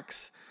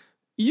box,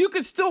 you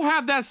could still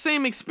have that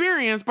same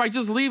experience by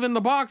just leaving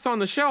the box on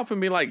the shelf and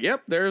be like,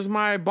 yep, there's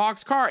my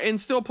box car, and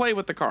still play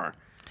with the car.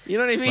 You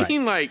know what I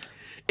mean? Right. Like,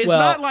 it's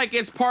not like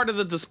it's part of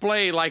the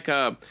display like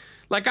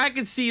I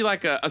could see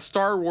like a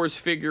Star Wars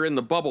figure in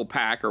the bubble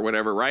pack or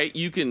whatever, right?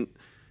 You can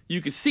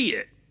see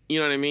it. You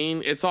know what I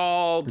mean? It's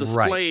all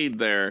displayed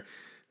there.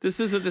 This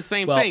isn't the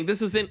same thing.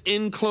 This is an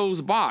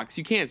enclosed box.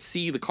 You can't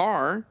see the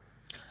car.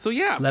 So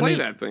yeah, play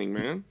that thing,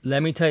 man.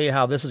 Let me tell you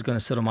how this is going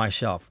to sit on my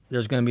shelf.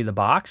 There's going to be the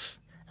box,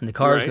 and the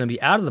car is going to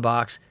be out of the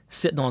box,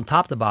 sitting on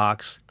top of the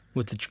box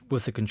with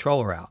the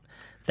controller out.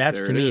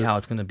 That's to me how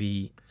it's going to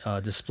be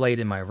displayed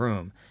in my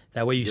room.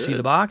 That way you see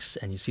the box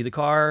and you see the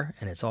car,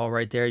 and it's all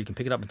right there. You can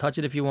pick it up and touch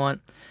it if you want.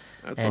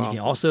 That's awesome. You can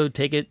also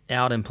take it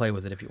out and play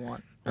with it if you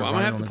want. Well, I'm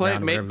gonna have to play it.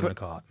 I'm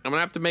gonna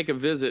have to make a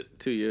visit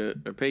to you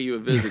or pay you a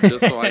visit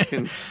just so I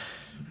can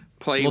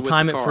play. We'll with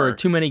time the it car. for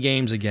too many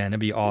games again. It'd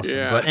be awesome.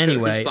 Yeah, but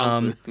anyway,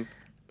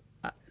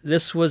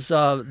 this was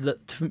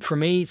for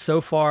me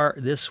so far.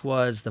 This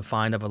was the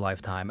find of a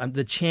lifetime.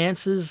 The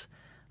chances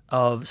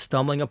of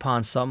stumbling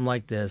upon something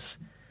like this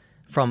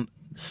from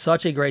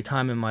such a great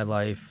time in my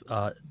life,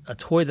 a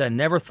toy that I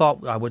never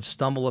thought I would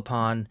stumble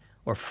upon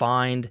or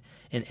find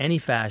in any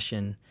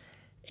fashion,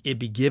 it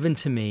be given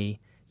to me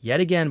yet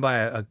again by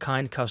a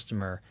kind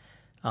customer,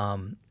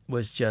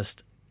 was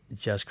just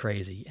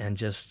crazy and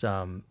just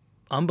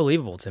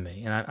unbelievable to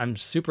me. And I'm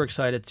super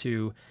excited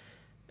to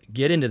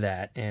get into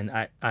that. And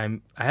I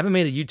haven't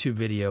made a YouTube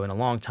video in a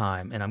long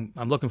time, and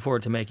I'm looking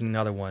forward to making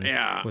another one.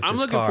 Yeah, with I'm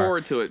this looking car.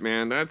 forward to it,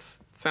 man.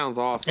 Sounds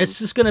awesome. It's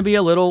just going to be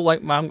a little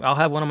like I'll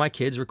have one of my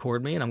kids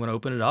record me, and I'm going to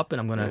open it up, and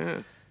I'm going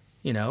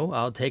to,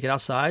 I'll take it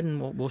outside,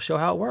 and we'll show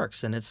how it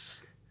works, and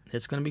it's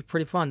going to be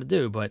pretty fun to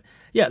do. But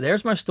yeah,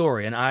 there's my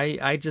story, and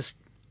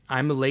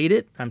I'm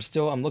elated.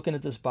 I'm looking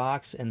at this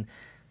box, and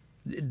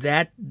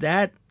that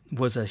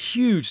was a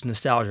huge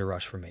nostalgia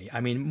rush for me. I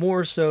mean,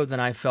 more so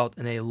than I felt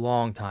in a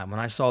long time when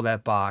I saw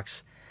that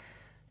box.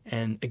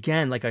 And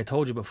again, like I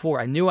told you before,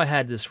 I knew I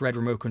had this red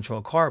remote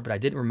control car, but I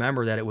didn't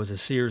remember that it was a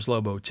Sears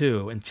Lobo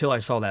 2 until I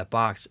saw that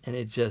box. And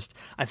it just,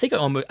 I think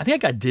I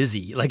got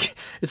dizzy. Like,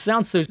 it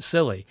sounds so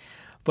silly,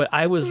 but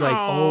I was like,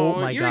 oh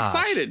my gosh. You're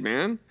excited,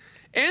 man.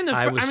 And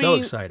I was so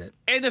excited.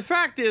 And the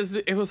fact is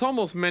that it was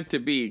almost meant to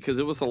be, because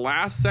it was the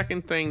last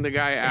second thing the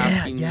guy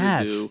asking you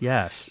to do.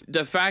 Yes.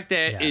 The fact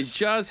that it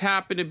just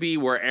happened to be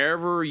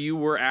wherever you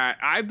were at.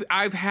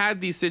 I've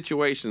had these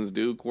situations,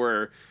 Duke,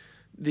 where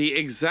the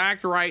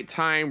exact right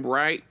time,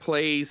 right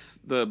place,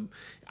 if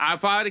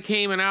I'd have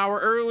came an hour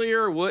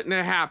earlier, it wouldn't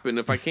have happened.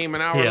 If I came an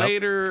hour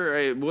later,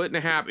 it wouldn't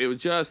have happened. It was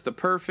just the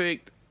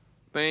perfect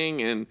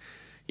thing, and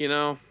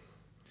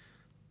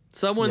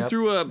someone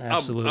threw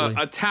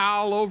a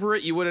towel over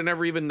it, you would have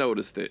never even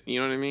noticed it. You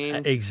know what I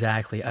mean?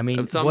 Exactly. I mean,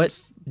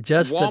 Walmart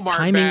the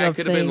timing bag of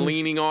could things, have been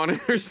leaning on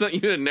it or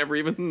something. You'd have never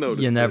even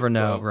noticed it. You never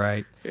know,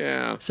 right?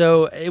 Yeah.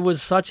 So it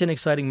was such an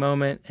exciting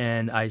moment,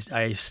 and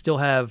I still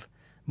have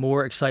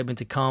more excitement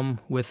to come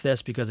with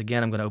this, because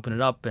again, I'm going to open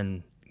it up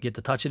and get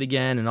to touch it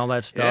again and all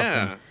that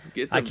stuff.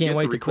 Yeah. I can't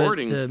wait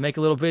to make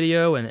a little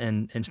video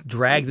and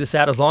drag this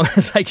out as long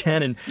as I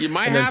can, and you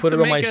might and then have put to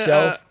it on make my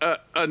shelf.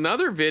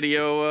 another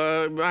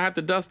video. I have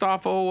to dust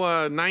off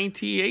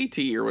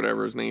 9T80 or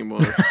whatever his name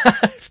was.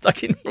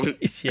 Stuck in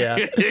these,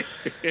 yeah.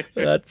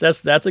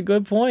 That's a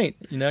good point.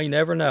 You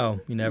never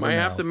know. You never might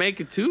know. have to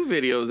make 2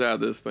 videos out of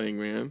this thing,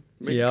 man.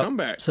 Make a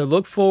comeback. So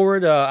look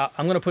forward. I'm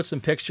going to put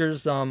some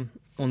pictures on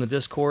the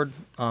Discord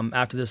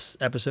after this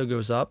episode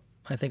goes up.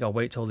 I think I'll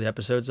wait till the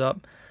episode's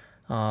up,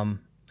 and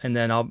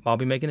then I'll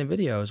be making a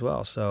video as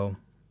well. So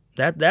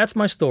that's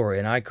my story,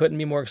 and I couldn't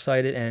be more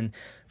excited. And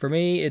for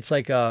me, it's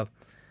like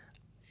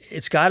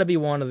it's got to be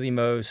one of the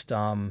most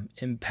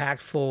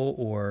impactful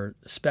or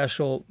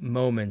special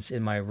moments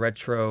in my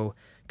retro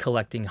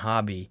collecting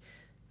hobby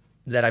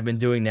that I've been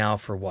doing now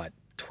for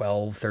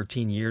 12,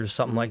 13 years,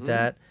 something like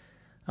that.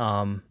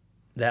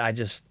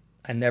 That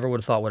I never would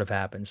have thought would have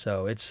happened.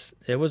 So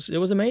it was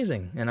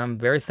amazing, and I'm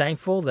very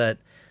thankful that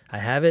I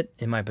have it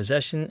in my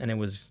possession, and it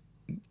was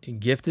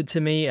gifted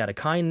to me out of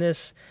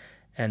kindness.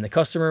 And the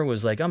customer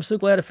was like, "I'm so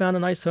glad I found a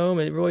nice home."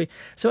 It really.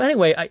 So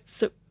anyway,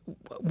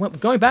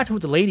 going back to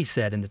what the lady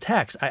said in the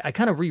text, I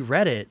kind of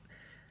reread it,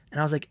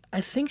 and I was like,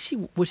 I think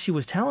what she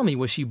was telling me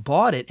was she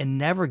bought it and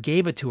never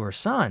gave it to her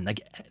son.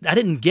 Like, I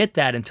didn't get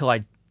that until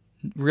I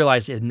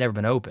realized it had never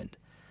been opened.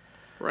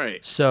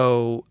 Right.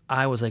 So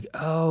I was like,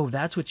 oh,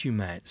 that's what you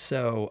meant.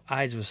 So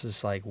I was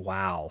just like,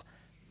 wow,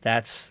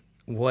 that's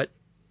what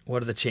are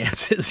the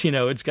chances?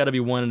 It's got to be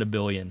 1 in a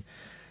billion.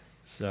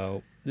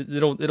 So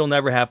it'll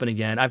never happen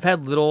again. I've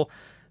had little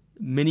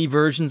mini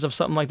versions of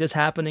something like this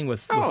happening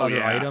with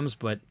other items,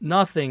 but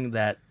nothing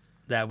that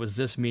was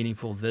this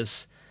meaningful,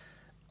 this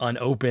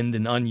unopened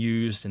and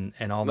unused and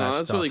all that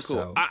stuff. That's really cool.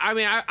 So, I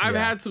mean, I've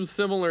had some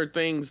similar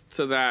things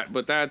to that,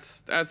 but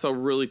that's a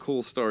really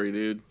cool story,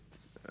 dude.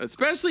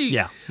 Especially,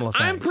 well, I'm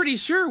thanks. pretty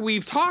sure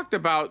we've talked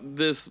about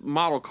this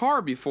model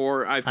car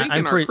before. I think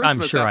in our I'm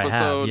Christmas sure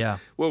episode, I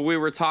have, where we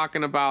were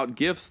talking about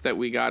gifts that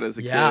we got as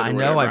a kid. Yeah, I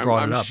know I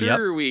brought it up. I'm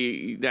sure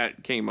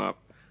that came up.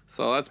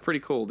 So that's pretty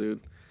cool, dude.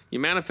 You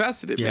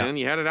manifested it, man.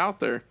 You had it out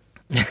there.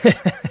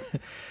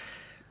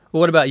 Well,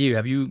 what about you?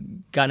 Have you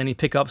gotten any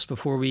pickups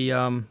before we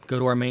go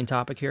to our main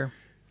topic here?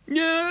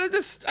 Yeah,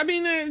 just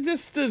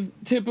the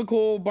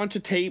typical bunch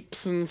of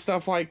tapes and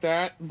stuff like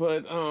that.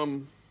 But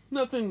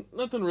nothing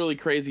really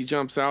crazy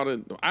jumps out.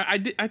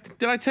 Did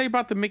I tell you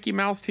about the Mickey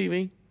Mouse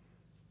TV?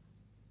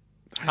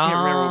 I can't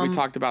remember what we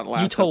talked about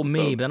last. You told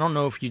episode. me, but I don't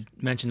know if you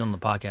mentioned on the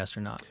podcast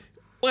or not.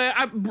 Well,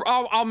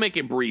 I'll make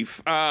it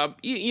brief.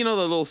 You know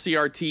the little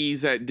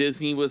CRTs that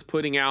Disney was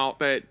putting out,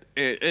 that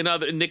and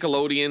other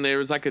Nickelodeon. There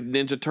was like a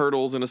Ninja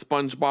Turtles and a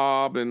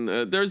SpongeBob,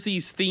 and there's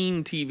these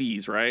themed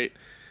TVs, right?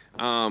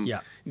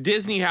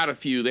 Disney had a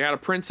few. They had a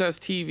Princess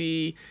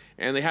TV,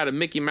 and they had a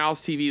Mickey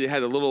Mouse TV that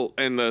had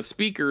and the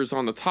speakers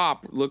on the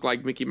top looked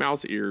like Mickey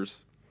Mouse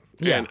ears.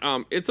 Yeah,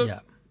 and it's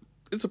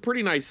a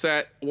pretty nice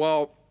set.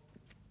 Well,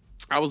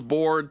 I was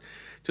bored,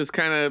 just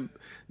kind of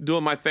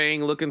doing my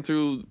thing, looking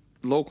through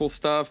local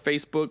stuff,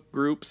 Facebook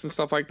groups and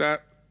stuff like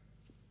that.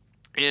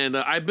 And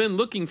I've been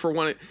looking for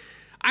one.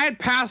 I had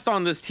passed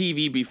on this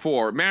TV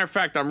before. Matter of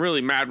fact, I'm really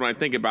mad when I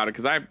think about it,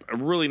 because I have a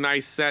really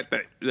nice set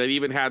that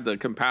even had the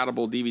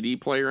compatible DVD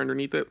player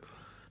underneath it.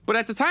 But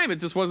at the time, it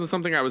just wasn't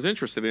something I was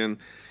interested in.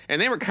 And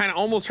they were kind of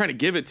almost trying to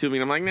give it to me.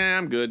 And I'm like, nah,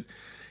 I'm good.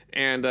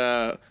 And,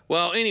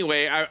 well,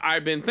 anyway,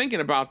 I've been thinking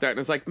about that. And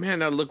it's like, man,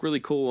 that'd look really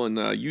cool in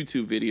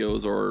YouTube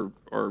videos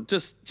or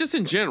just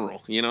in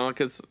general, you know,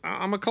 because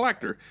I'm a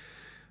collector.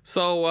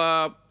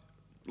 So,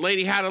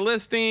 lady had a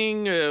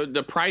listing.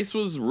 The price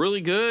was really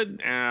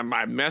good.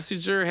 I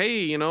messaged her,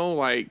 hey, you know,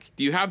 like,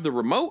 do you have the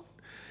remote?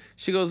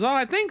 She goes, oh,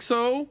 I think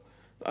so.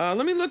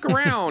 Let me look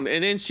around.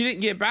 And then she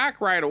didn't get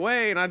back right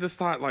away. And I just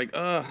thought, like,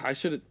 I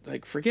should have,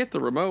 like, forget the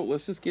remote.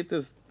 Let's just get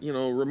this, you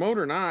know, remote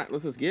or not.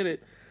 Let's just get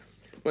it.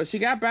 But she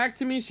got back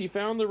to me. She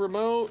found the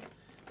remote.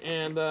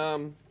 And,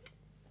 went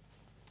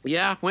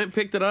and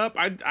picked it up.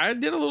 I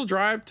did a little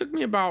drive. Took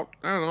me about,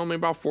 I don't know, maybe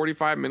about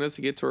 45 minutes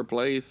to get to her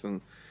place. And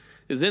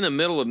is in the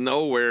middle of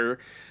nowhere.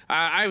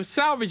 I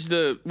salvaged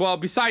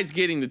besides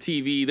getting the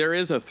TV, there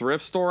is a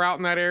thrift store out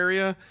in that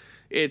area.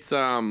 It's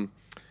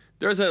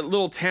there's a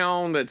little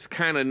town that's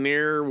kind of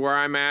near where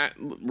I'm at,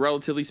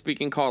 relatively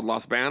speaking, called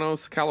Los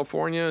Banos,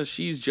 California.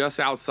 She's just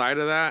outside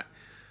of that.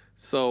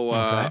 So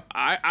okay.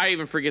 I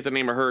even forget the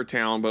name of her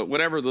town, but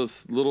whatever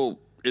this little,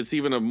 it's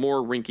even a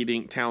more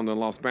rinky-dink town than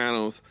Los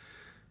Banos.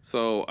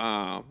 So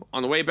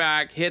on the way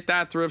back, hit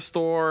that thrift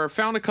store,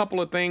 found a couple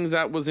of things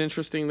that was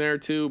interesting there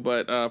too.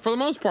 But for the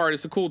most part,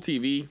 it's a cool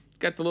TV.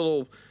 Got the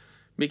little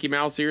Mickey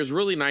Mouse ears,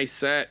 really nice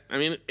set. I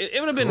mean, it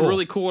would have been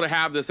really cool to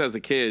have this as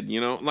a kid,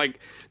 you know? Like,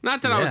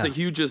 not that I was the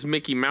hugest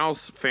Mickey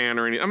Mouse fan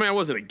or anything. I mean, I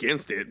wasn't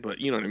against it, but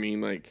you know what I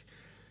mean? Like,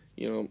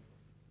 you know,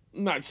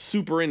 not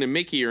super into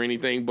Mickey or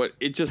anything, but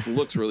it just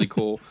looks really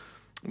cool.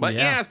 But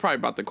yeah, it's probably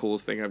about the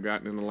coolest thing I've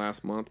gotten in the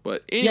last month.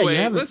 But anyway,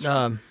 you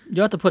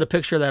have to put a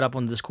picture of that up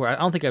on the Discord. I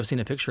don't think I've seen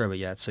a picture of it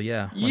yet. So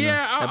when the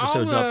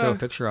episode's up, throw a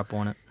picture up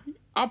on it.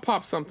 I'll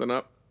pop something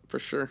up for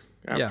sure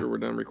after we're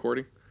done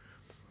recording.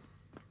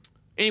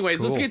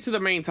 Anyways, let's get to the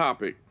main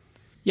topic.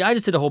 Yeah, I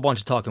just did a whole bunch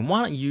of talking.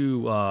 Why don't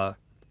you?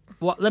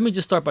 Let me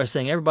just start by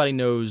saying everybody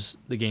knows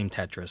the game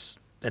Tetris.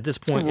 At this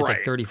point, it's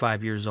like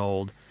 35 years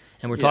old,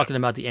 and we're talking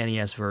about the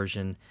NES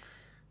version.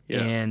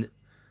 Yes. And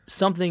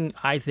something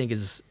I think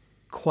is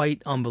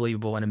quite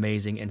unbelievable and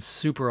amazing and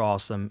super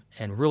awesome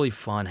and really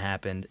fun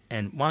happened.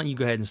 And why don't you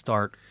go ahead and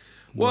start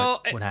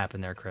what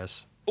happened there,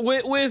 Chris?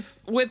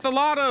 With a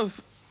lot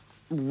of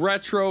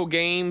retro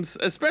games,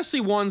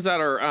 especially ones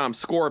that are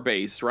score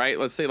based, right?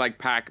 Let's say like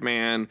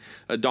Pac-Man,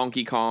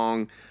 Donkey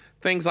Kong,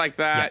 things like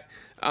that.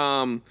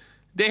 Yeah.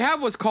 They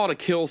have what's called a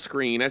kill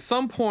screen. At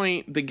some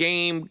point, the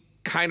game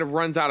kind of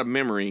runs out of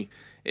memory,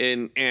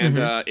 and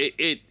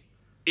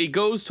it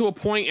goes to a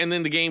point, and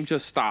then the game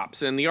just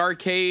stops. And the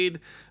arcade,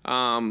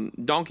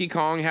 Donkey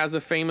Kong has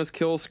a famous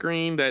kill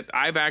screen that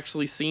I've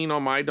actually seen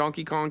on my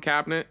Donkey Kong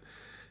cabinet.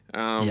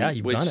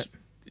 You've done it.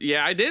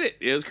 Yeah, I did it.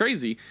 It was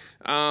crazy.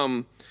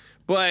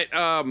 But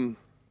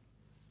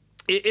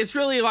it's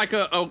really like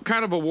a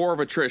kind of a war of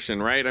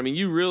attrition, right? I mean,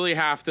 you really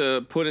have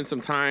to put in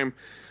some time.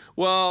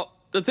 Well,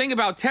 the thing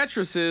about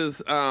Tetris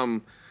is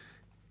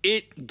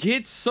it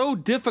gets so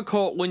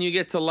difficult when you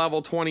get to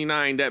level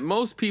 29 that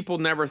most people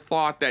never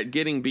thought that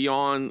getting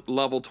beyond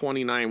level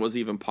 29 was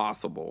even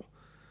possible.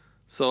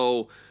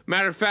 So,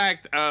 matter of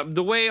fact,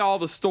 the way all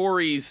the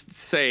stories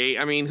say,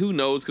 I mean, who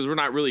knows, because we're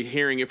not really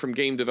hearing it from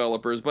game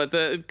developers, but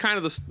the kind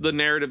of the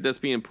narrative that's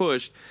being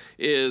pushed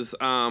is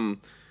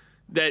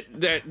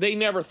that they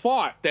never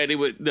thought that it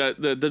would,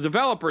 the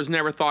developers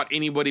never thought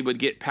anybody would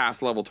get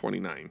past level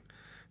 29.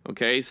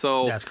 Okay,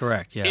 so that's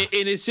correct. Yeah, and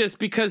it's just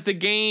because the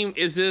game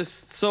is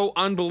just so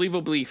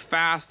unbelievably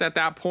fast at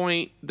that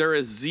point. There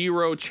is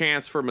zero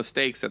chance for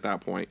mistakes at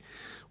that point.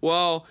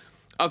 Well,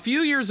 a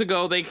few years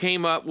ago, they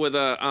came up with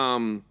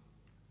a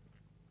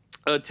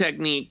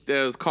technique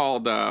that was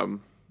called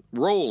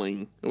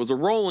rolling. It was a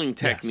rolling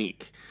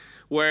technique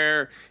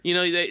where, you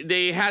know,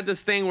 they had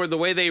this thing where the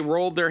way they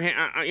rolled their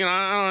hand, you know,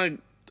 I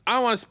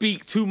don't want to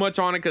speak too much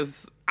on it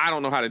because I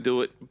don't know how to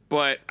do it,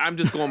 but I'm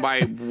just going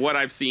by what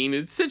I've seen.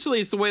 Essentially,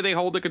 it's the way they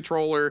hold the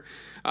controller.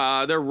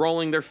 They're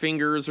rolling their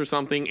fingers or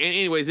something. And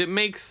anyways, it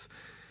makes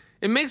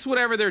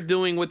whatever they're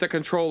doing with the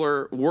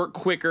controller work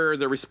quicker.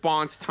 The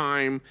response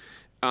time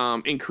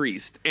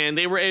increased, and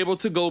they were able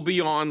to go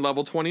beyond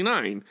level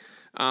 29.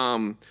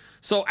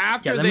 So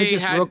after let they me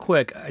just had, real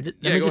quick, let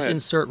me just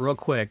insert real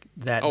quick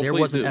that there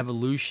please was an do.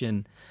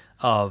 evolution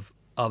of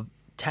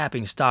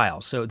tapping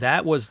style. So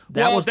that was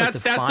that's like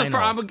the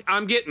final.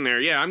 I'm getting there.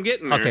 Yeah, I'm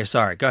getting there. Okay,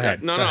 sorry. Go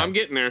ahead. No, Go ahead. I'm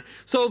getting there.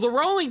 So the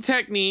rolling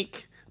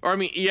technique,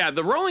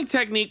 the rolling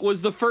technique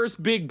was the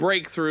first big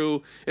breakthrough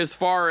as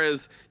far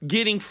as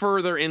getting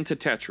further into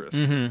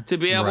Tetris to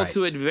be able Right.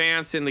 to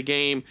advance in the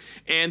game,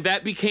 and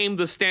that became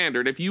the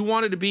standard. If you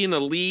wanted to be an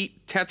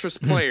elite Tetris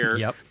player,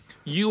 Yep.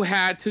 you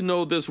had to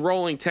know this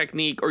rolling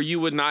technique, or you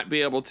would not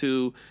be able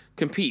to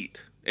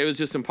compete. It was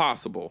just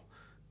impossible.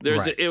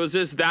 Right. It was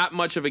just that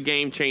much of a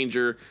game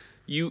changer.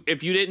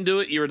 If you didn't do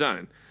it, you were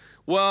done.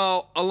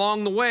 Well,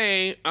 along the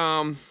way,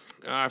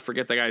 I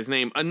forget the guy's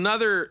name.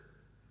 Another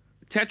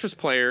Tetris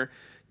player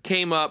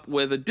came up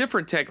with a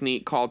different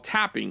technique called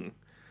tapping.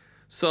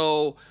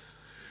 So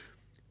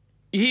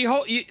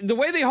the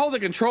way they hold the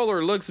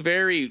controller looks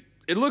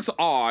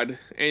odd,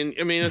 and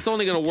I mean it's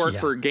only going to work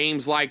for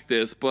games like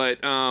this,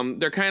 but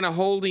they're kind of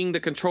holding the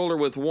controller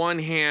with one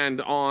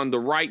hand on the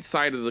right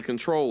side of the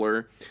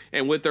controller,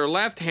 and with their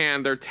left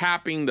hand they're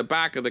tapping the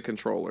back of the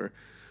controller.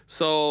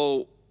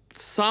 So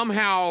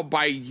somehow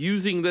by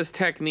using this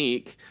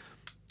technique,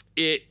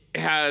 it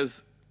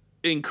has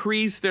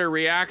increased their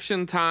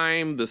reaction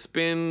time, the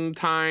spin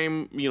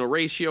time,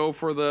 ratio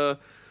for the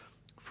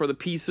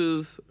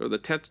pieces, or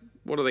the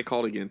what are they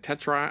called again?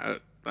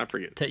 Tetra. I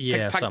forget.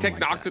 Something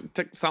like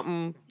that.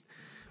 Something.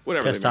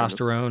 Whatever.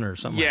 Testosterone or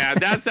something. Yeah,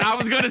 that's. I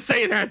was going to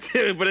say that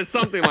too, but it's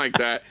something like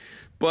that.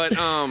 But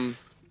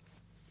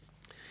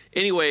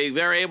anyway,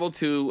 they're able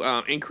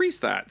to increase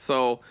that.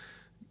 So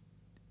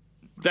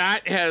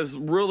that has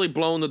really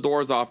blown the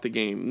doors off the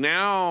game.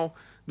 Now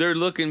they're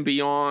looking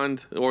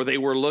beyond, or they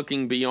were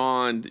looking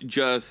beyond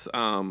just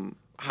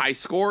high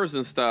scores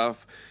and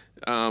stuff,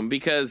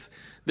 because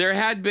there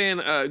had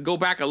been go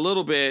back a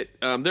little bit.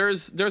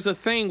 There's a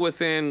thing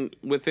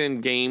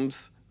within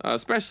games,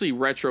 especially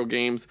retro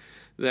games,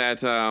 that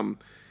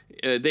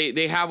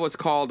they have what's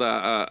called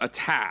a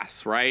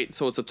TAS, right?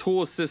 So it's a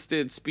tool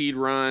assisted speed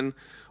run,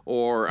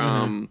 or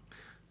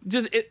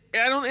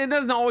it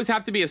doesn't always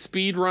have to be a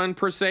speed run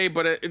per se,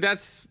 but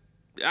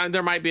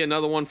there might be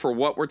another one for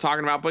what we're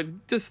talking about.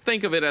 But just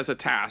think of it as a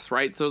TAS,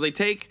 right? So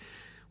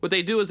what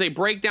they do is they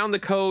break down the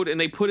code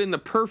and they put in the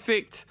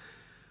perfect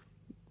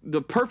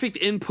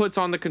inputs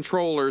on the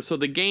controller, so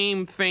the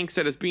game thinks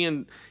that it's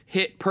being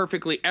hit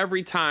perfectly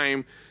every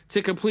time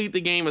to complete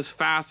the game as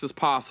fast as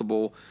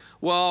possible.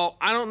 Well,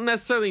 I don't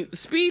necessarily...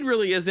 Speed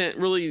really isn't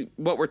really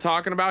what we're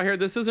talking about here.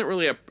 This isn't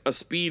really a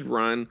speed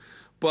run,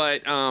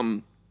 but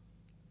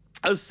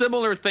a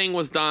similar thing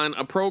was done.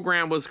 A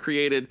program was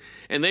created,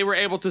 and they were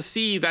able to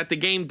see that the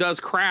game does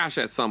crash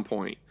at some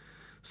point.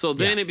 So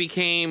then it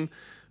became,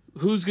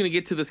 who's going to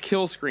get to this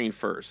kill screen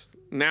first?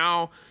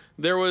 Now...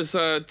 There was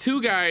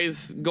two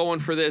guys going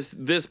for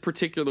this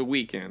particular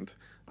weekend.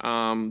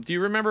 Do you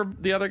remember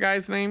the other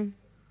guy's name?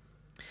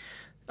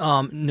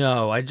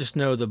 No, I just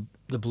know the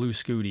blue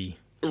Scuti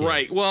kid.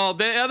 Right. Well,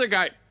 the other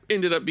guy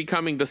ended up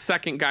becoming the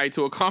second guy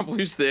to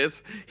accomplish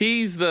this.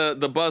 He's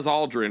the Buzz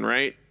Aldrin,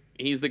 right?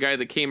 He's the guy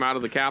that came out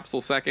of the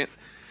capsule second.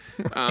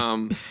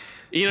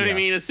 You know what I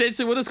mean?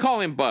 Essentially, we'll just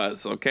call him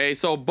Buzz, okay?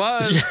 So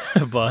Buzz...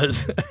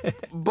 Buzz.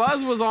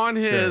 Buzz was on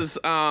his...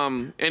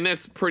 and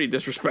that's pretty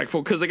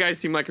disrespectful, because the guy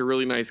seemed like a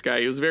really nice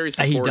guy. He was very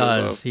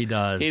supportive. He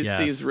does.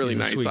 He's really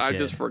nice. I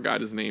just forgot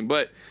his name.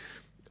 But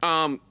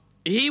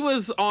he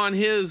was on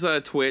his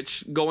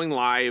Twitch going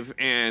live,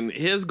 and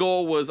his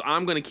goal was,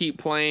 I'm going to keep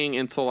playing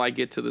until I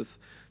get to this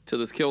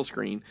kill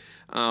screen.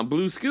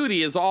 Blue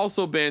Scuti has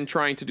also been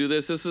trying to do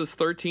this. This is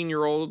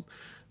 13-year-old...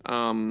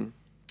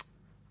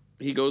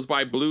 He goes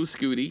by Blue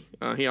Scuti.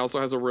 He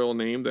also has a real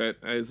name that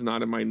is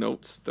not in my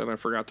notes that I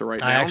forgot to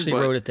write down. I actually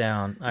wrote it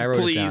down.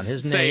 Please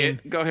His say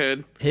name, it. Go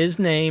ahead. His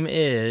name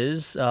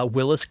is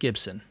Willis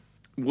Gibson.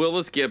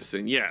 Willis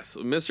Gibson, yes,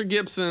 Mr.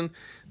 Gibson.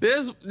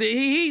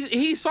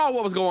 He saw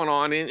what was going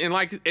on, and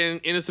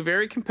it's a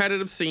very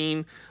competitive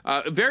scene,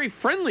 very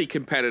friendly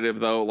competitive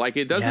though. Like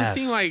it doesn't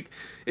seem like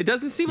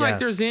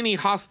there's any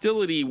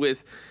hostility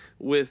with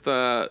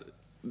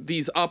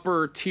these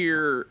upper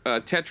tier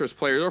Tetris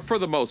players, or for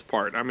the most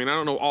part. I mean, I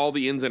don't know all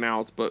the ins and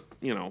outs, but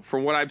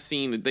from what I've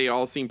seen, they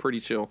all seem pretty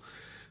chill.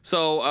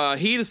 So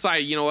he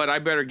decided, you know what, I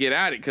better get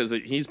at it, because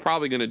he's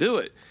probably going to do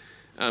it.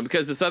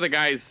 Because this other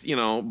guy's,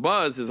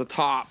 Buzz is a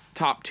top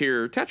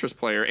tier Tetris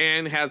player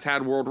and has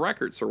had world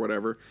records or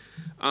whatever.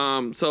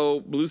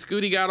 So Blue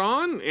Scuti got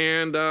on,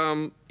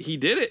 and he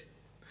did it.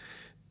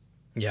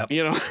 Yep.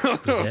 He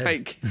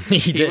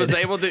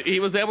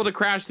was able to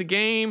crash the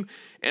game,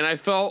 and I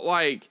felt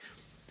like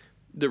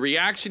The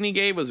reaction he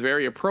gave was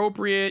very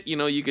appropriate. You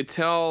know, you could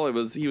tell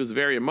he was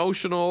very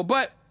emotional,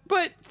 but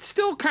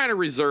still kind of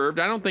reserved.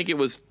 I don't think it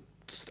was.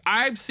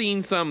 I've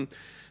seen some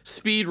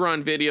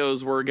speedrun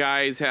videos where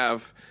guys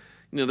have,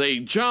 you know, they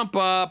jump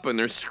up and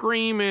they're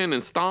screaming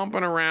and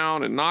stomping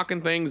around and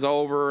knocking things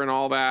over and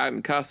all that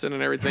and cussing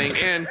and everything.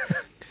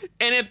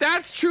 And if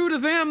that's true to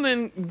them,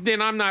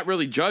 then I'm not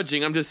really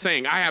judging. I'm just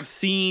saying I have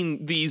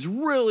seen these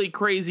really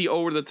crazy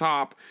over the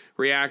top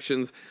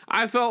reactions.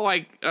 I felt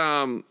like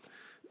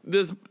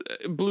this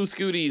Blue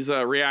Scuti's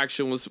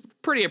reaction was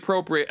pretty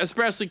appropriate,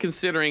 especially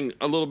considering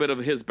a little bit of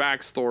his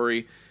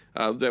backstory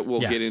that we'll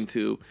get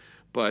into.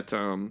 But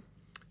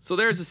so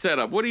there's a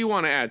setup. What do you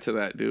want to add to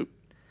that, Duke?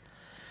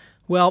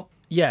 Well,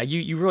 yeah,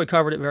 you really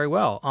covered it very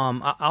well.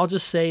 I'll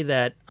just say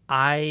that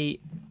I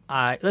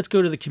let's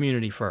go to the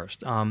community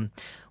first.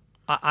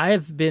 I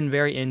have been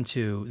very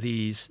into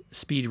these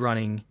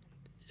speedrunning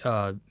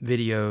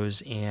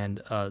videos and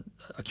a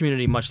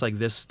community much like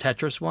this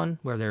Tetris one,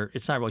 where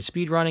it's not really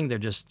speedrunning, they're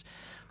just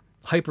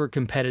hyper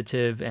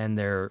competitive and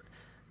they're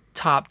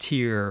top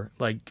tier,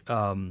 like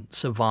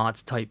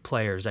savant type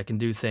players that can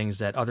do things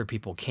that other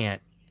people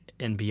can't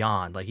and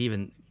beyond. Like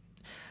even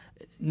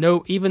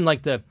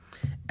like the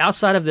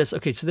outside of this.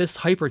 Okay, so this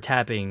hyper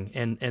tapping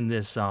and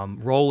this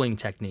rolling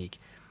technique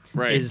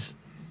is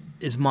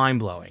mind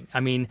blowing. I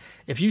mean,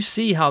 if you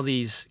see how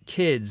these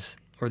kids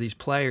or these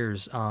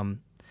players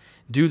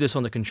do this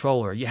on the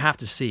controller, you have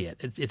to see it.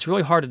 It's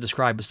really hard to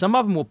describe, but some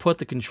of them will put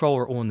the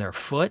controller on their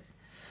foot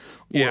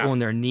or on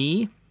their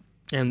knee.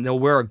 And they'll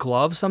wear a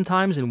glove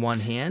sometimes in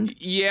one hand.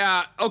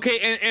 Yeah.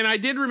 Okay. And I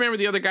did remember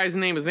the other guy's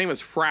name. His name is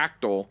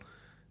Fractal.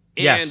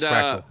 Yes, and,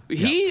 Fractal.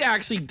 He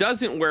actually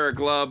doesn't wear a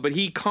glove, but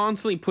he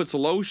constantly puts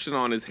lotion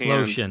on his hand.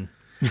 Lotion.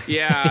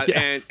 Yeah.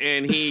 Yes.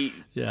 and he.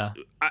 Yeah.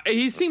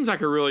 He seems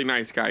like a really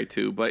nice guy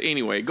too. But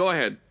anyway, go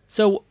ahead.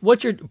 So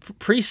what you're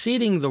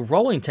preceding the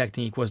rolling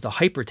technique was the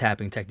hyper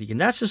tapping technique, and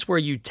that's just where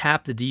you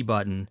tap the D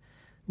button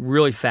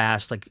really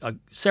fast, like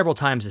several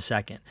times a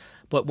second.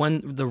 But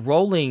when the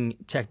rolling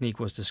technique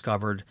was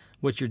discovered,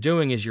 what you're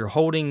doing is you're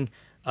holding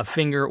a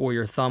finger or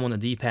your thumb on the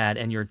D-pad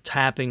and you're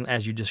tapping,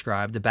 as you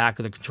described, the back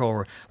of the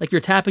controller, like you're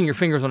tapping your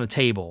fingers on a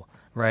table,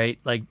 right?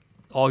 Like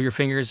all your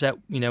fingers that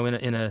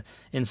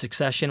in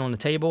succession on the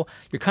table.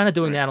 You're kind of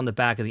doing that on the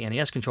back of the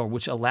NES controller,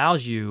 which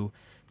allows you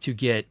to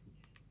get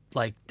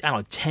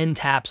 10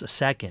 taps a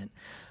second,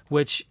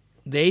 which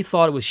they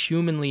thought it was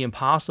humanly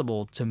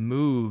impossible to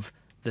move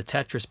the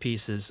Tetris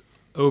pieces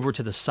over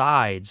to the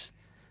sides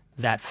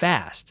that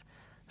fast.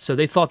 So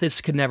they thought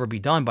this could never be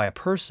done by a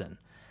person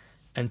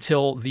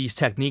until these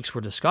techniques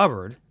were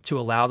discovered to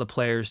allow the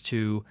players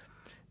to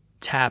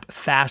tap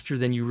faster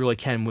than you really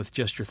can with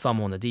just your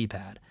thumb on the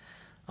D-pad.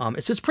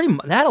 It's just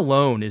that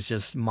alone is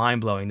just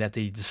mind-blowing that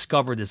they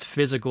discovered this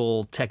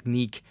physical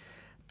technique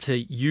to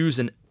use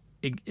an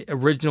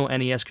original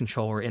NES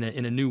controller in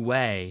a new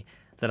way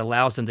that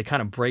allows them to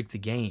kind of break the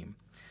game.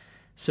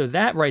 So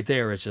that right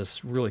there is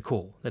just really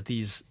cool.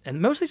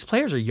 And most of these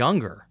players are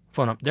younger.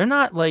 They're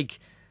not like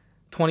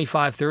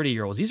 25,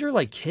 30-year-olds. These are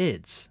like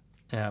kids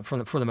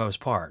for the most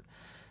part.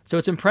 So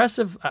it's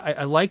impressive.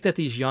 I like that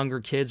these younger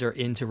kids are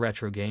into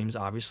retro games,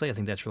 obviously. I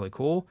think that's really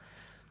cool.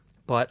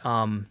 But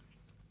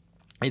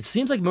it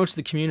seems like most of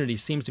the community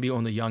seems to be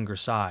on the younger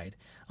side.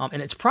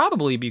 And it's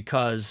probably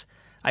because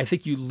I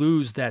think you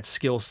lose that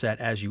skill set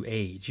as you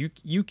age.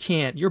 You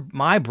can't,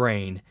 my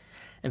brain,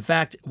 in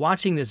fact,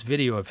 watching this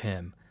video of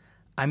him,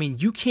 I mean,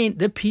 you can't,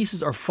 the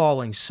pieces are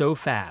falling so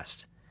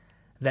fast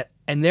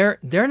and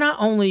they're not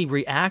only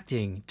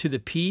reacting to the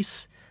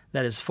piece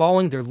that is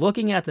falling, they're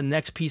looking at the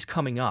next piece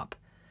coming up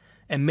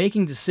and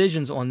making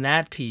decisions on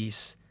that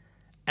piece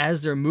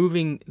as they're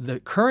moving the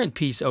current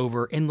piece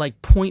over in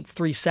like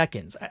 0.3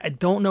 seconds. I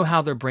don't know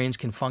how their brains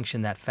can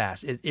function that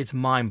fast. It's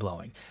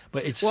mind-blowing,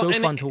 but it's so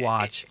fun to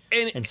watch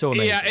and so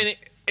amazing. Yeah,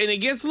 and it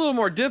gets a little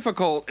more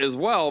difficult as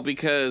well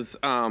because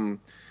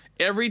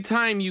every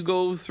time you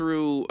go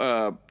through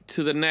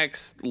to the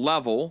next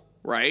level,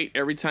 right?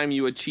 Every time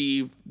you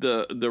achieve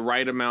the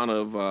right amount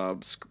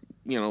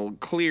of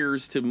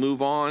clears to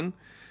move on,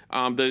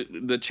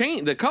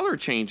 the color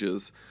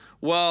changes.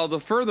 Well, the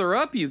further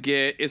up you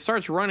get, it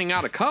starts running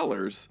out of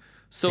colors.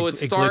 So it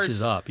starts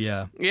glitches up,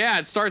 yeah. Yeah,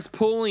 it starts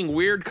pulling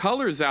weird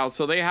colors out.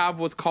 So they have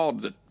what's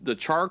called the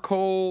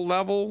charcoal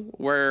level,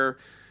 where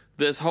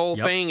this whole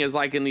thing is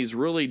like in these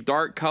really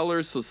dark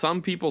colors. So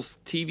some people's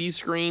TV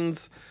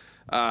screens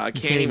can't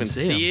even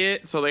see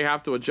it, so they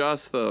have to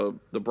adjust the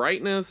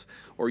brightness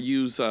or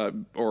use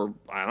or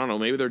I don't know,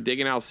 maybe they're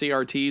digging out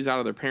CRTs out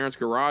of their parents'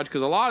 garage,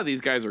 because a lot of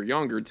these guys are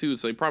younger too,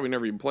 so they probably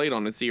never even played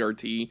on a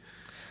CRT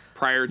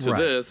prior to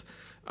this.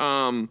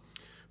 And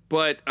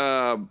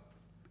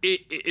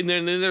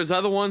then there's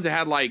other ones that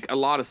had like a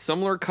lot of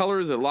similar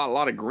colors, a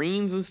lot of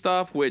greens and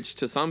stuff, which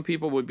to some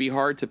people would be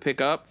hard to pick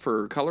up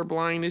for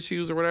colorblind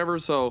issues or whatever.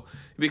 So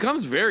it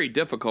becomes very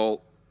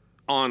difficult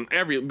on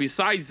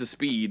besides the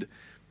speed.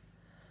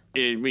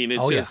 I mean,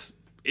 it's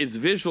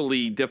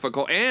visually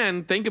difficult.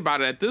 And think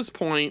about it, at this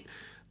point,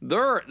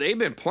 they've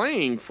been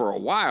playing for a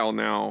while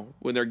now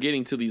when they're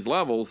getting to these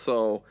levels.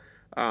 So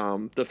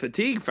the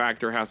fatigue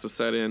factor has to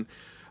set in.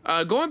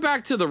 Going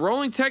back to the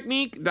rolling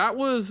technique, that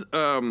was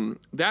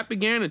that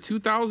began in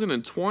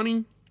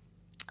 2020.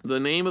 The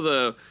name of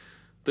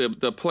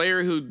the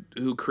player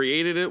who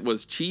created it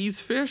was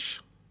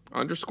Cheesefish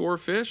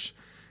 _fish,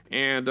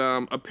 and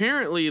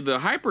apparently the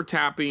hyper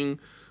tapping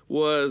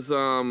was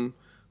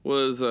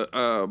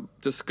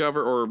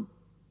discovered, or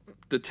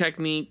the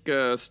technique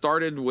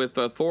started with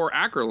Thor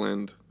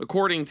Ackerland,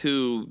 according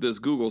to this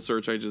Google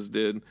search I just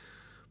did.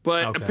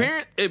 But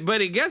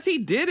but I guess he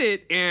did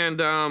it, and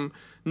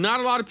not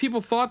a lot of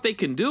people thought they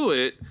can do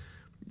it.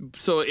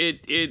 So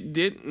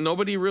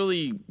nobody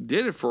really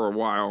did it for a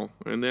while.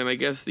 And then I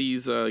guess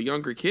these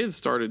younger kids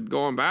started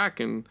going back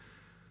and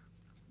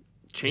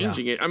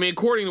changing it. I mean,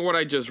 according to what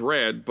I just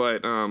read,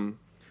 but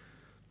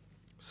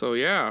so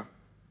yeah.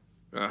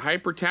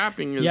 Hyper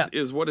tapping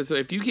is what is.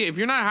 If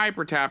you're not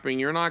hyper tapping,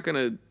 you're not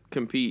gonna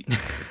compete.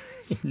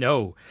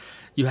 No,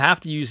 you have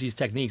to use these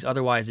techniques.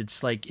 Otherwise,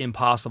 it's like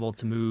impossible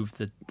to move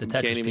the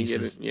Tetris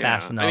pieces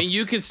fast enough. I mean,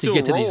 you can still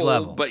get to roll, these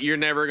levels, but you're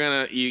never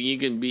gonna. You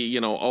can be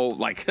old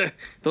like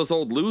those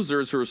old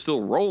losers who are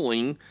still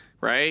rolling,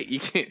 right? You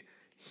can't.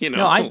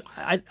 No,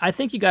 I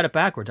think you got it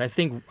backwards. I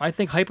think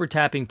hyper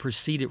tapping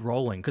preceded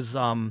rolling because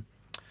Blue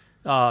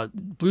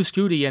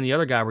Scuti and the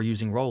other guy were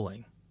using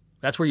rolling.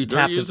 That's where you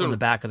tap it on the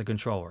back of the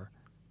controller.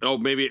 Oh,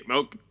 maybe.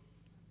 Okay.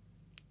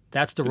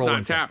 That's the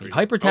rolling. It's not tapping.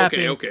 Hyper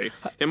tapping. Okay.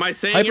 Am I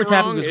saying hyper it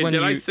wrong? Tapping is when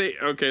Did I say?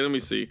 Okay, let me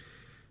see.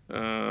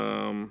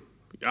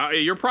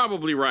 You're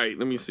probably right.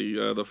 Let me see.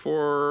 The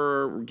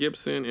 4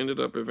 Gibson ended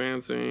up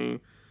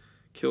advancing.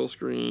 Kill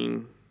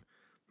screen.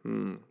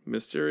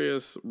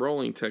 Mysterious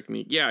rolling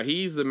technique. Yeah,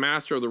 he's the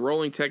master of the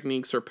rolling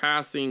technique,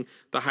 surpassing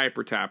the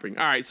hyper tapping.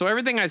 All right, so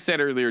everything I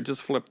said earlier,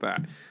 just flip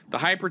that. The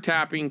hyper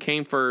tapping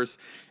came first.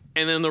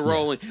 And then the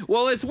rolling. Yeah.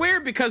 Well, it's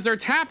weird because they're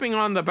tapping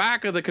on the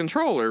back of the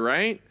controller,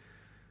 right?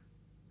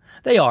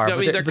 They are,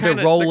 but they're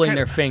rolling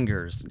their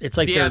fingers. It's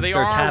like they're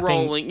tapping.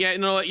 Rolling. Yeah,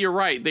 no, you're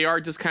right. They are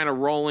just kind of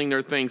rolling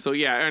their thing. So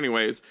yeah.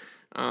 Anyways,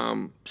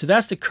 so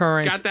that's the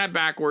current. Got that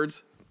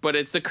backwards, but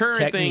it's the current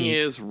technique. Thing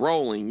is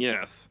rolling.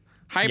 Yes,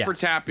 hyper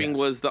tapping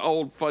was the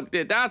old fun.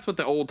 That's what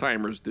the old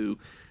timers do.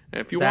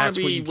 If you want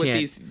to be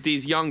with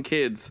these young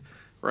kids,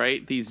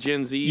 right? These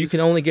Gen Zs, you can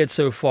only get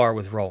so far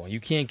with rolling. You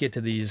can't get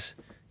to these.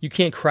 You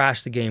can't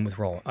crash the game with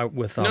rolling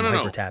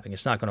hyper tapping.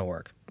 It's not going to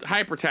work.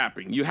 Hyper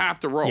tapping, you have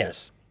to roll.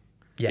 Yes.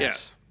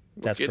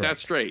 Let's get that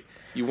straight.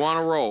 You want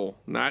to roll,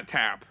 not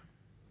tap.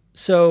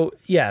 So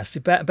yes,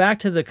 back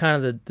to the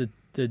kind of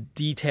the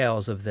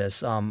details of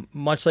this.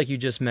 Much like you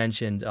just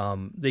mentioned,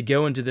 they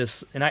go into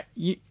this, and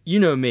you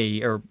know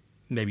me, or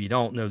maybe you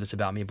don't know this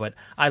about me, but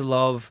I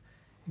love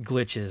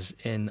glitches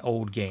in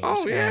old games.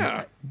 Oh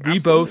yeah, and we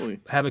both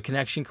have a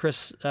connection,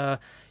 Chris.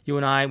 You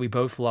and I, we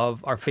both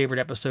love our favorite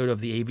episode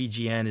of the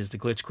AVGN is the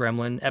Glitch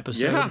Gremlin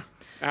episode. Yeah,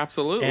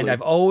 absolutely. And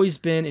I've always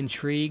been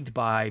intrigued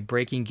by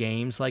breaking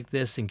games like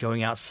this and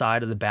going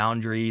outside of the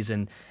boundaries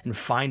and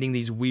finding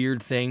these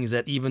weird things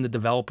that even the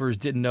developers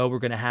didn't know were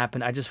going to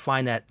happen. I just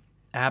find that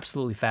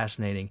absolutely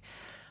fascinating.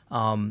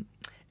 And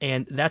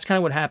that's kind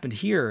of what happened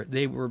here.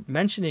 They were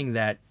mentioning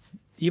that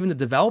even the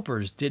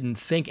developers didn't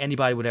think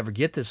anybody would ever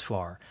get this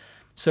far.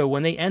 So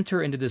when they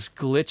enter into this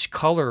glitch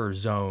color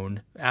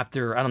zone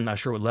after, I'm not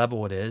sure what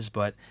level it is,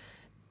 but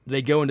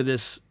they go into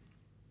this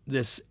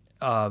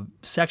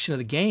section of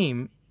the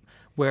game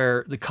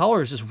where the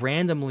colors just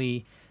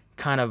randomly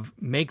kind of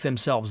make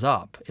themselves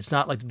up. It's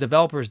not like the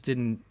developers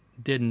didn't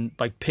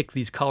like pick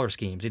these color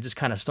schemes. It just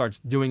kind of starts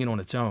doing it on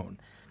its own,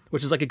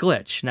 which is like a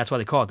glitch. And that's why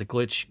they call it the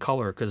glitch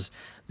color, because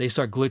they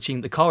start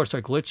glitching. The colors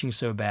start glitching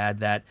so bad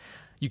that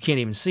you can't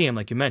even see them,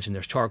 like you mentioned.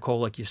 There's charcoal,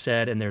 like you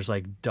said, and there's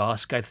like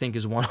dusk, I think,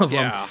 is one of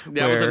them. Yeah,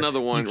 that was another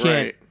one,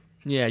 right?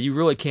 Yeah, you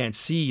really can't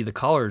see the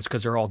colors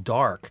because they're all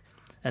dark,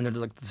 and they're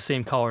like the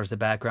same color as the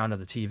background of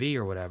the TV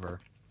or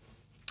whatever.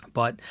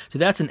 But so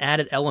that's an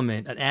added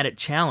element, an added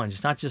challenge.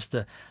 It's not just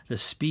the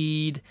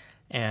speed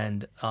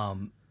and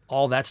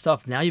all that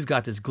stuff. Now you've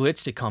got this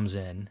glitch that comes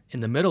in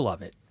the middle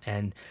of it.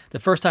 And the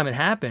first time it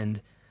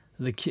happened,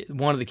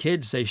 one of the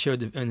kids they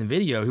showed in the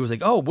video, he was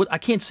like, "Oh, I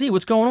can't see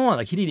what's going on."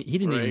 Like he didn't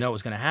even know what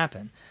was going to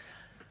happen.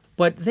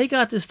 But they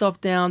got this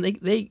stuff down.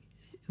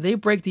 They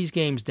break these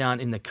games down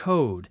in the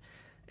code,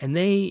 and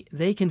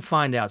they can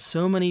find out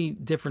so many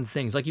different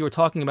things. Like you were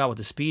talking about with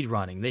the speed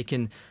running,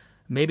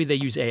 maybe they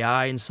use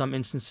AI in some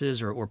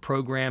instances or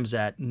programs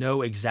that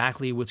know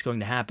exactly what's going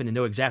to happen and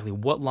know exactly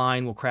what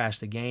line will crash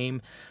the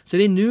game. So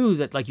they knew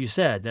that, like you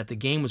said, that the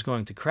game was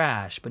going to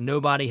crash, but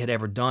nobody had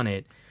ever done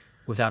it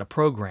without a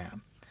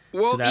program.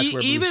 Well, so that's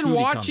where even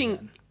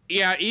watching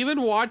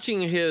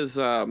his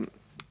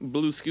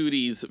Blue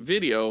Scuti's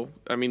video,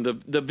 I mean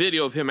the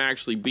video of him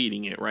actually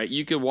beating it, right?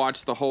 You could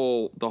watch the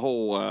whole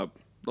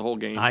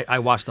game. I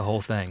watched the whole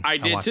thing. I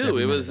did too.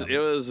 It was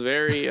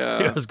very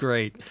it was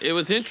great. It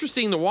was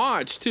interesting to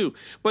watch too.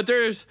 But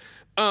there's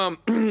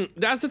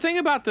that's the thing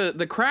about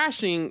the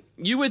crashing.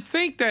 You would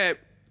think that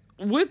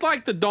with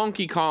like the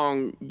Donkey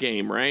Kong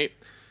game, right?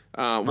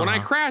 When I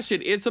crash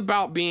it, it's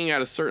about being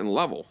at a certain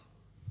level.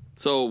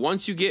 So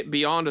once you get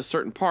beyond a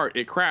certain part,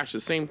 it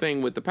crashes. Same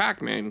thing with the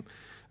Pac-Man.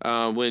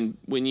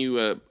 When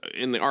you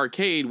in the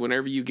arcade,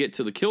 whenever you get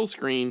to the kill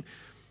screen,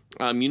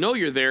 you know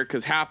you're there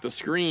because half the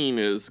screen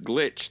is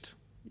glitched.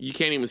 You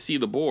can't even see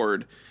the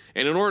board.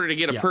 And in order to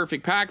get a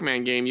perfect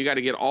Pac-Man game, you got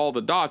to get all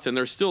the dots, and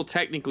they're still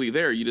technically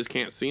there. You just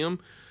can't see them.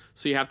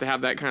 So you have to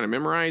have that kind of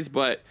memorized.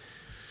 But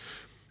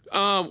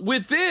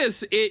with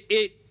this,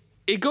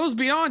 it goes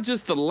beyond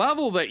just the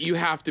level that you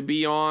have to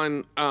be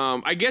on.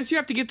 I guess you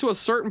have to get to a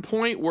certain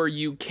point where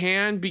you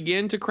can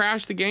begin to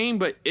crash the game,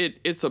 but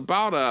it's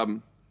about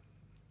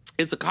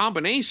it's a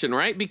combination,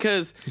 right?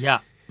 Because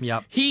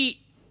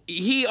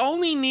he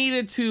only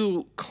needed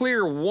to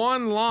clear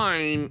one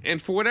line,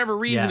 and for whatever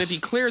reason, if he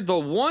cleared the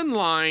one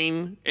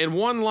line and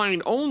one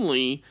line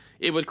only,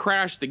 it would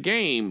crash the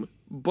game.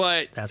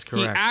 But that's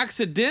he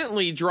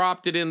accidentally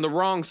dropped it in the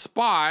wrong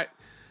spot,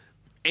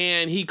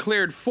 and he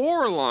cleared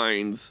 4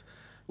 lines,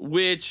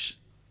 which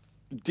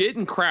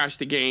didn't crash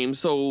the game.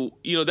 So,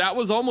 that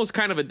was almost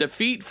kind of a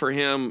defeat for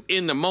him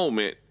in the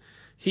moment.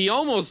 He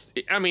almost,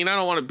 I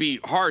don't want to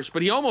be harsh,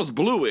 but he almost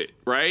blew it,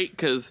 right?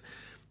 Because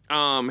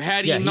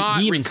had he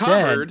not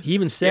recovered... He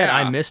even said,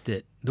 I missed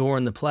it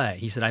during the play.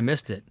 He said, I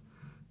missed it.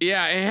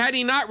 Yeah, and had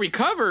he not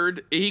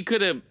recovered, he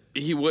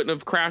wouldn't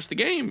have crashed the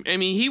game.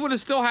 He would have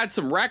still had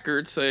some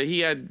records. He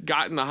had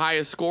gotten the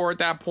highest score at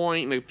that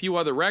point and a few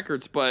other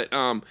records, but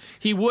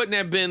he wouldn't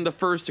have been the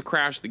first to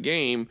crash the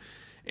game.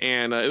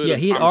 And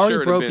he had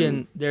already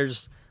broken.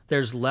 There's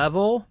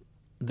level,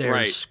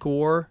 there's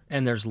score,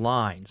 and there's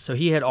lines. So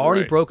he had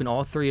already broken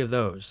all 3 of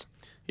those,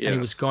 and he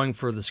was going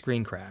for the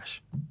screen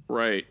crash.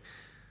 Right.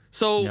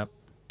 So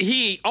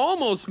he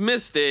almost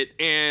missed it,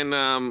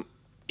 and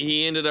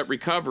he ended up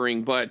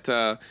recovering. But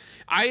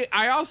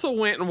I also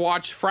went and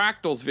watched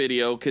Fractal's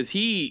video because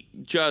he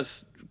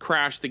just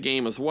crashed the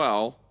game as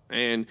well,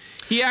 and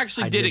he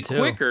actually did it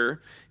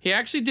quicker. He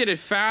actually did it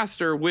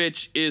faster,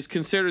 which is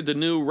considered the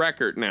new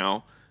record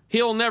now.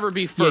 He'll never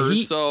be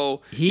first,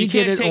 so you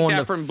can't take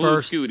that from Blue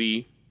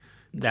Scuti.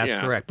 That's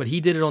correct, but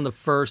he did it on the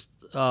first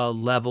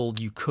level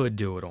you could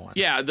do it on.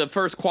 Yeah, the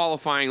first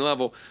qualifying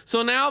level.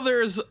 So now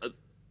there's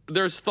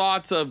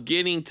thoughts of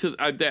getting to.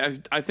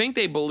 I think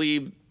they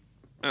believe.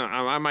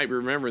 I might be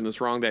remembering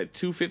this wrong. That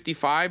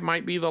 255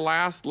 might be the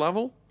last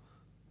level.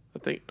 I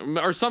think,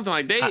 or something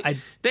like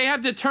they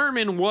have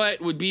determined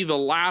what would be the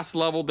last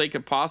level they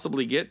could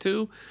possibly get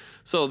to.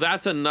 So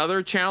that's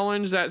another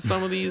challenge that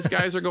some of these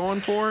guys are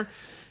going for.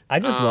 I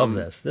just love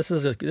this. This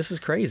is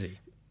crazy.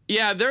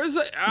 Yeah,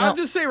 I'll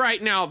just say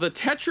right now, the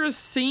Tetris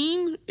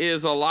scene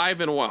is alive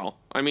and well.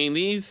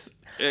 These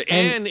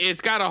and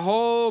it's got a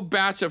whole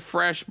batch of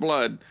fresh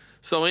blood.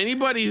 So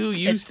anybody who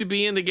used to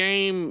be in the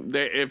game,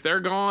 if they're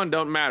gone,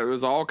 don't matter.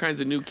 There's all kinds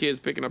of new kids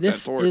picking up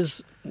that torch. This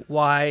is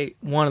why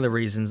one of the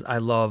reasons I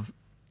love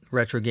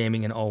retro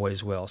gaming and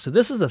always will. So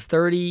this is a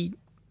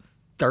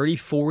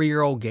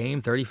 34-year-old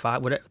game,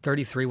 35,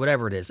 33,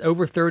 whatever it is,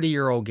 over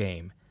 30-year-old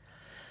game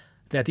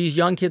that these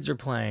young kids are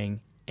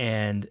playing,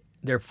 and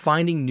they're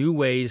finding new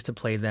ways to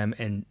play them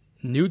and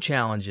new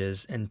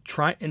challenges and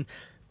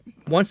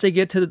once they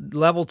get to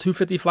level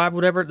 255,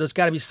 whatever, there's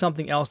got to be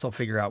something else they'll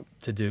figure out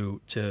to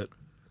do to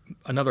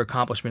another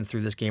accomplishment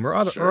through this game or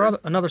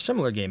another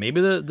similar game,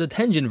 maybe the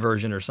Tenjin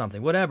version or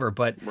something, whatever.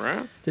 But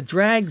to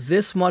drag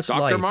this much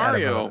life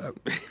Mario.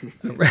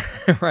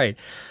 right,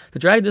 to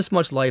drag this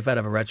much life out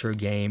of a retro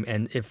game,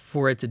 and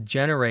for it to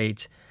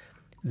generate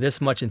this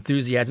much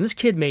enthusiasm, this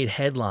kid made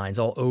headlines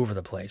all over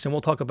the place, and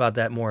we'll talk about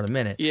that more in a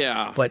minute.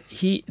 Yeah, but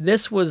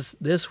this was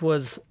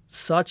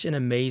such an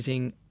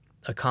amazing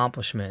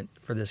accomplishment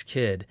for this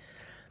kid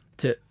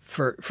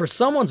for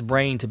someone's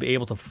brain to be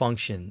able to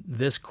function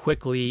this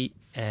quickly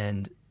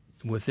and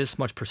with this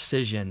much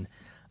precision.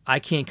 I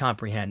can't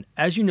comprehend.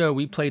 As you know,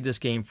 we played this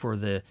game for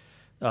the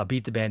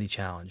Beat the Bandy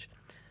Challenge,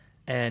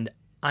 and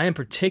I am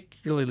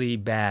particularly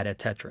bad at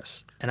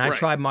Tetris, and I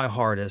tried my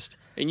hardest.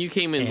 And you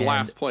came in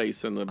last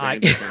place in the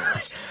Bandy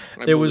Challenge.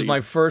 It was my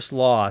first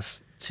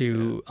loss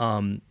to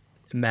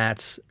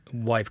Matt's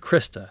wife,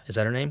 Krista. Is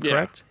that her name?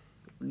 Correct?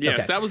 Yes,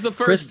 okay. That was the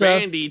first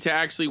bandy to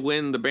actually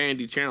win the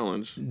Bandy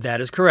Challenge.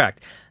 That is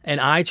correct.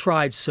 And I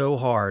tried so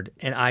hard,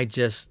 and I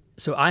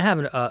have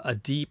a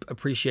deep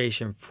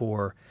appreciation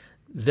for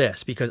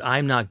this because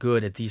I'm not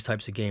good at these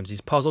types of games.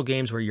 These puzzle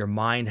games where your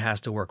mind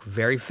has to work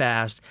very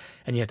fast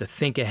and you have to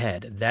think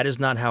ahead. That is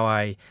not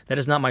my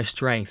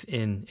strength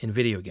in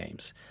video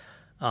games.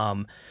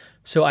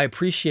 So I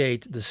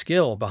appreciate the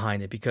skill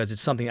behind it because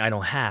it's something I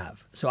don't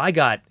have. So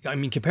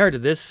compared to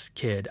this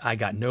kid, I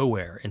got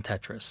nowhere in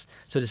Tetris.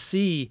 So to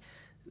see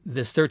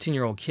this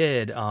 13-year-old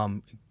kid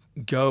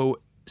go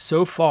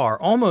so far,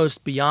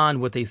 almost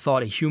beyond what they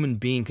thought a human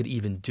being could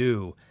even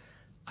do,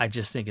 I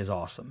just think is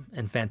awesome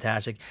and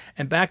fantastic.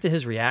 And back to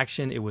his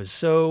reaction, it was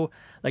so,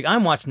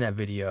 I'm watching that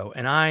video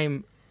and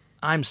I'm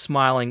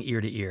smiling ear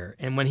to ear.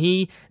 And when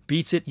he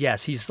beats it,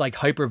 yes, he's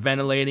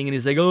hyperventilating and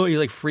he's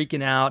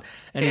freaking out.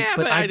 And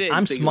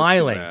I'm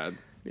smiling. It was too bad.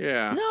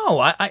 Yeah. No,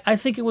 I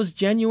think it was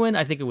genuine.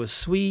 I think it was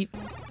sweet.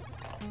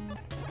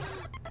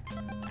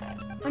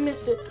 I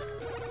missed it.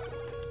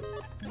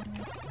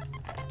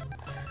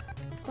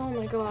 Oh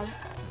my god.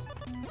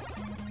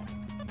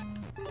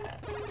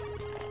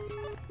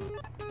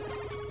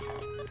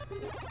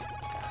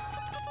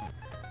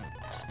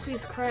 Just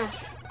please crash.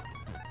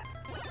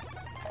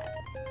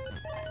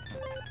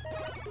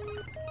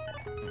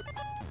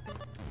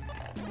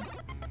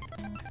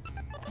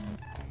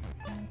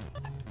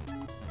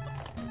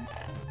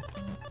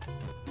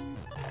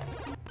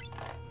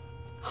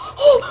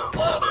 Oh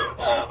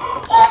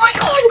my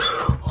god!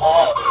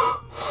 Oh my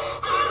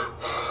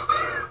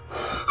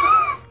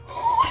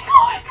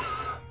god!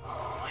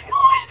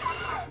 Oh my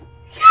god!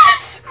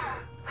 Yes!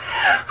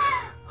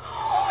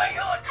 Oh my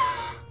god!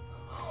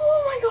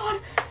 Oh my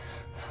god!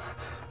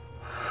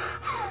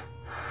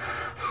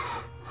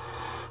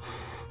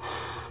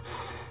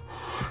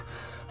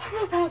 I'm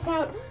gonna pass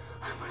out.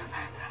 I'm gonna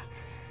pass out.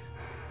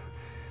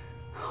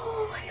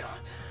 Oh my god.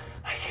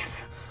 I can't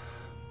feel.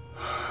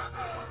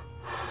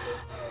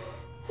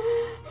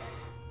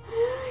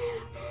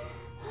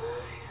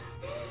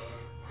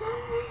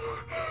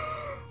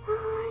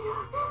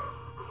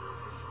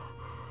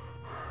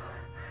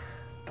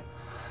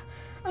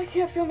 I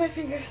can't feel my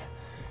fingers.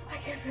 I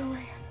can't feel my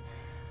hands.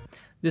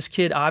 This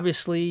kid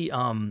obviously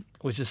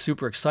was just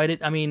super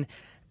excited. I mean,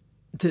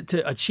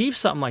 to achieve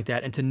something like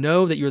that and to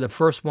know that you're the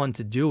first one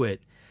to do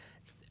it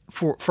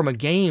from a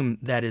game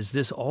that is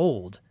this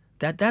old,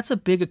 that's a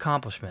big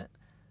accomplishment.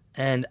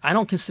 And I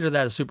don't consider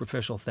that a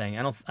superficial thing.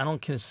 I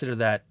don't consider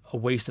that a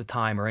waste of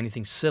time or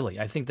anything silly.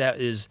 I think that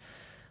is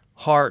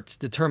heart,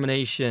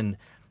 determination,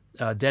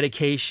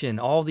 dedication,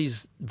 all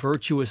these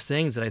virtuous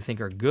things that I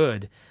think are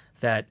good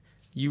that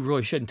you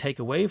really shouldn't take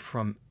away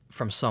from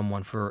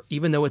someone for,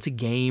 even though it's a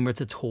game or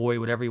it's a toy,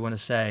 whatever you want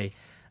to say.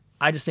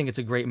 I just think it's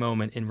a great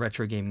moment in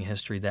retro gaming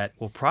history that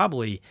will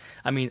probably,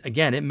 I mean,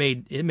 again, it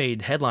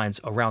made headlines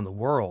around the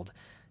world.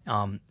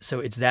 So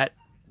it's that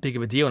big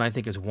of a deal, and I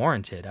think it's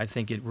warranted. I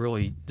think it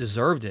really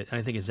deserved it, and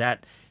I think it's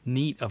that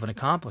neat of an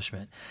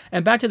accomplishment.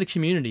 And back to the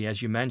community,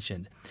 as you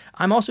mentioned,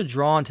 I'm also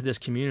drawn to this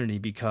community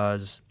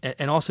because,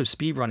 and also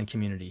speedrunning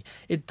community,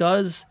 it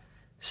does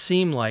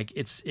seem like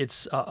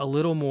it's a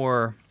little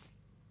more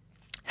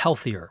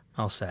healthier,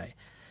 I'll say,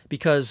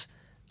 because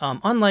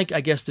unlike,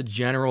 I guess, the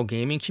general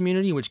gaming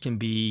community, which can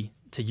be,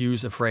 to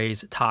use a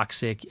phrase,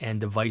 toxic and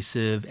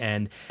divisive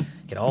and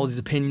get all these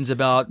opinions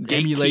about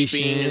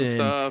emulation and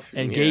stuff,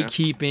 and yeah.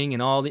 gatekeeping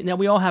and all. Now,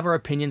 we all have our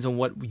opinions on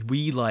what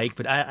we like,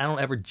 but I don't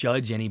ever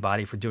judge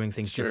anybody for doing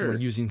things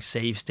differently, using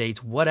save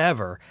states,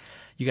 whatever.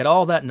 You got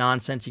all that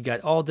nonsense. You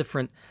got all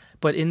different.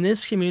 But in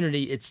this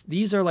community,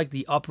 these are like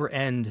the upper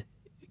end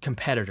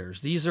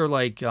competitors. These are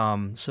like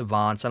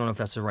savants. I don't know if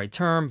that's the right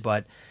term,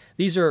 but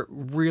these are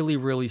really,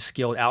 really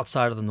skilled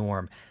outside of the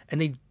norm.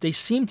 And they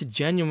seem to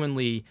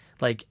genuinely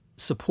like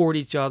support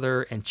each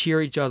other and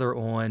cheer each other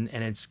on,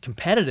 and it's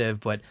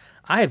competitive, but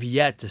I have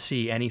yet to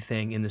see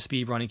anything in the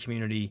speedrunning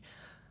community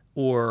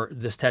or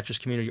this Tetris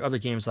community or other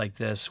games like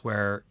this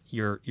where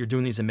you're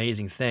doing these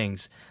amazing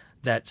things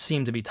that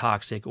seem to be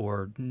toxic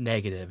or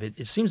negative.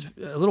 It seems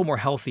a little more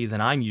healthy than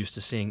I'm used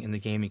to seeing in the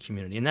gaming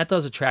community, and that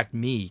does attract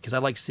me because I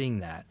like seeing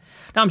that.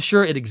 Now, I'm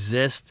sure it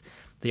exists.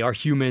 They are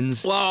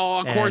humans. Well,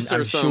 of course,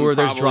 there's I'm sure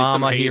there's probably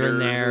drama some here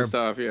and haters there.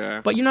 stuff, yeah.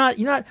 But you're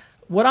not.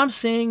 What I'm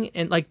seeing,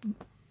 and like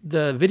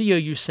the video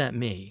you sent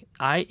me,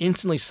 I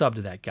instantly subbed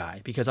to that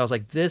guy because I was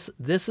like, this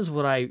is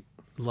what I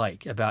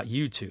like about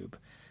YouTube.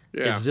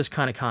 Yeah. Is this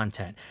kind of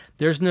content.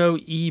 There's no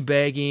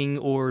e-begging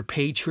or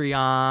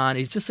Patreon.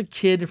 He's just a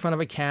kid in front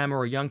of a camera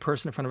or a young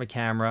person in front of a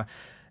camera,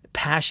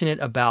 passionate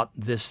about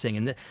this thing.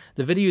 And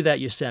the video that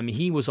you sent me,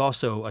 he was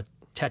also a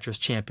Tetris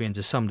champion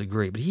to some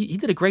degree, but he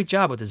did a great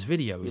job with this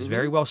video. He was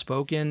very well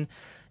spoken.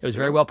 It was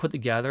very well put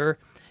together.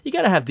 You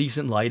got to have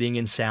decent lighting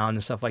and sound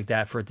and stuff like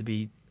that for it to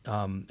be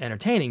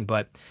entertaining,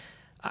 but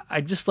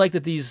I just like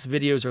that these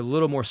videos are a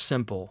little more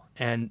simple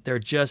and they're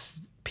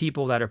just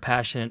people that are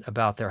passionate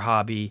about their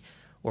hobby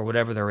or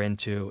whatever they're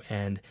into,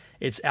 and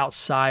it's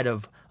outside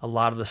of a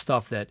lot of the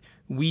stuff that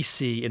we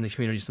see in the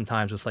community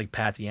sometimes with like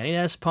Pat the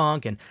NES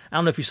Punk. And I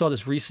don't know if you saw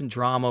this recent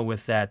drama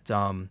with that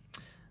the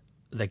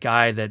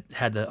guy that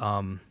had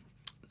the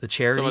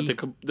charity. So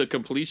the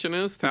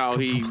completionist, how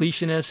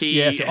completionist, he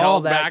yes, held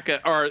all that.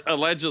 back, or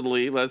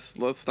allegedly,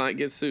 let's not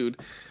get sued,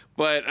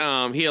 but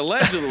he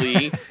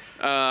allegedly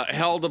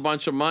held a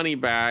bunch of money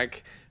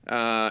back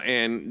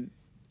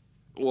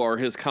or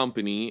his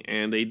company,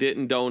 and they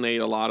didn't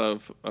donate a lot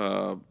of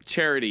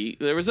charity.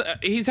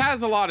 He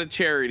has a lot of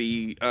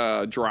charity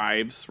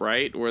drives,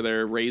 right, where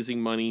they're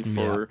raising money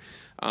for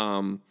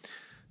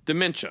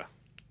dementia.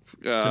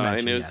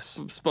 And it was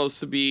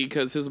supposed to be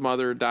because his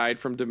mother died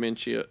from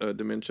dementia,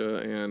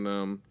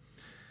 and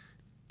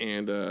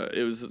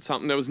it was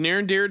something that was near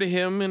and dear to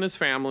him and his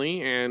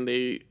family, and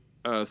they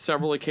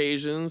several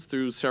occasions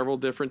through several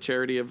different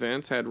charity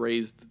events had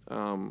raised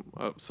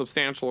a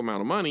substantial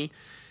amount of money.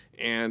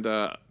 And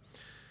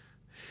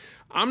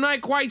I'm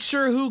not quite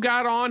sure who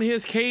got on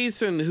his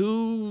case and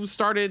who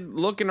started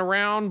looking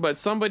around, but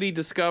somebody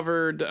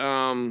discovered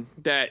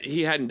that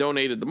he hadn't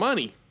donated the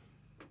money.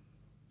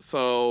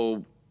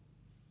 So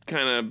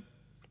kind of,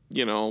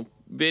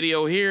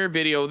 video here,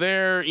 video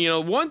there. You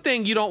know, one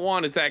thing you don't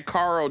want is that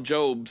Carl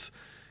Jobs.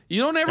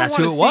 You don't ever That's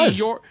want to who it see was.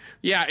 your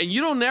and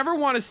you don't never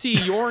want to see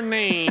your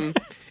name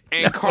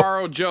and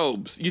Carl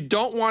Jobs. You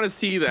don't want to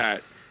see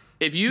that.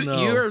 If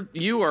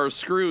you are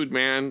screwed,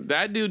 man.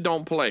 That dude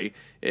don't play.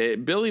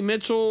 Billy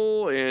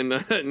Mitchell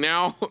and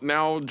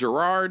now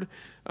Gerard.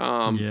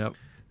 Yep.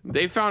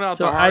 They found out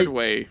the hard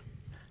way.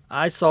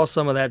 I saw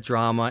some of that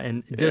drama,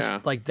 and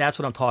just like that's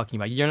what I'm talking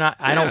about. You're not.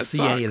 I don't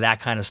see any of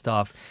that kind of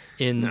stuff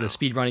in the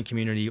speedrunning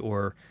community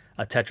or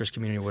a Tetris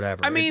community or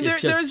whatever. I mean,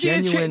 there's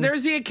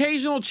the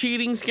occasional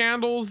cheating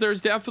scandals.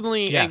 There's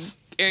definitely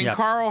and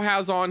Carl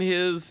has on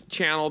his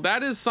channel.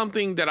 That is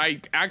something that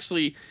I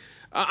actually.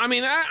 I'm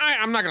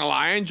not gonna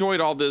lie. I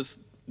enjoyed all this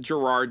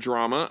Gerard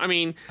drama. I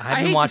mean,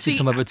 I've been watching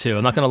some of it too.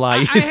 I'm not gonna lie.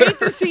 I hate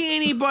to see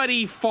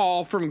anybody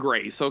fall from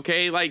grace.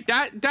 Okay, like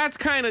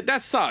that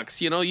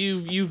sucks. You know,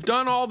 you've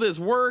done all this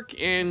work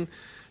and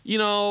you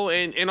know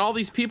and all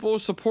these people are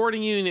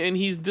supporting you and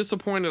he's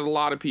disappointed a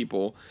lot of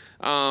people.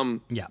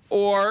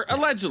 Or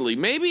allegedly,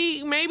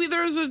 maybe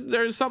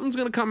there's something's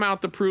gonna come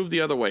out to prove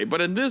the other way.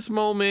 But in this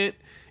moment,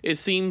 it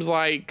seems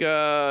like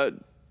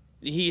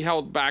he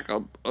held back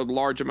a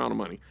large amount of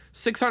money.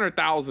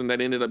 $600,000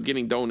 that ended up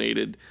getting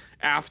donated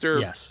after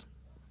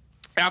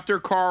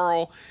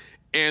Carl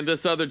and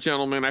this other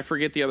gentleman, I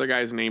forget the other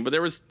guy's name, but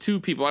there was two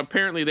people.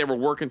 Apparently they were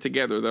working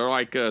together. They're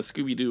like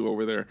Scooby Doo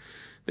over there.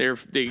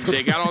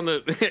 They got on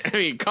the I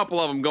mean, a couple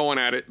of them going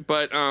at it,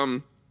 but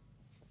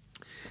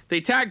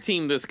they tag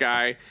teamed this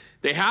guy.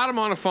 They had him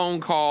on a phone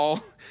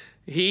call.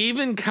 He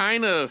even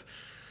kind of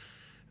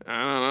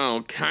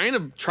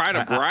try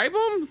to bribe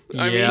him.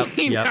 I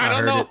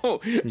don't know.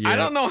 I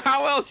don't know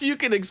how else you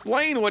can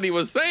explain what he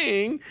was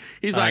saying.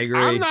 He's like,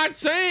 I'm not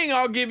saying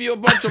I'll give you a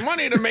bunch of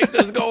money to make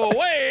this go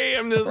away.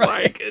 I'm just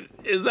like,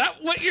 is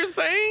that what you're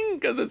saying?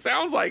 Because it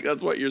sounds like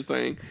that's what you're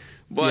saying.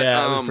 But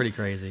yeah, it was pretty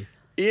crazy.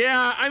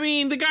 Yeah, I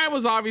mean, the guy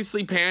was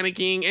obviously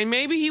panicking, and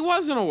maybe he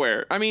wasn't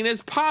aware. I mean,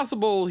 it's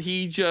possible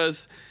he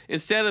just,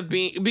 instead of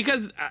being,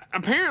 because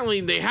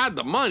apparently they had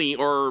the money,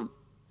 or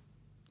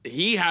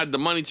he had the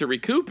money to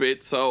recoup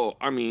it. So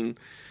I mean,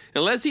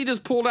 unless he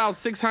just pulled out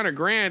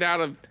 $600,000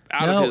 out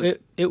of his,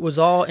 it was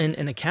all in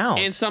an account,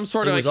 in some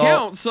sort of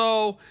account.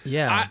 So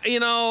yeah,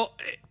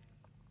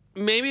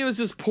 maybe it was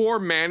just poor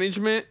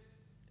management,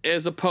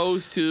 as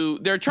opposed to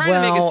they're trying to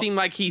make it seem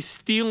like he's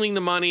stealing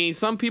the money.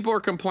 Some people are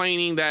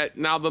complaining that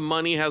now the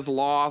money has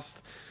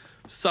lost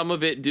some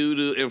of it due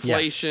to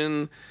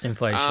inflation. Yes.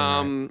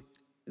 Inflation.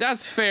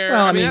 That's fair.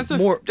 Well, I mean, that's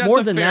more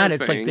a than fair that,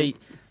 it's thing. like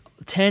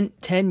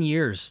 10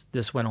 years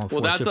this went on for.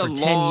 Well, that's so for a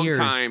 10 long years,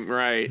 time,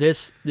 right?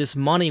 This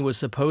money was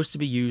supposed to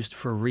be used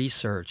for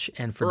research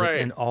and for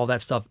and all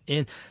that stuff.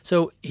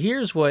 So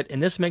here's what, and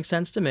this makes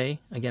sense to me.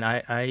 Again,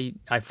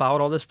 I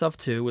followed all this stuff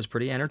too. It was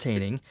pretty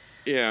entertaining.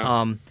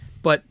 Yeah.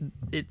 But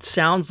it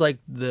sounds like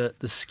the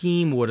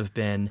scheme would have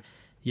been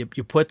you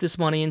put this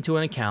money into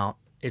an account.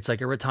 It's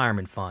like a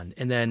retirement fund,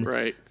 and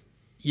then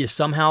you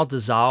somehow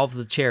dissolve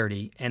the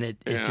charity, and it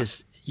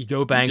just. You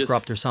go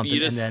bankrupt or something, you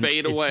just and then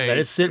fade away. Let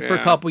it sit for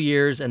a couple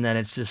years, and then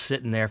it's just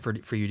sitting there for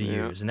you to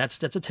use. And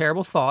that's a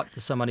terrible thought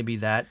to somebody be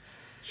that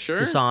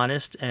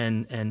dishonest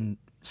and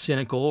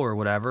cynical or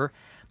whatever.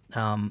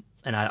 And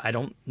I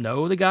don't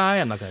know the guy.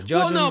 I'm not going to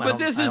judge him. Well, no, but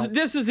this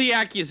is the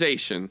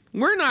accusation.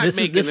 We're not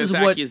making this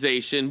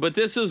accusation, but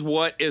this is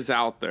what is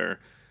out there.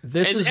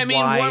 This is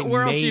why.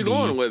 Where else are you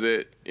going with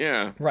it?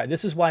 Yeah. Right.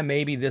 This is why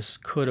maybe this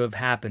could have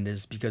happened,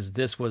 is because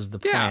this was the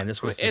plan. Yeah,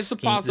 this was the it's scheme,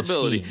 a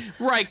possibility. the scheme.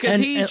 Right, because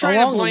he's trying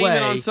to blame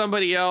it on way,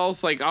 somebody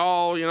else, like,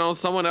 oh,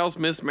 someone else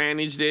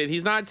mismanaged it.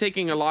 He's not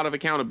taking a lot of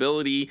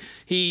accountability.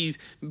 He's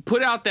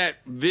put out that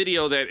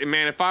video that,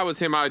 man, if I was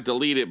him, I'd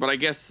delete it, but I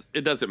guess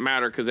it doesn't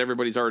matter because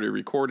everybody's already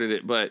recorded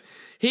it. But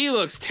he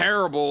looks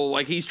terrible,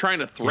 like he's trying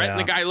to threaten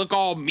the guy, look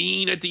all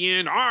mean at the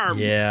end. I'm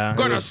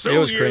gonna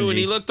sue you. Cringy. And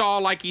he looked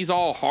all like he's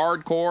all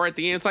hardcore at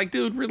the end. It's like,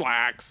 dude,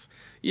 relax.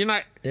 You're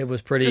not. It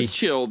was pretty. Just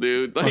chill,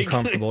 dude. Like,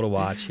 uncomfortable to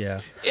watch. Yeah.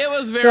 It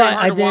was very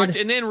hard to watch.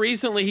 And then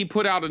recently he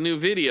put out a new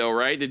video,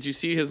 right? Did you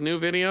see his new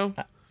video?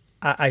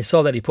 I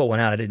saw that he put one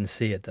out. I didn't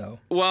see it though.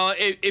 Well,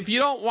 if you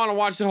don't want to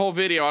watch the whole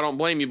video, I don't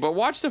blame you. But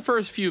watch the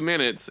first few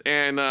minutes,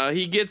 and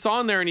he gets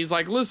on there and he's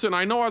like, "Listen,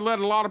 I know I let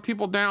a lot of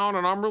people down,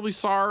 and I'm really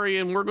sorry.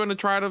 And we're going to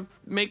try to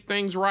make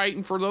things right.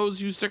 And for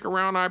those who stick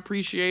around, I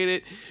appreciate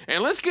it.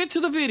 And let's get to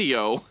the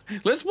video.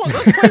 Let's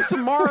play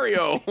some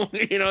Mario.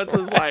 It's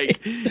just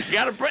like you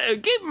gotta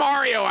get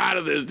Mario out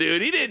of this,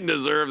 dude. He didn't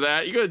deserve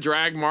that. You're gonna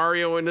drag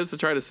Mario in this to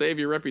try to save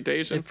your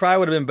reputation. It probably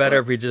would have been better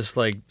if he just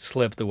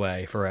slipped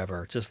away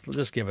forever.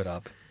 Just give it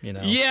up.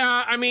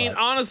 Yeah, I mean,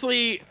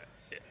 honestly,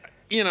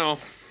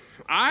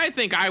 I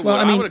think I would. Well,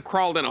 I would have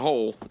crawled in a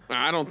hole.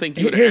 I don't think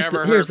you would have ever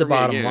heard Here's the from me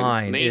bottom again.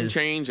 line: Name is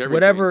change,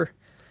 everything.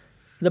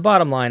 The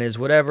bottom line is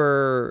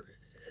whatever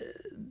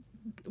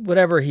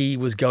he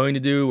was going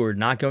to do or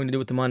not going to do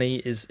with the money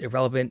is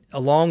irrelevant.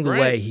 Along the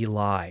way, he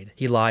lied.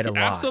 He lied a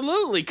lot.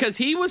 Absolutely, because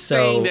he was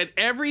saying that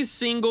every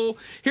single.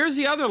 Here's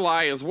the other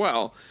lie as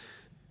well.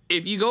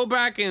 If you go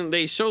back and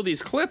they show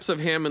these clips of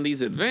him in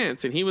these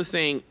events, and he was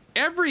saying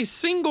every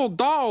single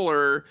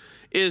dollar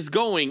is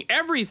going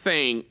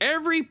everything,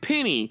 every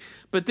penny.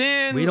 But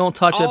then We don't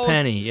touch a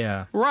penny,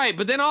 yeah. Right,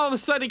 but then all of a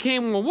sudden it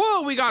came, well,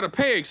 whoa, we got to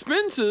pay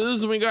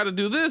expenses and we got to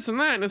do this and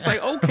that. And it's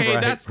like, okay,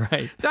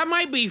 that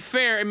might be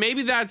fair. And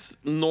maybe that's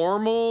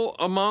normal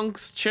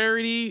amongst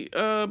charity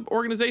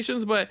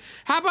organizations. But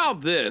how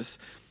about this?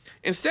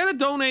 Instead of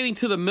donating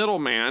to the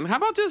middleman, how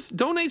about just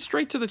donate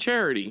straight to the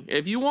charity?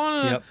 If you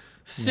want to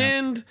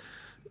send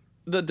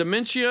the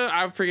dementia,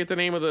 I forget the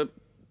name of the,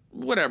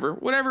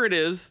 whatever it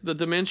is, the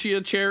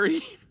dementia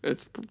charity.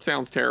 It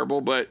sounds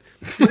terrible, but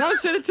if you want to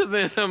send it to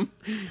them,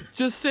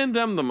 just send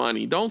them the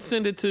money. Don't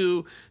send it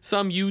to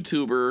some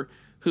YouTuber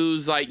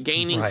who's like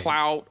gaining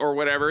clout or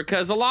whatever,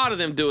 because a lot of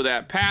them do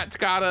that. Pat's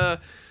got a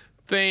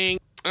thing.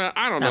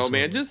 I don't know,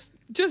 man.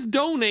 Just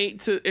donate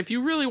to, if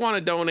you really want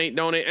to donate.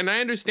 And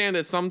I understand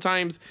that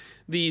sometimes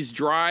these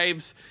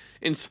drives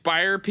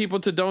inspire people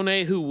to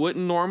donate who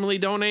wouldn't normally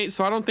donate,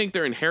 so I don't think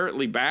they're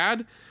inherently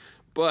bad.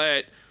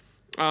 But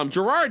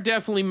Gerard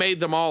definitely made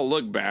them all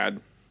look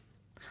bad.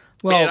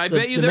 Well, and I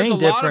bet you there's a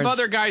lot of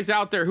other guys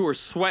out there who are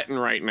sweating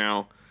right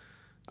now.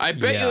 I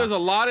bet you there's a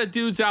lot of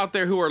dudes out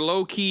there who are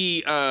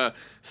low-key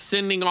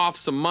sending off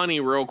some money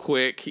real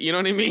quick. You know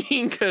what I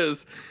mean?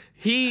 Because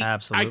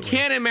I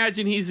can't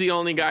imagine he's the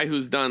only guy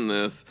who's done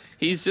this.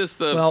 He's just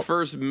the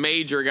first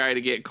major guy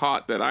to get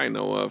caught that I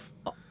know of.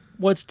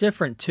 What's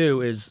different,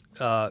 too, is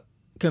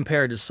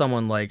compared to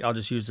someone like, I'll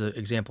just use the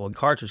example of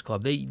Cartridge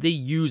Club, they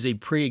use a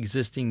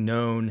pre-existing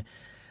known...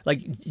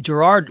 Like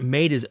Gerard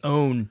made his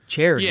own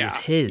charity. It was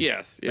his.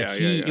 Yes.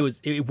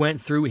 It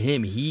went through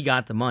him. He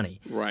got the money.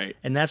 Right.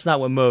 And that's not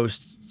what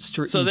most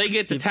So they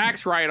get the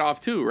tax write-off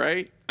too,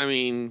 right? I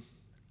mean,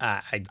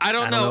 I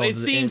don't know. It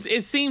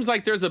seems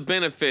like there's a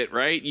benefit,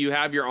 right? You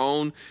have your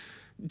own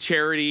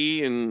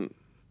charity, and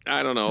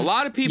I don't know. A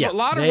lot of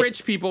people, of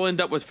rich people end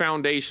up with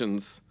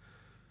foundations.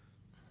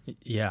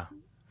 Yeah.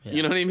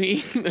 You know what I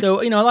mean?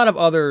 So, a lot of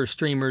other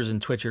streamers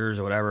and Twitchers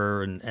or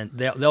whatever, and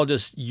they'll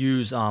just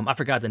use, I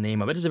forgot the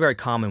name of it. It's a very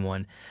common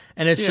one.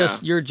 And it's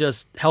just, you're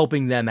just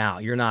helping them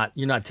out. You're not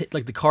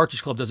like the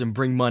Cartridge Club doesn't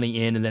bring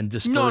money in and then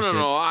disperse it.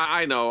 No.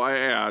 I know.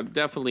 Yeah,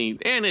 definitely.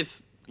 And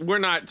we're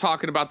not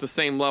talking about the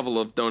same level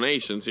of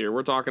donations here.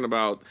 We're talking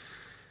about,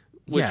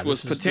 which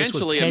was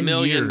potentially $1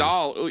 million.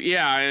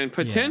 Yeah, and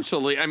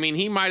potentially, I mean,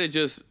 he might have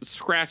just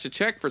scratched a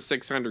check for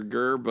 600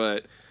 gur,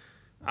 but...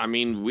 I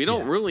mean, we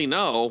don't really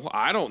know.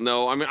 I don't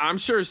know. I mean, I'm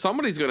sure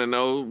somebody's going to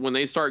know when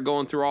they start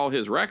going through all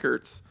his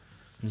records.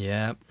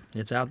 Yeah,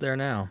 it's out there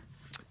now.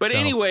 But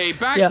anyway,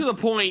 back to the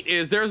point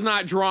is there's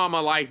not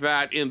drama like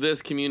that in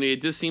this community.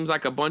 It just seems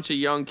like a bunch of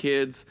young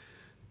kids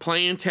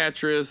playing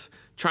Tetris,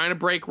 trying to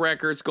break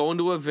records, going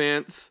to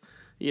events,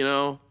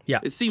 Yeah.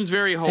 It seems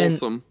very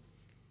wholesome.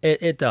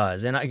 It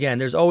does. And again,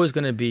 there's always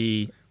going to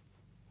be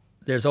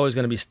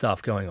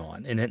stuff going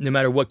on, and no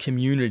matter what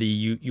community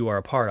you are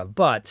a part of.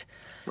 But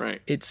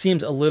it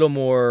seems a little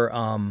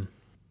more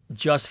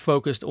just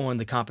focused on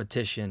the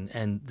competition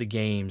and the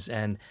games,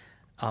 and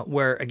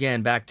where,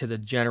 again, back to the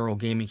general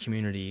gaming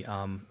community,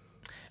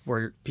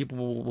 where people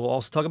will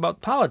also talk about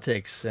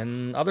politics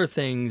and other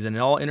things, and it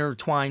all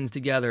intertwines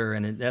together,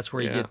 and that's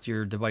where you get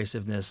your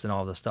divisiveness and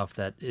all the stuff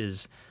that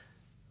is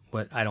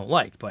what I don't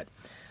like. But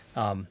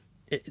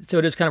so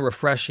it is kind of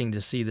refreshing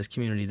to see this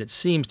community that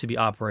seems to be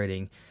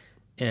operating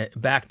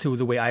back to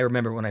the way I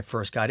remember when I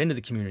first got into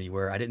the community,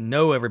 where I didn't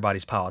know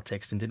everybody's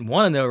politics and didn't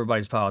want to know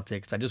everybody's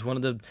politics. I just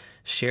wanted to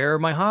share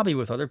my hobby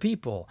with other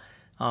people.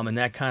 And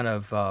that kind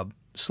of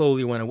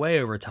slowly went away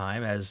over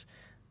time as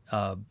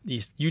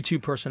these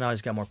YouTube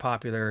personalities got more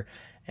popular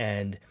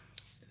and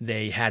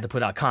they had to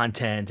put out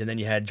content. And then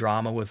you had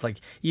drama with like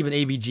even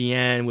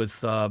AVGN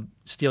with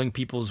stealing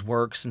people's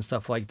works and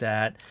stuff like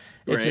that.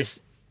 It's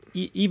just...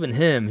 even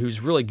him,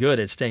 who's really good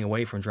at staying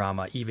away from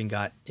drama, even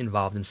got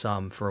involved in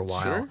some for a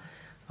while. Sure.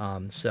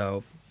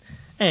 So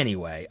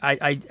anyway,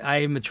 I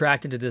am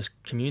attracted to this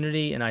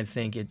community, and I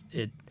think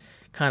it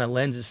kind of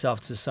lends itself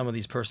to some of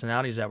these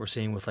personalities that we're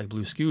seeing with like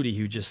Blue Scuti,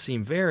 who just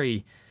seem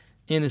very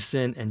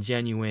innocent and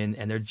genuine,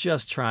 and they're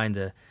just trying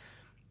to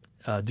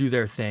do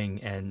their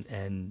thing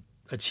and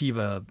achieve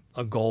a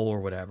goal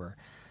or whatever.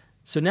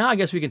 So now I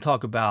guess we can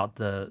talk about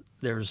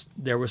there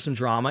was some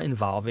drama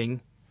involving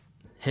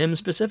him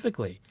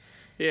specifically.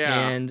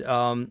 Yeah.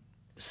 And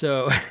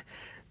so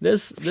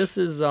this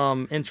is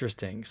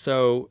interesting.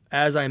 So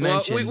as I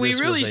mentioned, we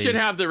really should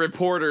have the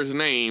reporter's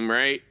name,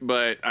 right?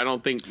 But I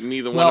don't think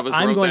neither one of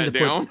us wrote that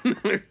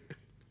down.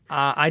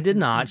 I did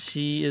not.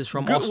 She is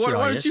from Australia.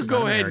 Why don't you She's go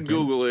not ahead American. and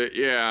Google it?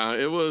 Yeah,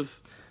 it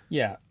was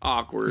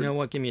awkward. You know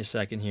what? Give me a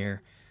second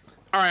here.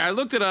 All right, I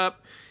looked it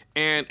up,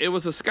 and it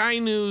was a Sky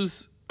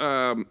News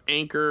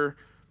anchor.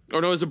 Oh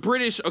no, it was a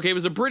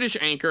British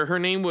anchor. Her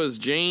name was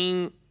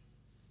Jane.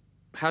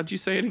 How'd you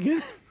say it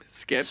again?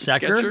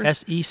 Secker?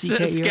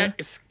 S-E-C-K-E-R?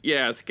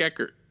 Yeah,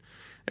 Skecker.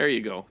 There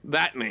you go.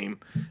 That name.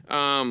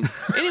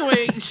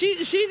 Anyway, she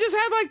just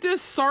had like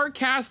this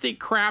sarcastic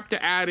crap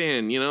to add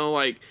in,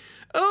 like,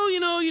 oh,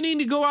 you need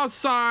to go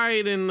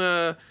outside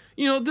and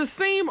the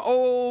same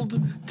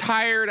old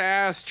tired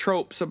ass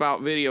tropes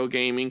about video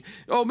gaming.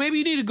 Oh, maybe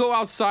you need to go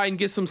outside and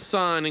get some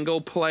sun and go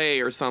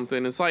play or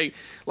something. It's like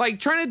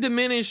trying to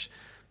diminish,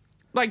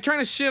 like trying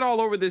to shit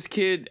all over this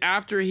kid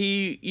after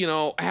he,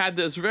 had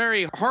this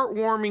very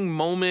heartwarming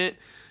moment.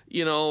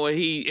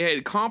 He had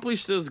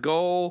accomplished this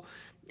goal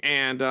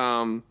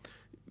and,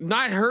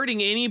 not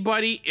hurting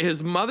anybody.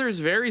 His mother's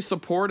very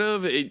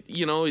supportive.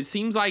 It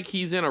seems like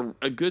he's in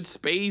a good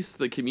space.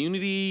 The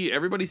community,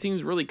 everybody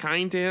seems really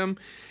kind to him.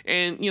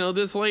 And,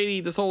 this lady,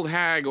 this old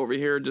hag over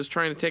here just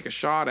trying to take a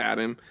shot at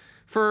him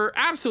for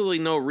absolutely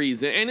no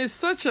reason. And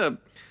it's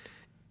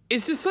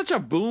just such a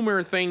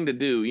boomer thing to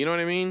do. You know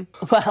what I mean?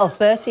 Well,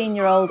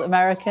 13-year-old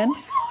American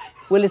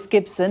Willis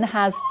Gibson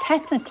has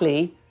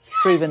technically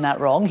proven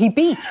that wrong. He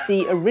beat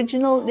the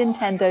original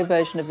Nintendo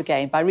version of the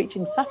game by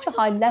reaching such a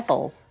high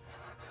level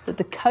that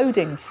the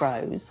coding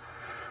froze.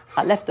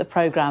 That left the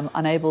program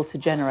unable to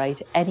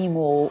generate any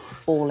more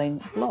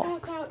falling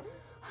blocks.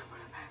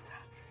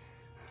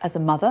 As a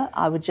mother,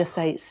 I would just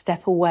say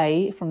step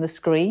away from the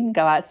screen,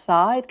 go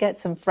outside, get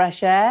some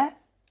fresh air.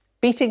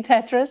 Beating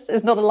Tetris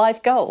is not a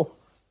life goal.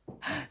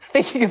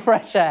 Speaking of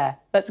fresh air,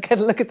 let's get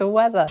a look at the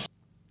weather.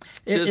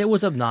 It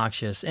was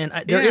obnoxious, and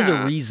there is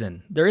a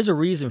reason. There is a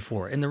reason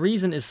for it, and the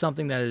reason is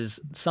something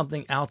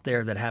out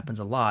there that happens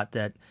a lot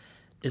that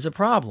is a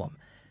problem.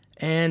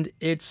 And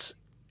it's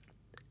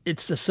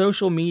the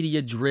social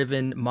media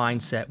driven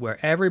mindset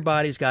where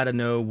everybody's got to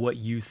know what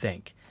you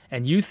think.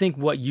 And you think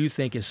what you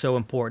think is so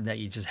important that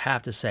you just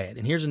have to say it.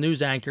 And here's a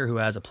news anchor who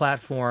has a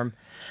platform,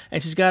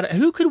 and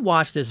who could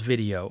watch this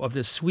video of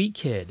this sweet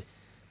kid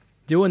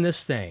doing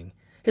this thing?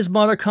 His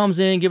mother comes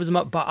in, gives him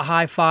a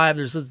high five.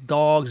 There's this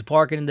dogs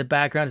barking in the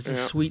background. It's a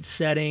sweet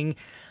setting.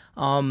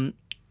 Now,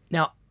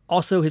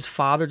 also his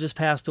father just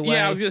passed away.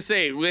 Yeah, I was gonna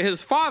say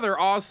his father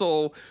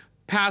also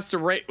passed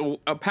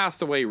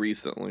away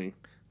recently.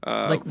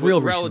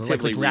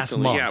 Relatively last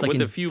recently, month,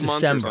 with a few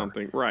months or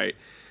something, right?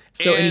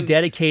 So and he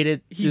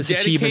dedicated this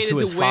achievement to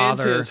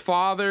his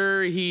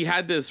father. He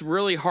had this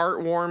really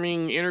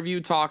heartwarming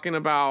interview talking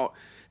about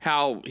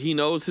how he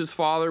knows his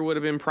father would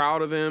have been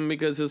proud of him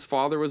because his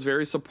father was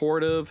very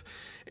supportive,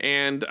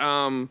 and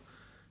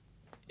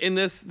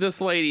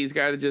this lady's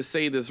got to just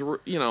say this,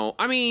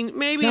 I mean,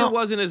 maybe it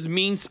wasn't as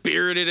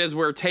mean-spirited as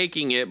we're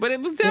taking it, but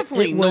it was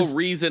definitely no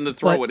reason to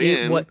throw it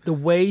in. The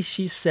way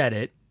she said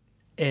it,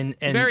 and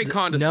very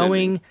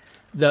condescending.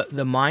 Knowing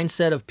the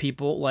mindset of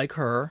people like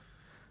her,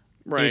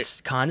 right?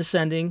 It's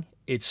condescending,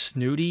 it's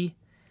snooty,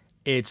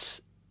 it's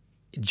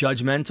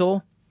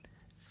judgmental,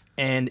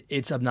 and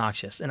it's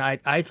obnoxious. And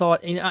I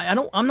thought,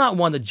 I'm not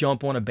one to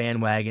jump on a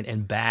bandwagon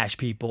and bash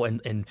people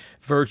and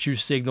virtue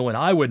signal, and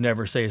I would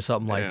never say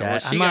something like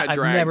that. Well, I've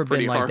never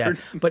been like that.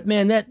 But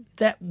man,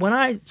 that when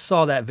I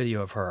saw that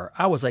video of her,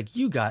 I was like,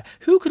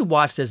 who could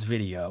watch this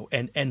video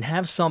and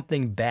have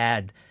something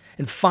bad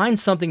and find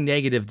something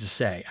negative to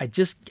say?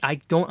 I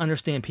don't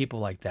understand people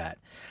like that.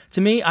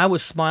 To me, I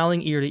was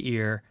smiling ear to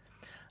ear.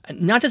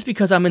 Not just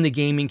because I'm in the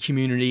gaming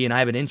community and I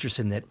have an interest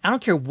in it. I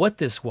don't care what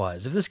this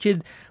was. If this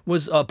kid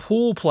was a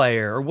pool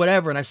player or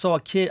whatever, and I saw a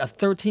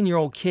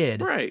 13-year-old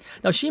kid. Right.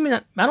 Now,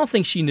 I don't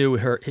think she knew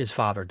his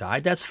father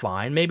died. That's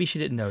fine. Maybe she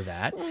didn't know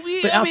that.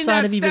 But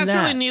outside of even that.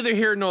 That's really neither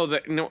here nor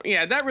there. No,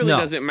 yeah, that really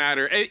doesn't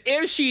matter.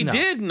 If she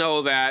did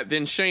know that,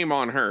 then shame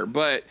on her.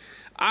 But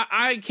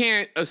I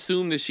can't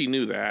assume that she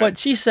knew that. But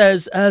she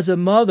says, as a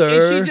mother...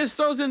 And she just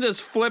throws in this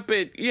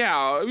flippant, she's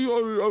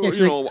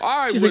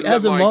like,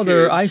 as a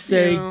mother, kids, I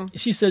say...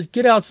 She says,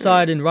 get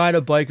outside and ride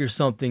a bike or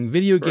something.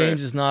 Video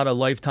games is not a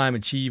lifetime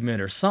achievement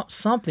or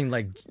something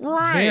like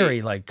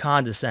very like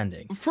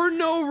condescending. For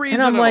no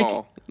reason at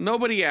all.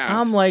 Nobody asked.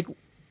 I'm like,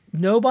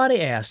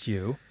 nobody asked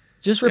you.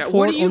 Just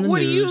report on the news. What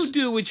do you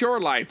do with your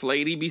life,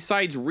 lady,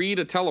 besides read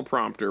a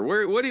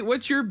teleprompter?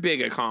 What's your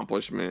big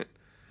accomplishment?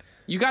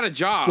 You got a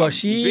job. Well,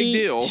 big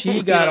deal.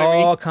 She got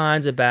all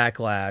kinds of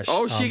backlash.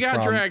 Oh, she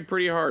got dragged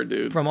pretty hard,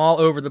 dude. From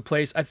all over the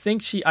place. I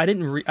think I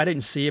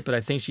didn't see it, but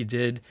I think she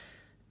did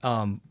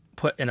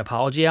put an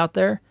apology out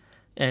there,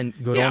 and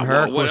good on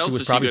her. Of course, she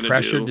was probably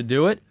pressured to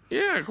do it.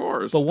 Yeah, of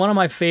course. But one of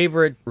my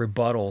favorite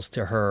rebuttals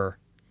to her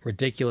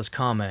ridiculous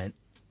comment.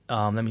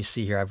 Let me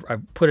see here. I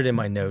put it in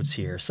my notes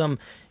here.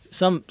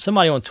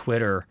 Somebody on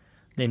Twitter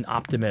named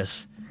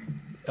Optimus.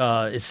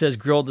 It says,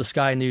 grilled the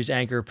Sky News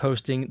anchor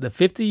posting, the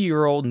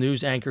 50-year-old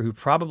news anchor who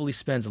probably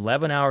spends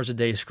 11 hours a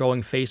day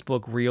scrolling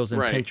Facebook, Reels,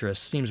 and Pinterest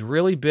seems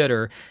really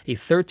bitter. A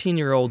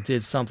 13-year-old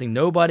did something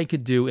nobody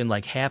could do in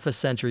like half a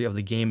century of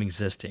the game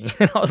existing.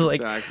 And I was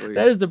like,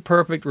 that is the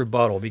perfect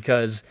rebuttal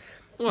because,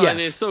 and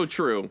it's so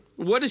true.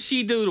 What does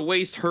she do to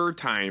waste her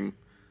time?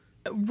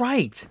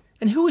 Right.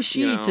 And who is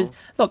she to...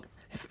 Look,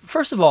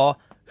 first of all,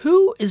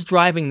 who is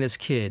driving this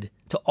kid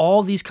to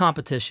all these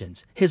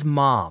competitions? His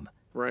mom.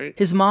 Right.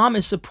 His mom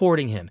is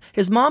supporting him.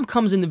 His mom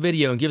comes in the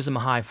video and gives him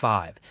a high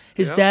five.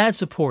 His dad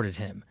supported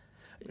him.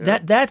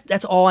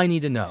 That's all I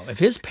need to know. If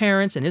his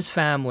parents and his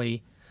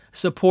family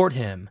support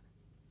him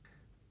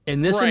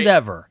in this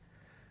endeavor,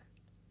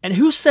 And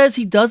who says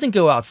he doesn't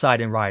go outside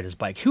and ride his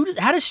bike?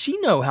 How does she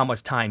know how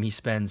much time he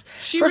spends?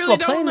 She First really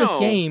of all, don't playing know. this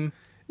game.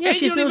 Yeah, and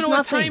she you don't even knows know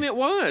nothing. what time it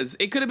was.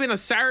 It could have been a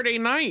Saturday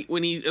night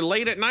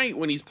late at night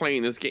when he's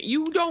playing this game.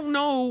 You don't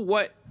know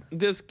what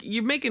this.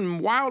 You're making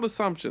wild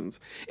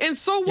assumptions. And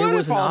so what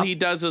if all he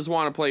does is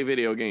want to play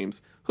video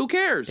games? Who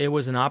cares? It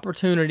was an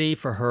opportunity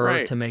for her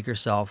Right. to make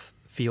herself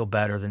feel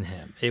better than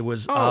him. It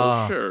was.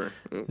 Sure.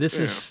 This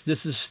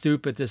is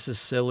stupid. This is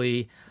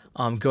silly.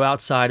 Go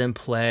outside and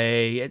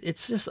play.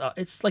 It's just.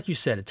 It's like you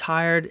said.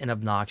 Tired and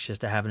obnoxious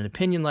to have an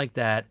opinion like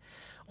that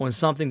on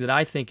something that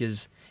I think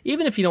is.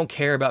 Even if you don't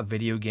care about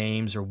video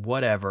games or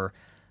whatever,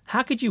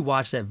 how could you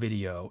watch that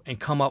video and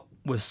come up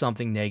with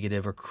something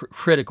negative or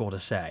critical to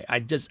say?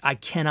 I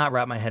cannot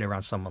wrap my head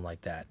around someone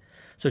like that.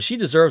 So she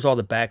deserves all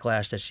the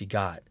backlash that she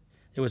got.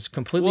 It was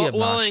completely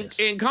obnoxious.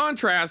 Well, in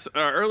contrast,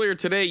 earlier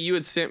today you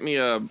had sent me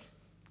an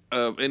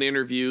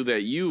interview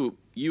that you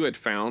had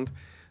found.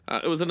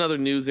 It was another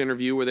news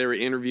interview where they were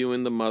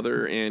interviewing the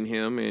mother and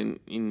him,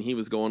 and he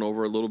was going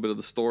over a little bit of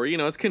the story. You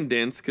know, it's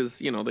condensed because,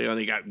 they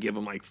only give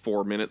him like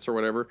 4 minutes or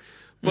whatever.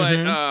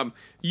 But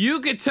you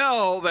could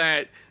tell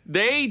that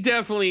they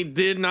definitely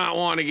did not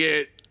want to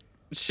get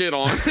shit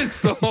on.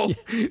 So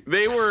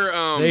they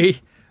were...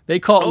 They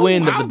caught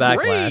wind of the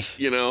backlash.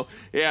 Great,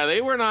 Yeah, they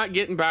were not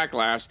getting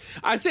backlash.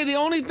 I say the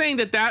only thing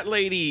that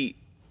lady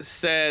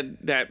said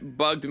that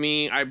bugged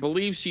me, I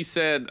believe she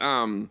said...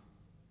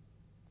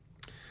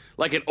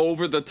 like an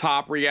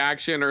over-the-top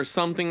reaction or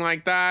something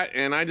like that.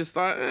 And I just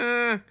thought,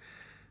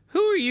 who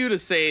are you to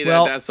say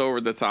that's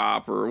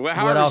over-the-top? Or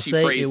however she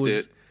phrased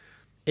it.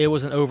 It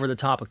was an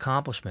over-the-top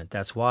accomplishment.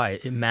 That's why.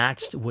 It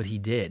matched what he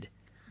did.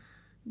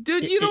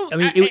 Dude,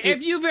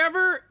 if you've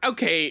ever...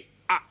 Okay,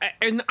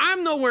 and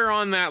I'm nowhere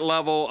on that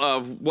level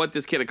of what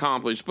this kid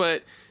accomplished,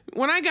 but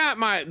when I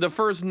got the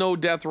first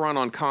no-death run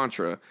on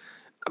Contra...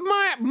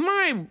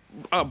 My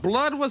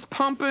blood was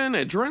pumping,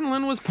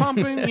 adrenaline was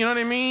pumping. You know what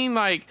I mean?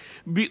 Like,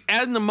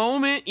 in the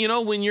moment,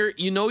 when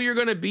you're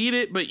gonna beat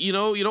it, but you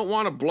don't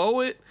want to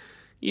blow it.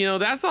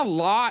 That's a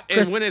lot. And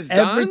Chris, when it's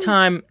every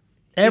done,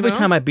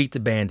 time I beat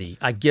the bandy,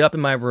 I get up in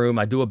my room,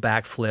 I do a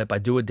backflip, I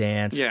do a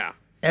dance. Yeah.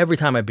 Every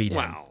time I beat him,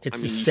 Wow.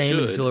 it's the same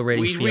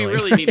exhilarating feeling. We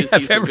really need to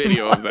see some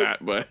video of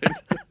that, but.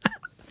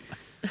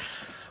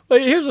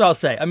 But here's what I'll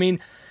say. I mean,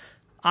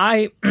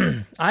 I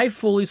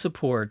fully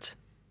support.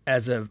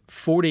 As a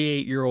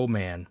 48-year-old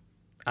man,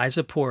 I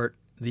support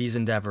these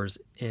endeavors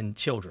in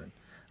children.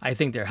 I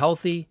think they're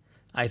healthy.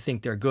 I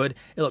think they're good.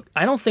 Look,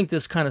 I don't think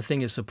this kind of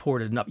thing is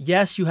supported enough.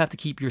 Yes, you have to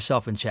keep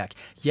yourself in check.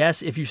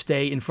 Yes, if you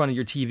stay in front of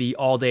your TV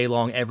all day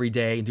long, every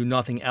day, and do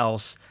nothing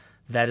else,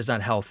 that is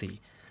not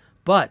healthy.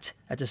 But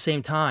at the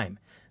same time,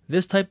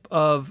 this type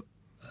of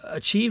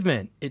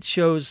achievement, it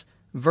shows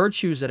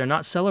virtues that are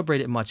not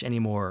celebrated much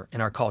anymore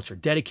in our culture.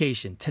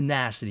 Dedication,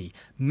 tenacity,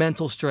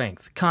 mental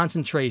strength,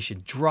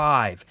 concentration,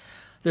 drive.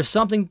 There's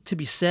something to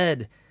be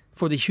said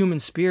for the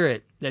human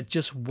spirit that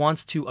just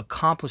wants to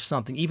accomplish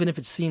something, even if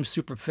it seems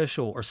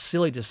superficial or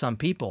silly to some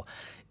people.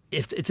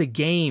 If it's a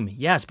game,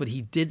 yes, but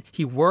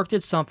he worked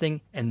at something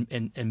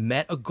and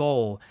met a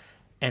goal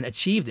and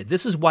achieved it.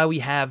 This is why we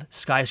have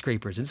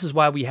skyscrapers. This is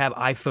why we have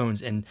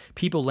iPhones and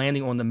people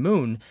landing on the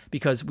moon,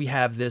 because we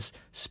have this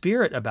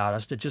spirit about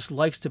us that just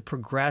likes to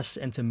progress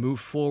and to move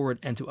forward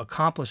and to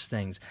accomplish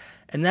things.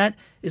 And that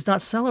is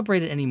not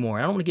celebrated anymore.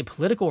 I don't want to get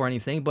political or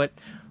anything, but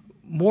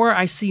more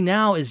I see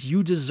now is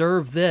you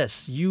deserve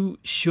this. You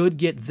should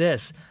get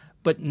this,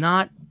 but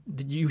not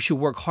you should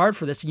work hard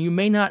for this, and you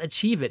may not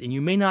achieve it, and you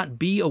may not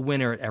be a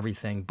winner at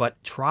everything,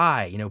 but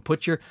try,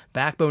 put your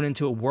backbone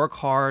into it, work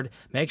hard,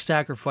 make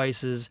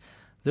sacrifices.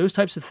 Those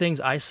types of things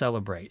I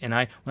celebrate. And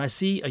when I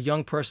see a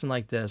young person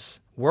like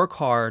this work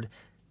hard,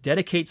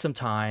 dedicate some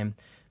time,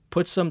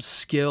 put some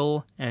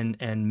skill and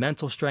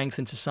mental strength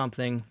into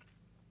something,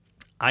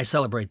 I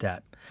celebrate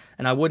that.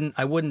 And I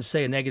wouldn't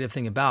say a negative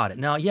thing about it.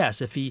 Now, yes,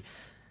 if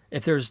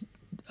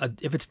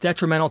it's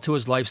detrimental to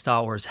his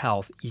lifestyle or his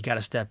health, you got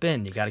to step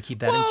in. You got to keep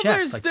that in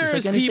check. There's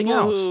like anything people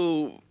else.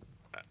 who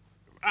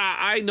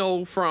I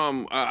know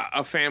from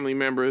a family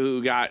member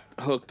who got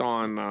hooked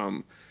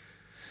on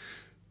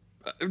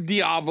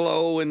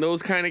Diablo and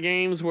those kind of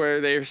games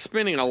where they're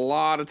spending a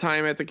lot of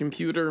time at the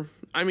computer.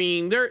 I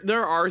mean,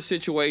 there are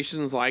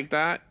situations like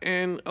that,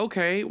 and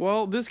okay,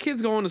 well, this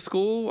kid's going to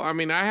school. I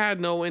mean, I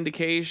had no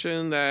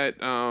indication that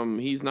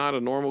he's not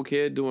a normal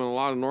kid doing a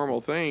lot of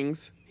normal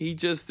things.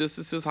 This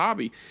is his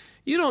hobby.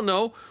 You don't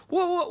know.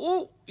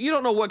 Well, you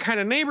don't know what kind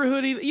of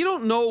neighborhood you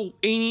don't know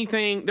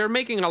anything. They're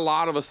making a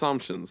lot of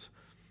assumptions.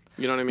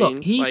 You know what I mean?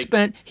 Look,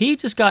 he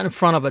just got in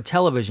front of a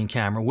television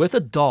camera with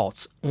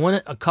adults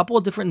on a couple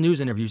of different news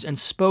interviews and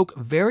spoke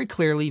very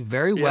clearly,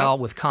 very well,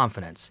 with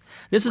confidence.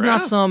 This is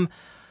not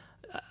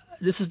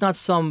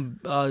some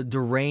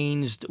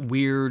deranged,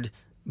 weird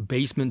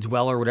basement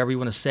dweller, whatever you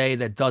want to say,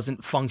 that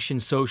doesn't function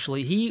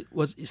socially.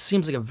 It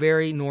seems like a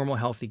very normal,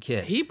 healthy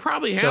kid. He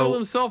probably handled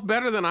himself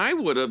better than I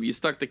would have. You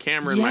stuck the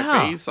camera in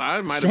my face.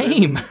 I might have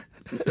been.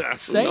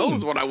 Who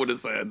knows what I would have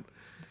said.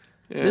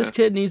 Yeah. This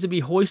kid needs to be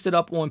hoisted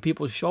up on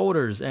people's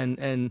shoulders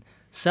and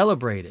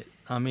celebrated.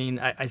 I mean,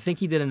 I think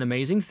he did an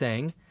amazing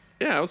thing.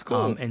 Yeah, it was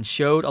cool. And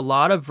showed a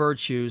lot of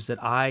virtues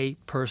that I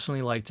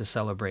personally like to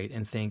celebrate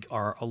and think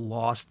are a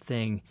lost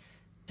thing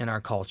in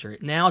our culture.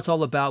 Now it's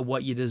all about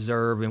what you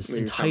deserve and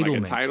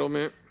entitlement. Like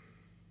entitlement?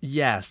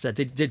 Yes,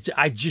 that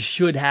I just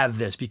should have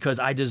this because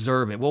I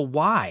deserve it. Well,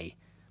 why?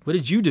 What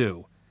did you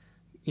do?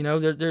 You know,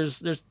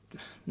 there's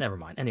never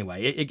mind.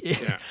 Anyway,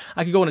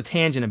 I could go on a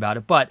tangent about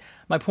it, but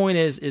my point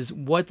is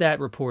what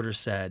that reporter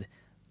said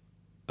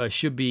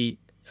should be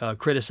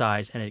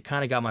criticized, and it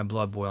kind of got my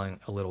blood boiling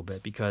a little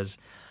bit because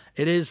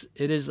it is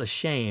a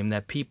shame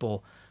that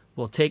people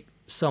will take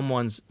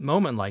someone's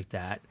moment like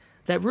that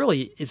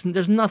really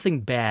there's nothing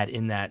bad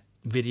in that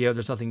video.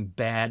 There's nothing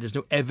bad. There's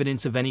no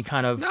evidence of any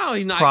kind of problem.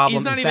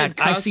 He's not in even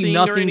fact, I see cussing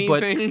nothing or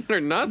anything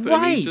or nothing.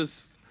 Right.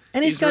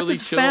 He's got really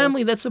this chill.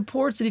 family that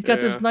supports it. He's got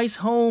this nice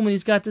home, and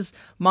he's got this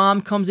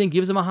mom comes in,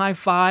 gives him a high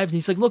fives, and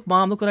he's like, "Look,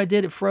 Mom, look what I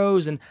did. It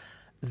froze." And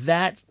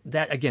that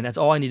again, that's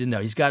all I need to know.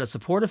 He's got a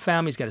supportive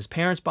family. He's got his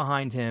parents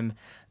behind him.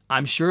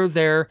 I'm sure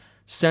they're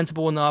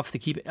sensible enough to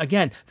keep.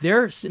 Again,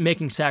 they're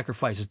making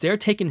sacrifices. They're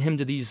taking him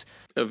to these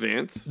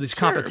events, these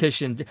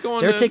competitions.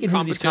 Going they're to taking him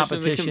to these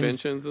competitions, competitions,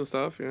 conventions, and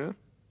stuff. Yeah.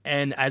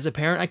 And as a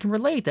parent, I can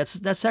relate. That's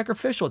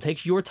sacrificial. It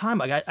takes your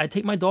time. I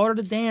take my daughter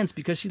to dance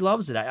because she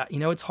loves it.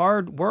 It's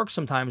hard work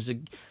sometimes to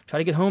try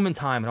to get home in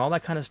time and all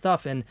that kind of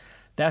stuff. And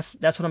that's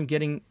what I'm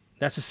getting.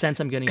 That's the sense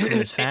I'm getting from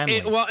his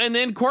family. And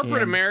then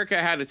corporate America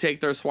had to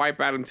take their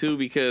swipe at him too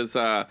because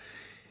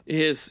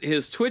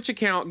his Twitch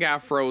account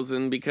got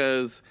frozen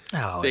because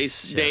they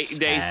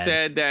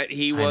said that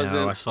he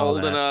wasn't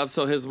old enough,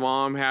 so his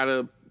mom had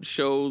to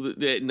show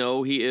that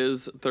no, he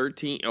is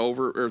 13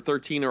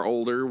 or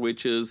older,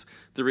 which is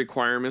the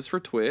requirements for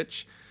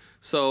Twitch.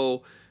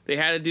 So they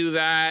had to do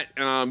that.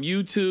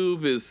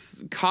 YouTube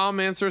is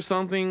comments or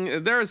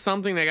something. There is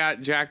something that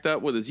got jacked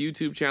up with his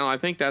YouTube channel. I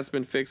think that's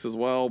been fixed as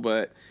well,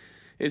 but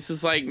it's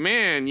just like,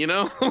 man,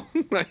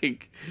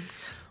 like,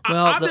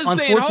 well, I'm just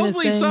saying,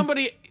 hopefully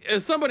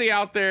somebody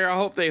out there, I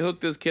hope they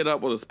hook this kid up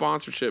with a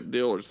sponsorship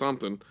deal or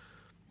something.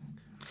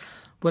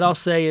 What I'll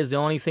say is the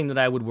only thing that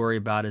I would worry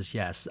about is,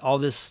 yes, all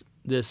this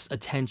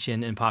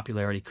attention and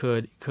popularity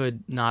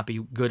could not be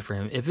good for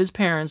him if his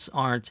parents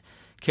aren't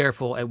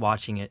careful at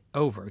watching it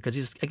over. Because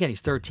he's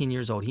 13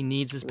 years old. He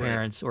needs his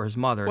parents or his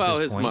mother. Well, at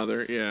this his point.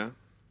 Mother, yeah.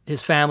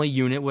 His family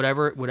unit,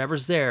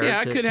 whatever's there.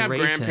 Yeah, to could have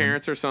raise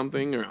grandparents him. or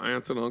something, or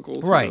aunts and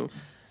uncles. Right.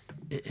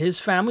 His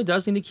family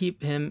does need to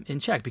keep him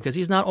in check because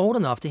he's not old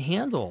enough to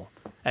handle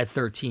at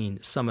 13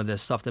 some of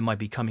this stuff that might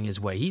be coming his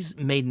way. He's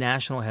made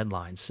national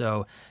headlines.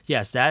 So,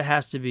 yes, that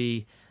has to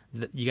be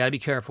 – you got to be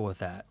careful with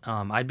that.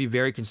 I'd be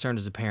very concerned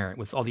as a parent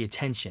with all the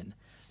attention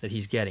that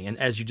he's getting. And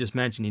as you just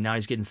mentioned, now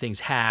he's getting things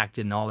hacked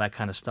and all that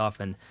kind of stuff.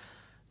 And,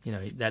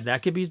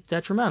 that could be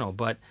detrimental.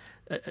 But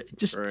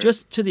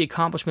just to the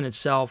accomplishment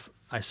itself,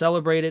 I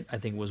celebrate it. I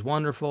think it was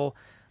wonderful.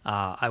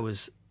 I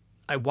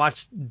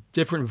watched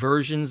different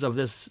versions of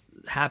this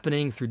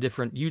happening through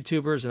different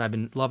YouTubers, and I've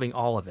been loving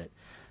all of it.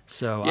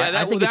 So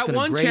yeah, I think it's that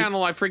one great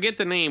channel, I forget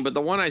the name, but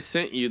the one I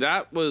sent you,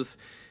 that was,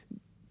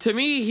 to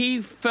me,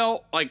 he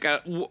felt like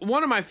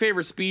one of my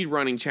favorite speed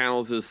running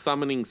channels is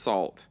Summoning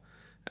Salt.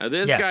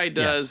 This guy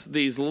does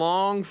these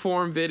long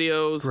form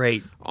videos,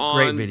 great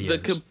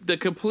videos. The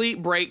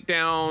complete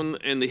breakdown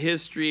and the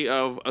history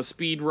of a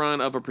speed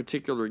run of a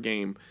particular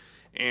game,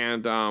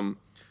 and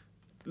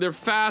they're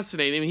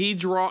fascinating.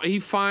 He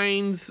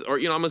finds, or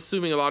I'm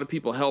assuming a lot of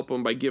people help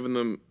him by giving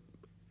them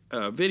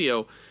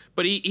video,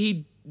 but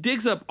he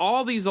digs up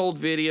all these old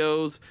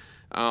videos,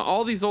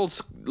 all these old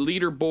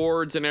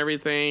leaderboards and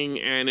everything,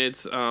 and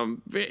it's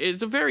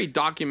a very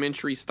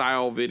documentary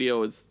style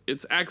video.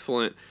 It's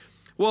excellent.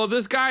 Well,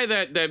 this guy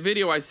that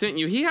video I sent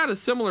you, he had a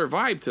similar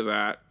vibe to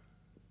that.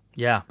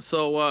 Yeah.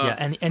 So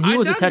and he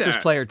was a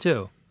Tetris player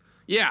too.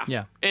 Yeah.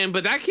 Yeah.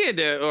 But that kid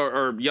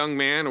or young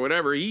man or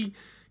whatever, he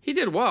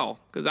did well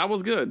because that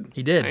was good.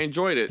 He did. I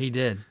enjoyed it. He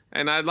did.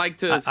 And I'd like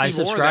to see I more of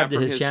that subscribed to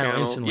from his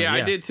channel instantly. Yeah,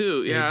 I did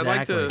too. Yeah,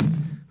 exactly.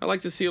 I'd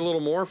like to see a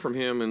little more from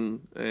him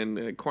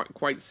and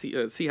quite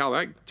see how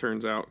that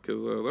turns out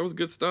because that was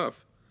good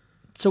stuff.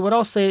 So what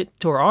I'll say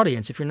to our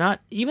audience,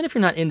 even if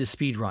you're not into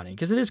speed running,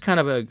 because it is kind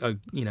of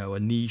a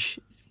niche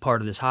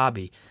part of this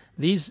hobby,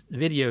 these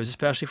videos,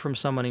 especially from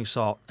Summoning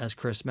Salt, as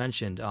Chris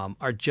mentioned,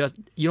 are just,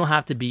 you don't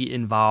have to be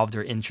involved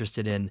or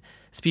interested in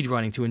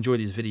speedrunning to enjoy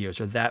these videos.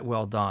 They're that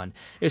well done.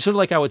 It's sort of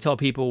like I would tell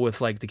people with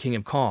like the King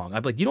of Kong.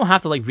 I'd be like, you don't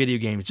have to like video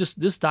games. Just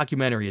this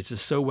documentary is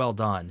just so well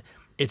done.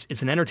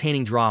 It's an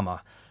entertaining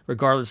drama,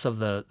 regardless of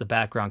the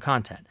background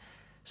content.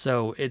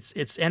 So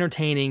it's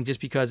entertaining just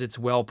because it's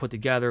well put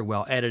together,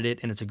 well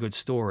edited, and it's a good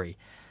story.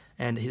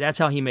 And that's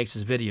how he makes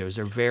his videos.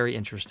 They're very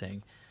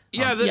interesting.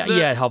 Yeah,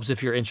 it helps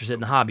if you're interested in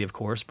the hobby, of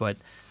course, but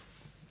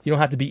you don't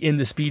have to be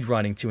into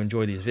speedrunning to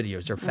enjoy these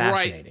videos. They're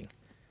fascinating.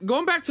 Right.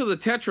 Going back to the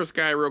Tetris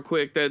guy real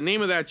quick, the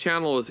name of that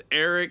channel is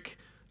Eric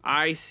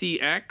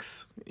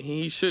ICX.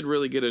 He should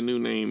really get a new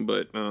name,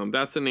 but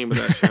that's the name of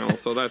that channel.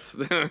 So that's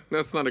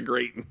not a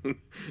great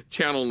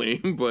channel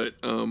name, but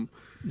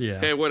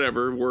hey,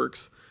 whatever,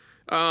 works.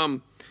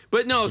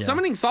 But no,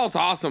 Summoning Salt's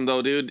awesome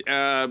though, dude.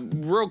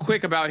 Real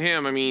quick about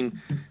him. I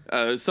mean,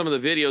 some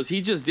of the videos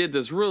he just did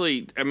this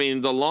really. I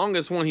mean, the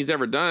longest one he's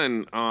ever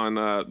done on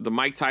the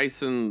Mike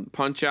Tyson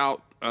Punch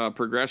Out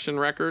progression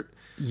record.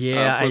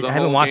 Yeah, I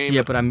haven't watched it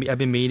yet, but I've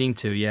been meaning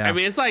to. Yeah, I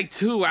mean, it's like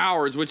 2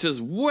 hours, which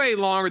is way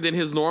longer than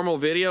his normal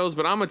videos.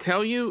 But I'm gonna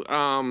tell you,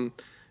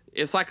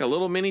 it's like a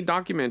little mini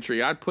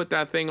documentary. I'd put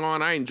that thing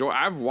on.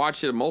 I've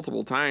watched it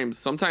multiple times.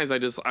 Sometimes I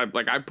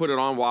put it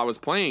on while I was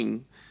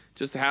playing,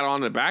 just to have it on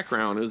in the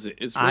background. It's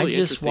really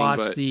interesting.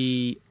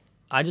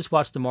 I just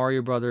watched the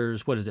Mario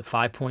Brothers. What is it?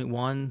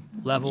 5.1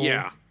 level.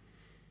 Yeah,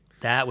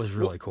 that was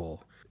really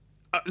cool.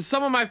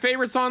 Some of my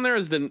favorites on there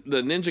is the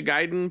Ninja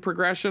Gaiden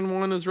progression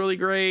one is really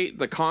great.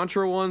 The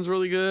Contra one's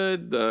really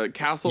good. The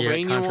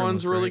Castlevania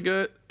one's really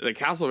good. The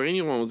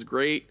Castlevania one was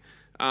great.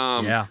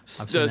 The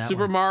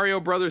Super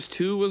Mario Brothers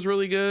 2 was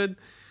really good.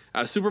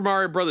 Super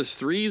Mario Brothers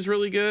 3 is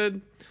really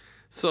good.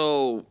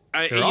 So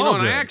I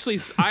actually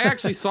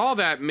saw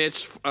that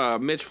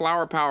Mitch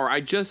Flower Power.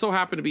 I just so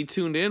happened to be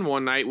tuned in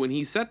one night when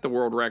he set the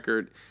world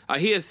record.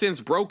 He has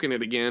since broken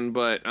it again,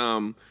 but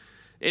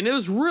and it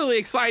was really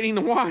exciting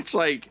to watch,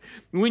 like,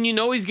 when you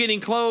know he's getting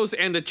close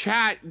and the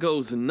chat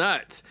goes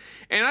nuts.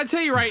 And I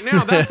tell you right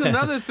now, that's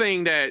another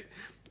thing that,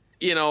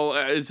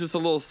 is just a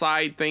little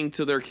side thing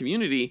to their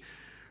community.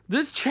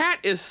 This chat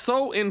is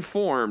so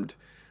informed.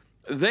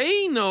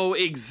 They know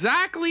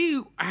exactly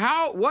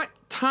what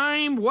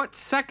time, what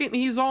second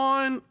he's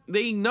on.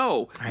 They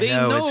know. I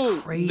know.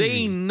 It's crazy.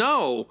 They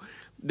know.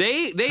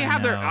 They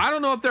have their, I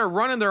don't know if they're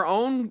running their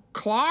own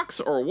clocks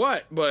or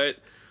what, but...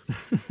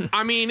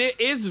 I mean,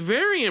 it's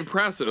very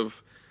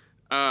impressive.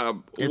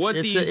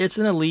 It's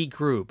an elite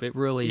group. It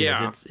really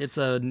is. It's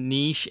a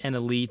niche and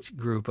elite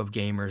group of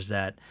gamers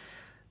that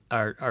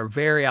are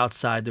very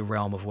outside the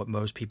realm of what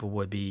most people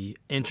would be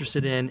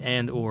interested in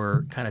and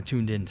or kind of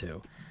tuned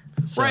into.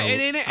 So right,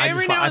 and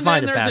every now and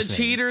then there's a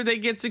cheater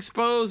that gets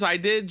exposed. I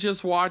did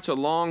just watch a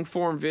long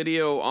form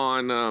video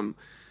on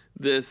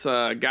this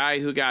guy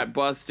who got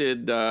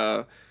busted.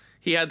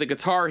 He had the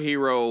Guitar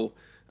Hero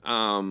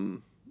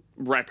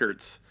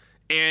records.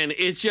 And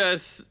it's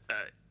just,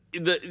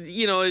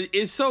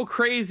 it's so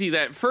crazy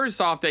that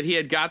first off that he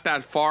had got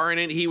that far in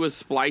it, he was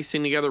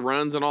splicing together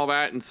runs and all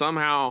that, and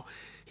somehow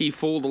he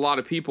fooled a lot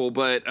of people.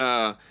 But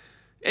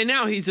and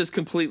now he's just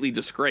completely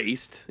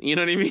disgraced. You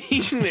know what I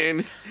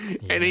mean?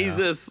 and he's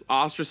just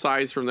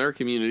ostracized from their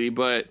community.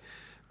 But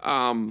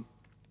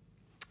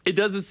it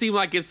doesn't seem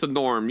like it's the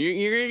norm.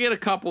 You're gonna get a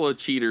couple of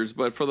cheaters,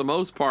 but for the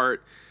most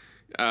part.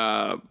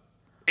 And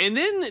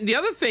then the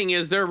other thing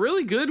is they're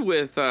really good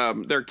with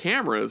their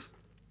cameras.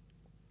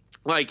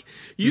 Like,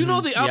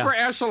 the upper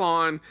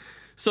echelon,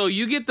 so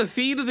you get the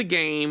feed of the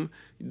game.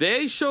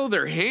 They show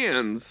their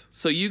hands,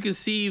 so you can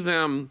see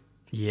them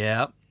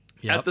at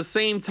the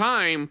same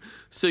time.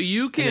 So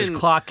you can... And there's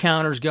clock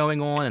counters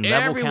going on and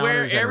level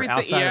counters that are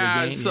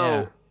outside of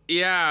the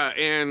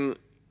game.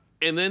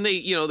 And then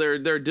they,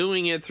 they're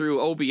doing it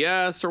through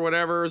OBS or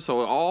whatever,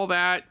 so all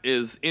that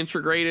is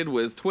integrated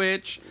with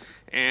Twitch.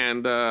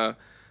 And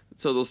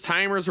so those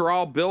timers are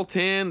all built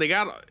in. They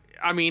got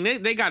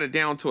it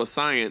down to a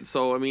science.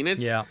 So, I mean,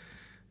 it's going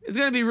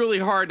to be really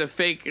hard to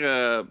fake,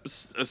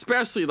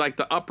 especially like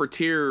the upper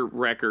tier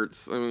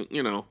records. I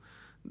mean,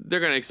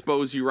 they're going to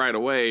expose you right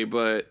away.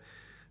 But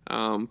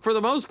for the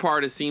most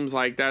part, it seems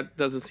like that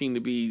doesn't seem to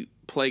be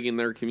plaguing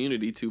their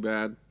community too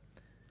bad.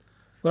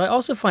 What I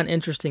also find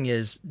interesting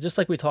is, just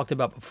like we talked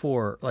about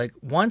before, like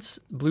once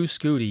Blue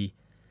Scuti,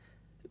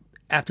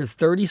 after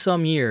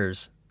 30-some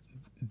years,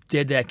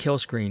 did that kill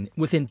screen,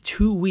 within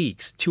 2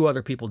 weeks, 2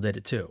 other people did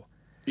it too.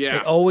 Yeah.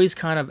 It always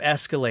kind of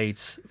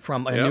escalates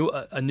from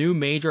a new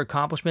major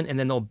accomplishment, and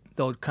then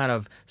they'll kind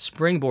of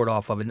springboard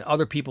off of it, and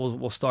other people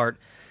will start.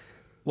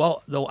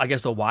 Well, I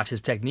guess they'll watch his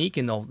technique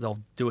and they'll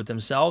do it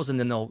themselves, and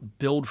then they'll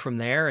build from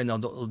there, and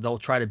they'll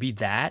try to beat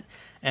that,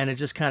 and it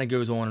just kind of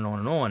goes on and on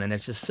and on, and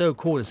it's just so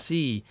cool to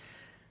see.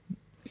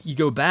 You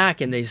go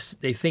back and they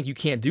think you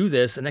can't do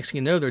this, and next thing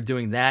you know, they're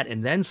doing that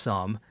and then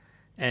some,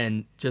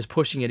 and just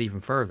pushing it even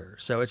further.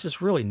 So it's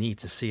just really neat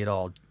to see it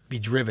all be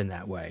driven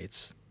that way.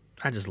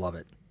 I just love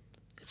it.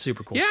 It's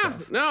super cool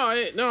stuff.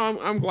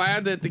 I'm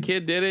glad that the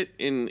kid did it,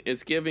 and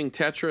it's giving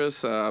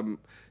Tetris,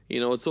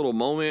 its little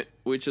moment,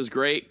 which is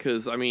great,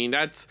 because, I mean,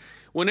 that's...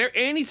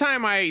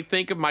 Anytime I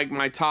think of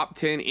my top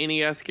 10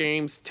 NES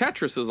games,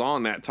 Tetris is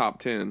on that top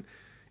 10.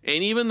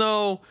 And even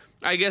though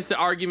I guess the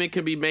argument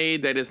could be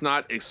made that it's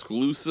not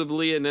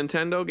exclusively a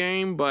Nintendo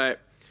game, but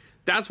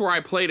that's where I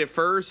played it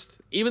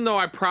first, even though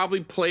I probably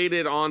played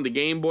it on the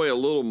Game Boy a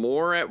little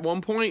more at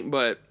one point,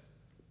 but...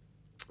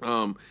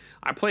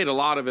 I played a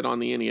lot of it on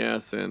the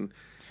NES, and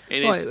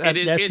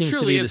it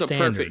truly is a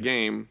perfect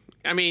game.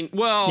 I mean,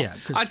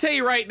 I'll tell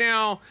you right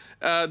now,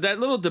 that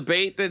little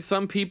debate that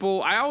some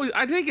people,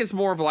 I think it's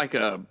more of like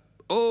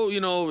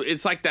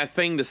it's like that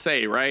thing to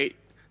say, right?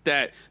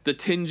 That the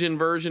Tengen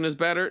version is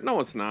better. No,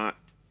 it's not.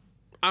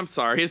 I'm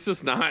sorry, it's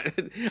just not.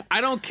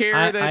 I don't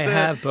care that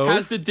it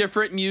has the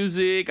different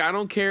music. I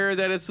don't care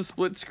that it's a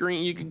split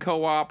screen, you can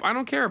co-op. I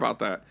don't care about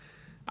that.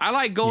 I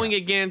like going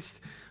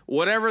against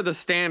whatever the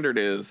standard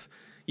is.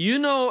 You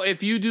know,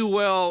 if you do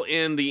well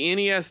in the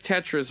NES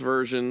Tetris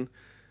version,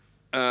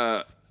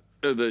 the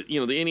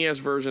NES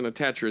version of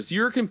Tetris,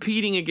 you're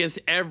competing against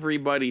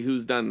everybody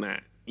who's done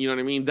that. You know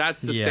what I mean?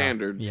 That's the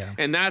standard. Yeah.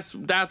 And that's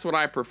what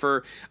I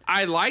prefer.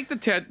 I like the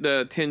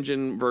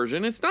Tengen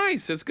version. It's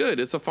nice. It's good.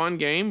 It's a fun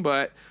game,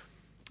 but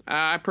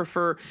I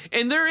prefer.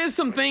 And there is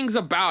some things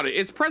about it.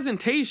 Its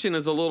presentation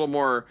is a little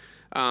more.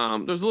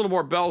 There's a little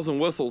more bells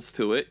and whistles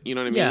to it. You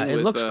know what I mean? Yeah,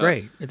 it looks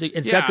great.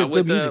 It's got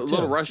good music too.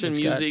 Little Russian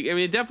music. I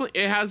mean,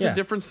 it has the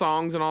different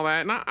songs and all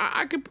that. And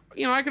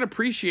I could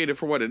appreciate it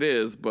for what it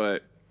is,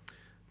 but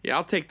yeah,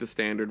 I'll take the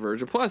standard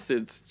version. Plus,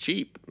 it's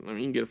cheap. I mean,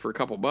 you can get it for a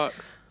couple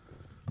bucks.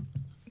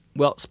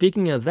 Well,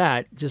 speaking of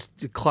that, just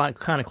to kind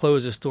of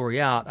close the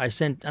story out,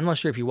 I'm not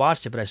sure if you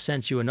watched it, but I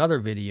sent you another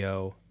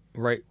video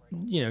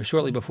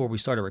shortly before we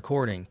started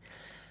recording.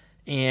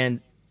 And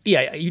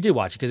yeah, you did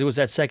watch it because it was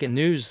that second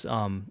news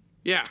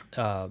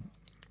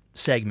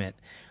segment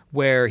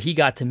where he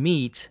got to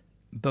meet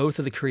both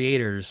of the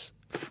creators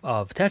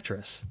of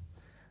Tetris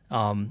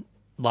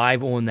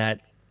live on that.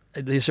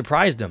 They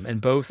surprised him,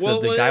 and both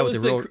the guy with the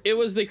real. It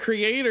was the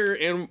creator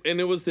and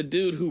it was the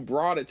dude who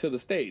brought it to the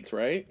States,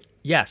 right?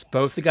 Yes,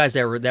 both the guys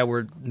that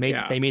were made.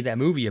 Yeah. They made that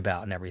movie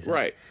about and everything.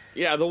 Right.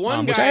 Yeah, the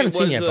one guy which I haven't was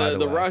seen yet, by the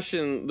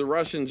way. the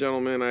Russian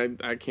gentleman.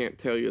 I can't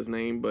tell you his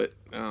name, but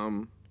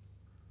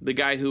the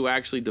guy who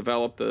actually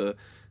developed the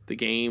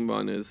game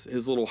on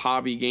his little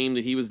hobby game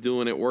that he was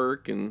doing at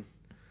work, and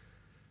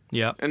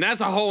and that's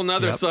a whole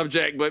nother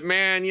subject. But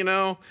man, you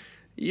don't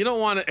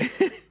want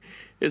to.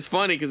 It's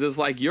funny because it's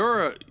like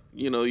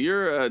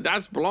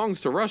that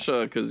belongs to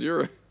Russia because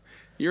you're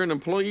an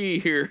employee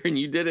here and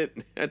you did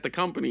it at the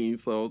company.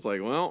 So it's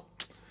like, well,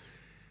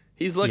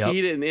 he's lucky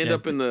he didn't end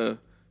up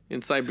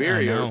in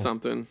Siberia or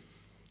something.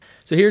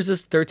 So here's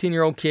this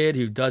 13-year-old kid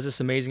who does this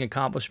amazing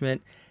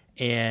accomplishment,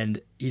 and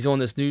he's on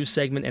this news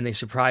segment, and they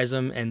surprise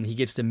him, and he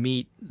gets to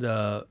meet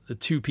the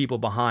two people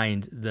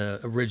behind the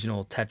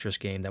original Tetris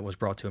game that was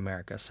brought to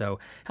America. So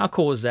how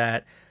cool is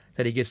that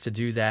he gets to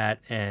do that,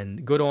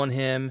 and good on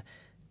him.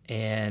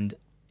 And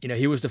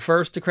he was the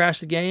first to crash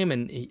the game,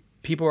 and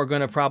people are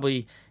going to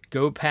probably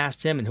go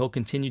past him, and he'll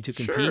continue to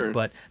compete. Sure.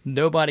 But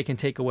nobody can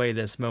take away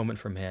this moment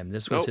from him.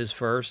 This was his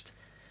first,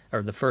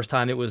 or the first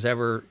time it was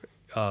ever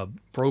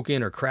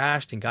broken or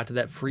crashed and got to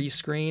that freeze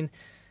screen.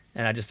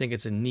 And I just think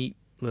it's a neat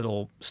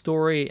little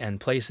story and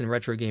place in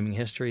retro gaming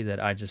history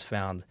that I just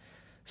found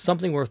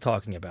something worth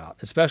talking about,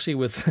 especially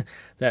with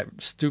that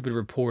stupid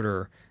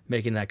reporter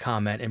making that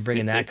comment and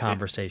bringing that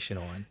conversation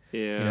on.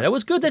 Yeah. That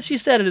was good that she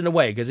said it in a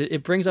way, because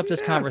it brings up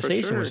this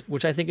conversation,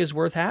 which I think is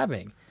worth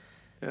having.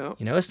 Yeah.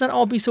 Let's not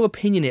all be so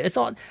opinionated.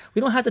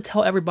 We don't have to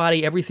tell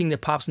everybody everything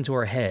that pops into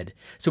our head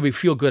so we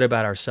feel good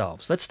about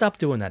ourselves. Let's stop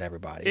doing that,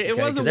 everybody. It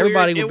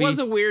okay? was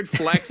a weird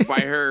flex by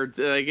her.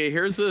 Like,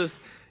 here's this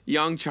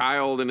young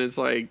child, and it's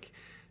like,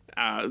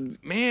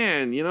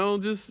 man,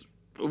 just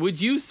would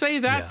you say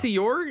that to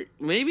your?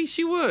 Maybe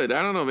she would.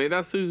 I don't know. Maybe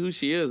that's who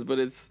she is. But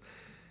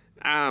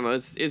I don't know.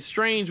 It's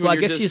strange. Well, I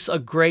guess she's a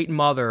great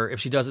mother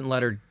if she doesn't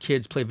let her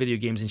kids play video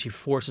games and she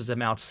forces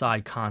them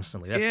outside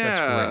constantly. That's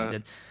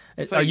great.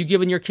 Are you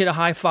giving your kid a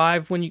high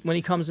five when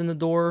he comes in the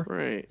door?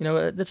 Right.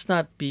 Let's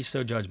not be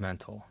so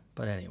judgmental.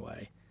 But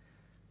anyway,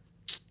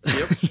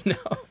 yep.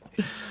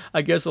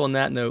 I guess on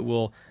that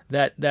note,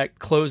 that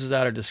closes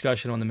out our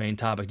discussion on the main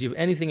topic. Do you have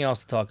anything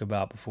else to talk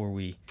about before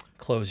we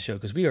close the show?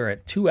 Because we are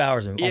at 2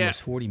 hours and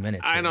almost 40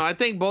 minutes. I know. I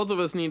think both of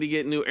us need to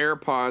get new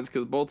AirPods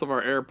because both of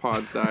our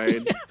AirPods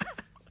died.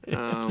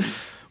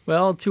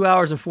 Well, 2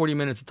 hours and 40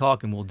 minutes of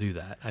talking will do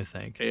that, I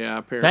think. Yeah,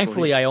 apparently.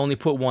 Thankfully, I only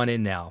put one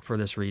in now for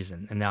this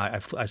reason, and now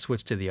I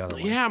switched to the other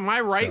one. Yeah, my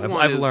right one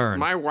I've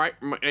learned. My right.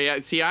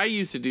 See, I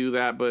used to do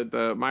that,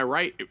 but my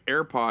right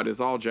AirPod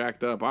is all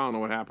jacked up. I don't know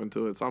what happened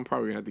to it, so I'm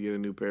probably gonna have to get a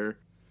new pair.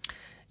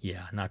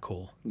 Yeah, not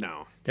cool.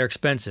 No, they're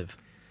expensive.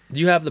 Do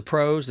you have the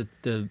pros?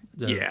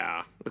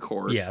 Yeah, of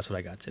course. Yeah, that's what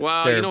I got too.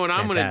 Well, you know what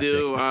I'm gonna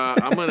do?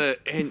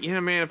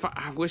 And man, if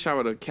I wish I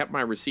would have kept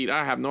my receipt.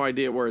 I have no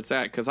idea where it's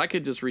at because I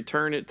could just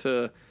return it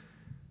to.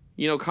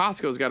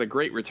 Costco's got a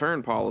great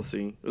return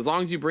policy. As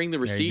long as you bring the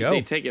receipt,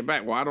 they take it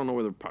back. Well, I don't know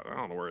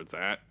where it's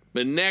at.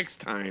 But next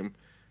time,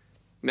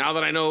 now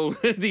that I know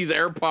these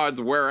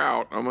AirPods wear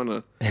out, I'm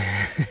gonna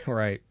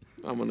right.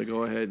 I'm gonna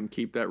go ahead and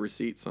keep that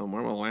receipt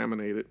somewhere. I'm gonna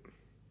laminate it.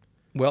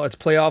 Well, it's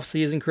playoff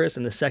season, Chris,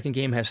 and the second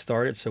game has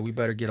started, so we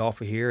better get off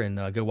of here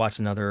and go watch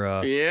another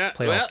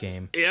playoff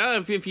game. Yeah,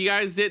 if you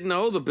guys didn't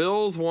know, the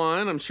Bills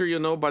won. I'm sure you'll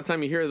know by the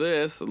time you hear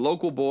this.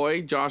 Local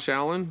boy, Josh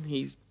Allen,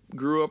 he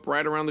grew up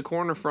right around the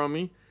corner from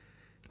me.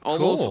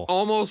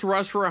 Almost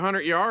rushed for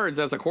 100 yards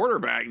as a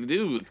quarterback.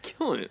 Dude, it's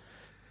killing it.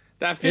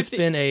 It's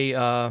been a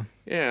Go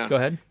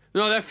ahead.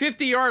 No, that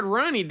 50-yard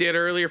run he did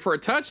earlier for a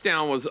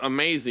touchdown was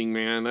amazing,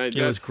 man. It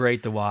was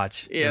great to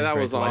watch. Yeah, that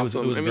was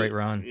awesome. It was a great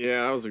run.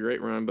 Yeah, that was a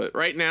great run. But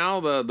right now,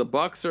 the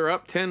Bucks are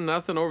up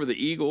 10-0 over the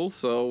Eagles,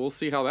 so we'll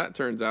see how that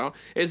turns out.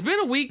 It's been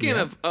a weekend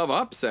of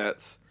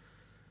upsets.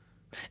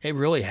 It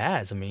really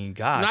has. I mean,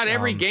 gosh. Not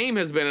every game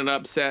has been an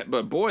upset,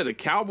 but boy, the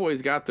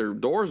Cowboys got their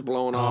doors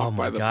blown off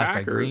by the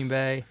Packers. By Green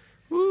Bay.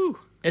 Woo.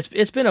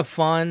 It's been a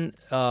fun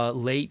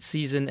late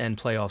season and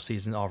playoff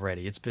season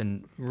already. It's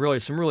been really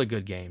some really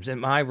good games.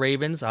 And my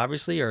Ravens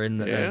obviously are in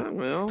the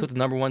took the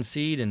 #1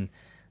 seed, and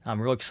I'm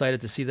real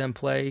excited to see them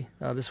play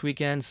this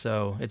weekend.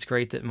 So it's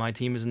great that my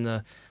team is in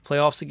the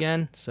playoffs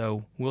again.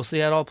 So we'll see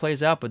how it all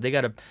plays out. But they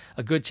got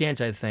a good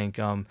chance, I think.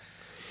 Lamar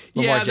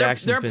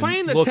Jackson's they're been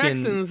playing the looking,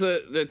 Texans.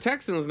 The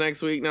Texans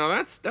next week. Now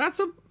that's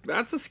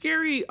a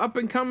scary up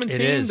and coming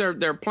team. Is.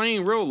 They're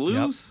playing real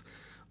loose,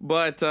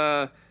 but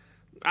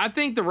I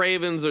think the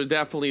Ravens are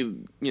definitely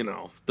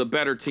the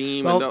better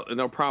team, and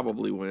they'll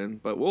probably win.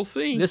 But we'll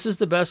see. This is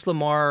the best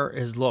Lamar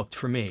has looked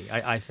for me.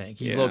 I think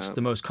he looks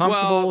the most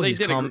comfortable. Well, he's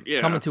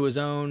coming to his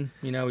own.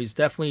 He's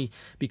definitely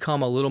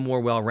become a little more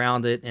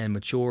well-rounded and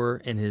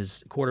mature in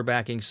his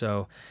quarterbacking.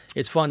 So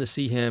it's fun to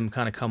see him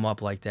kind of come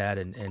up like that.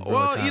 And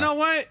really you know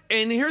what?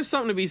 And here's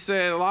something to be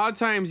said. A lot of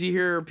times you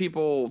hear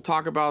people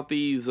talk about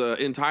these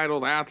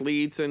entitled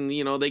athletes, and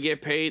they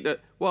get paid.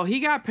 Well, he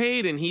got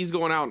paid, and he's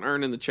going out and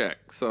earning the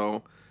check.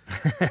 So.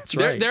 That's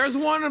right. There's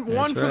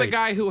one for the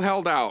guy who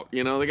held out.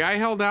 The guy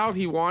held out.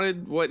 He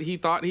wanted what he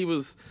thought he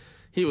was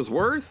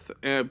worth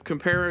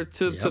compared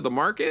to the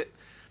market,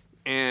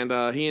 and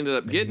he ended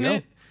up getting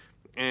it.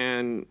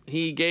 And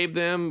he gave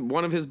them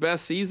one of his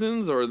best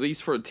seasons, or at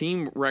least for a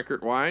team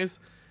record wise.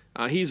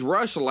 He's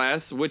rushed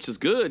less, which is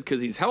good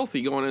because he's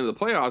healthy going into the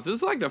playoffs. This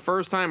is like the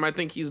first time I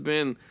think he's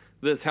been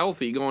this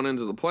healthy going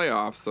into the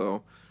playoffs.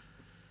 So.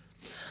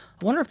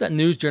 I wonder if that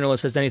news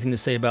journalist has anything to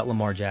say about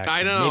Lamar Jackson.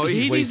 I know.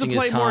 Maybe he needs to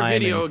play more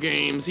video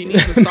games. He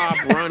needs to stop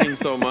running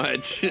so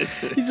much.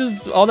 He's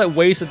just all that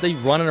waste that they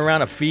running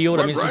around a field.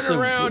 Running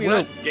around, you're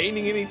not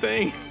gaining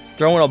anything.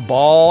 Throwing a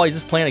ball. He's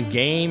just playing a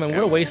game. And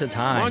what a waste of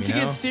time. Why don't you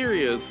get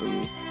serious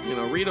and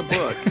read a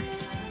book?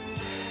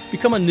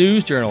 Become a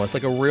news journalist,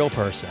 like a real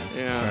person.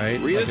 Yeah. Right?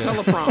 Read a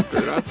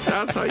teleprompter.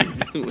 That's how you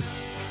do it.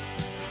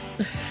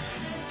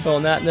 Well,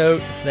 on that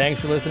note, thanks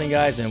for listening,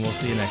 guys, and we'll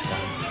see you next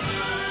time.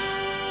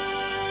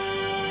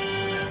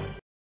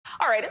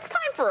 All right, it's time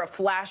for a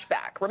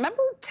flashback.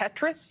 Remember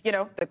Tetris?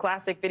 The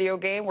classic video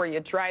game where you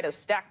try to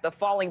stack the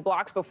falling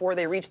blocks before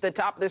they reach the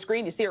top of the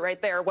screen. You see it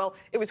right there. Well,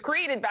 it was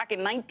created back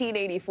in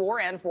 1984,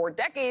 and for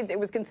decades it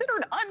was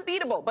considered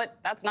unbeatable. But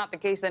that's not the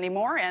case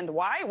anymore. And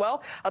why?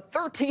 Well, a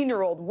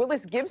 13-year-old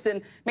Willis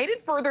Gibson made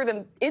it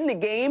further in the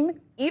game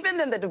even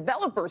than the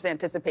developers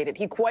anticipated.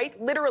 He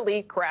quite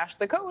literally crashed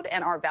the code.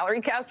 And our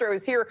Valerie Castro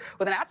is here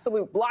with an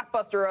absolute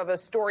blockbuster of a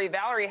story.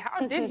 Valerie,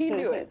 how did he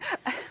do it?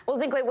 Well,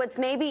 Zinkley, what's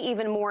maybe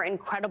even more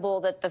incredible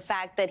that the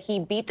fact that he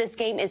beat this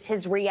game is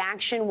his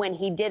reaction when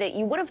he did it.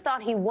 You would have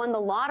thought he won the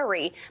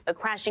lottery, but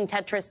crashing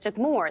Tetris took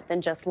more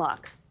than just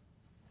luck.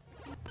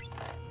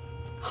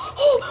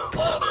 Oh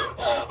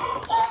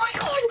my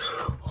God!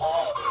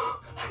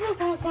 I'm gonna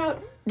pass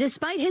out.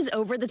 Despite his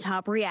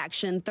over-the-top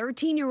reaction,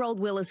 13-year-old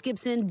Willis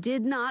Gibson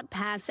did not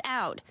pass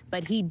out,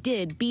 but he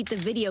did beat the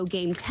video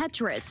game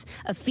Tetris,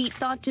 a feat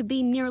thought to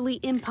be nearly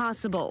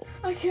impossible.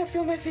 I can't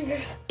feel my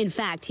fingers. In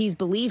fact, he's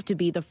believed to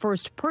be the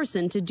first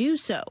person to do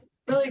so.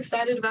 Really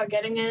excited about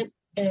getting it,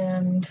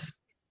 and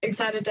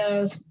excited that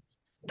I was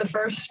the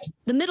first.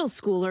 The middle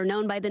schooler,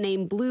 known by the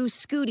name Blue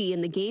Scuti in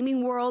the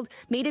gaming world,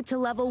 made it to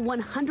level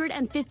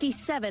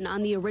 157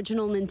 on the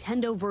original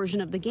Nintendo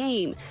version of the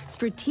game,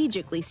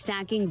 strategically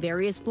stacking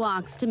various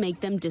blocks to make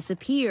them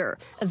disappear,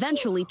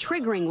 eventually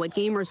triggering what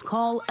gamers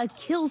call a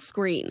kill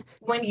screen.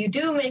 When you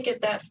do make it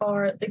that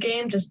far, the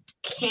game just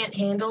can't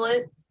handle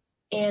it,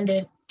 and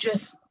it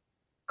just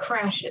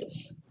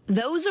crashes.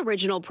 Those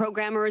original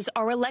programmers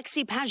are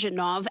Alexei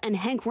Pajitnov and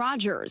Hank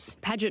Rogers.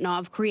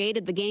 Pajitnov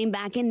created the game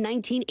back in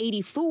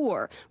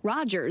 1984.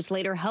 Rogers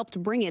later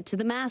helped bring it to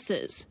the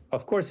masses.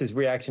 Of course, his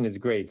reaction is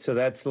great. So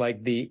that's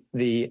like the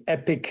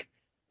epic,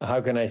 how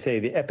can I say,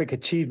 the epic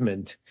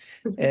achievement.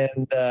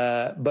 And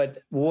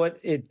but what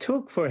it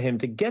took for him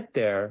to get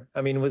there,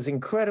 was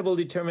incredible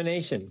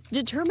determination.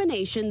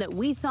 Determination that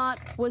we thought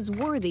was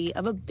worthy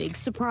of a big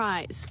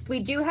surprise. We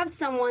do have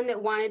someone that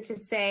wanted to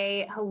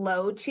say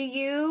hello to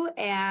you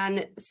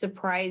and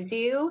surprise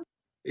you.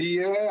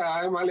 Yeah,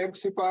 I'm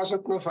Alexei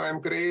Pajitnov.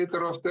 I'm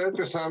creator of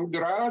Tetris, and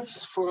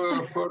grats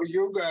for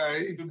you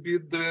guys to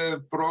beat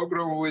the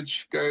program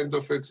which kind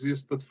of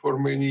existed for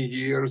many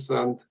years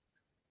and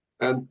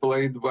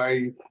played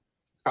by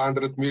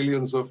 100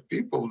 millions of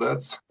people.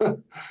 That's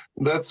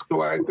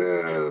quite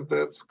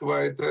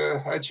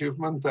a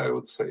achievement, I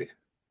would say.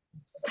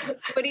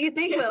 What do you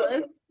think,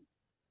 Willis?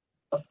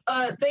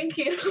 Thank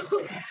you.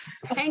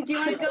 Hank, do you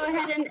want to go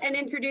ahead and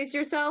introduce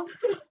yourself?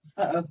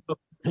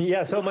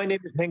 Yeah, so my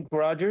name is Hank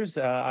Rogers.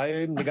 I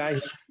am the guy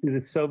who went to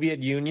the Soviet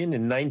Union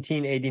in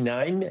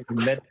 1989,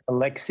 met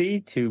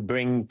Alexei to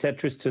bring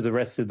Tetris to the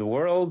rest of the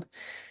world.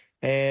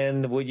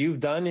 And what you've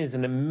done is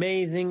an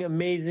amazing,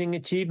 amazing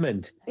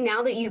achievement.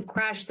 Now that you've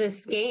crashed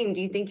this game,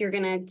 do you think you're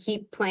going to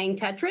keep playing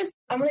Tetris?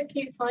 I'm going to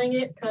keep playing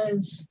it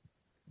because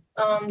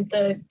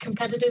the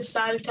competitive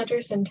side of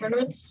Tetris in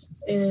tournaments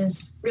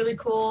is really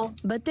cool.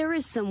 But there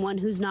is someone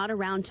who's not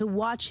around to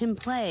watch him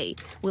play.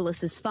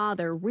 Willis's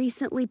father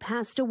recently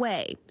passed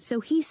away, so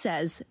he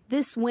says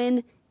this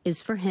win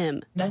is for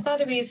him. I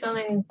thought it'd be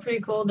something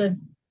pretty cool to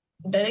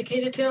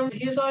dedicate it to him.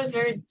 He was always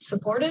very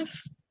supportive,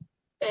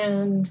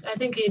 and I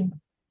think he'd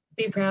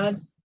be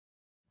proud.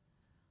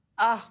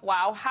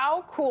 Wow,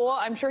 how cool.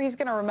 I'm sure he's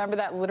going to remember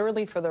that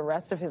literally for the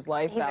rest of his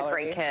life. He's a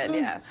great kid,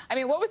 yeah. I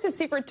mean, what was his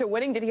secret to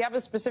winning? Did he have a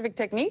specific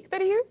technique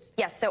that he used?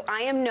 Yes, so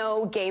I am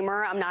no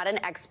gamer. I'm not an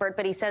expert,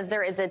 but he says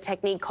there is a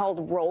technique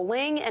called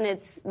rolling, and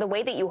it's the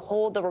way that you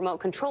hold the remote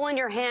control in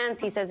your hands.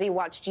 He says he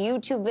watched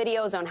YouTube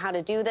videos on how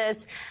to do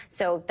this,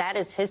 so that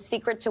is his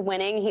secret to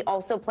winning. He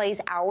also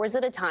plays hours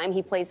at a time.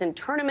 He plays in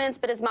tournaments,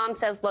 but his mom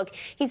says, look,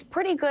 he's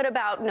pretty good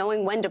about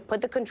knowing when to put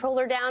the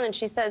controller down, and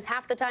she says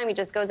half the time he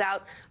just goes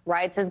out,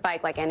 rides his bike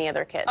like any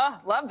other kid.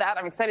 Oh, love that.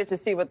 I'm excited to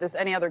see what this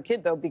any other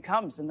kid, though,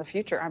 becomes in the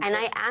future, I'm and sure.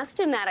 I asked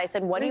him that. I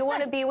said, what do you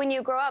want to be when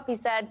you grow up? He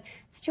said,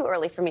 it's too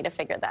early for me to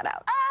figure that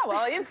out. Ah,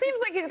 well, it seems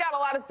like he's got a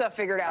lot of stuff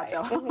figured out,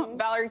 though.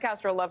 Valerie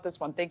Castro, love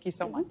this one. Thank you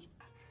so much.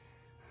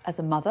 As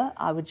a mother,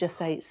 I would just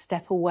say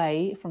step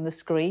away from the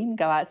screen,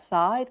 go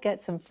outside,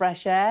 get some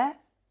fresh air.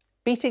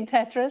 Beating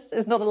Tetris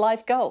is not a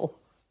life goal.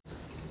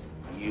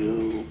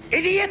 You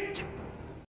idiot!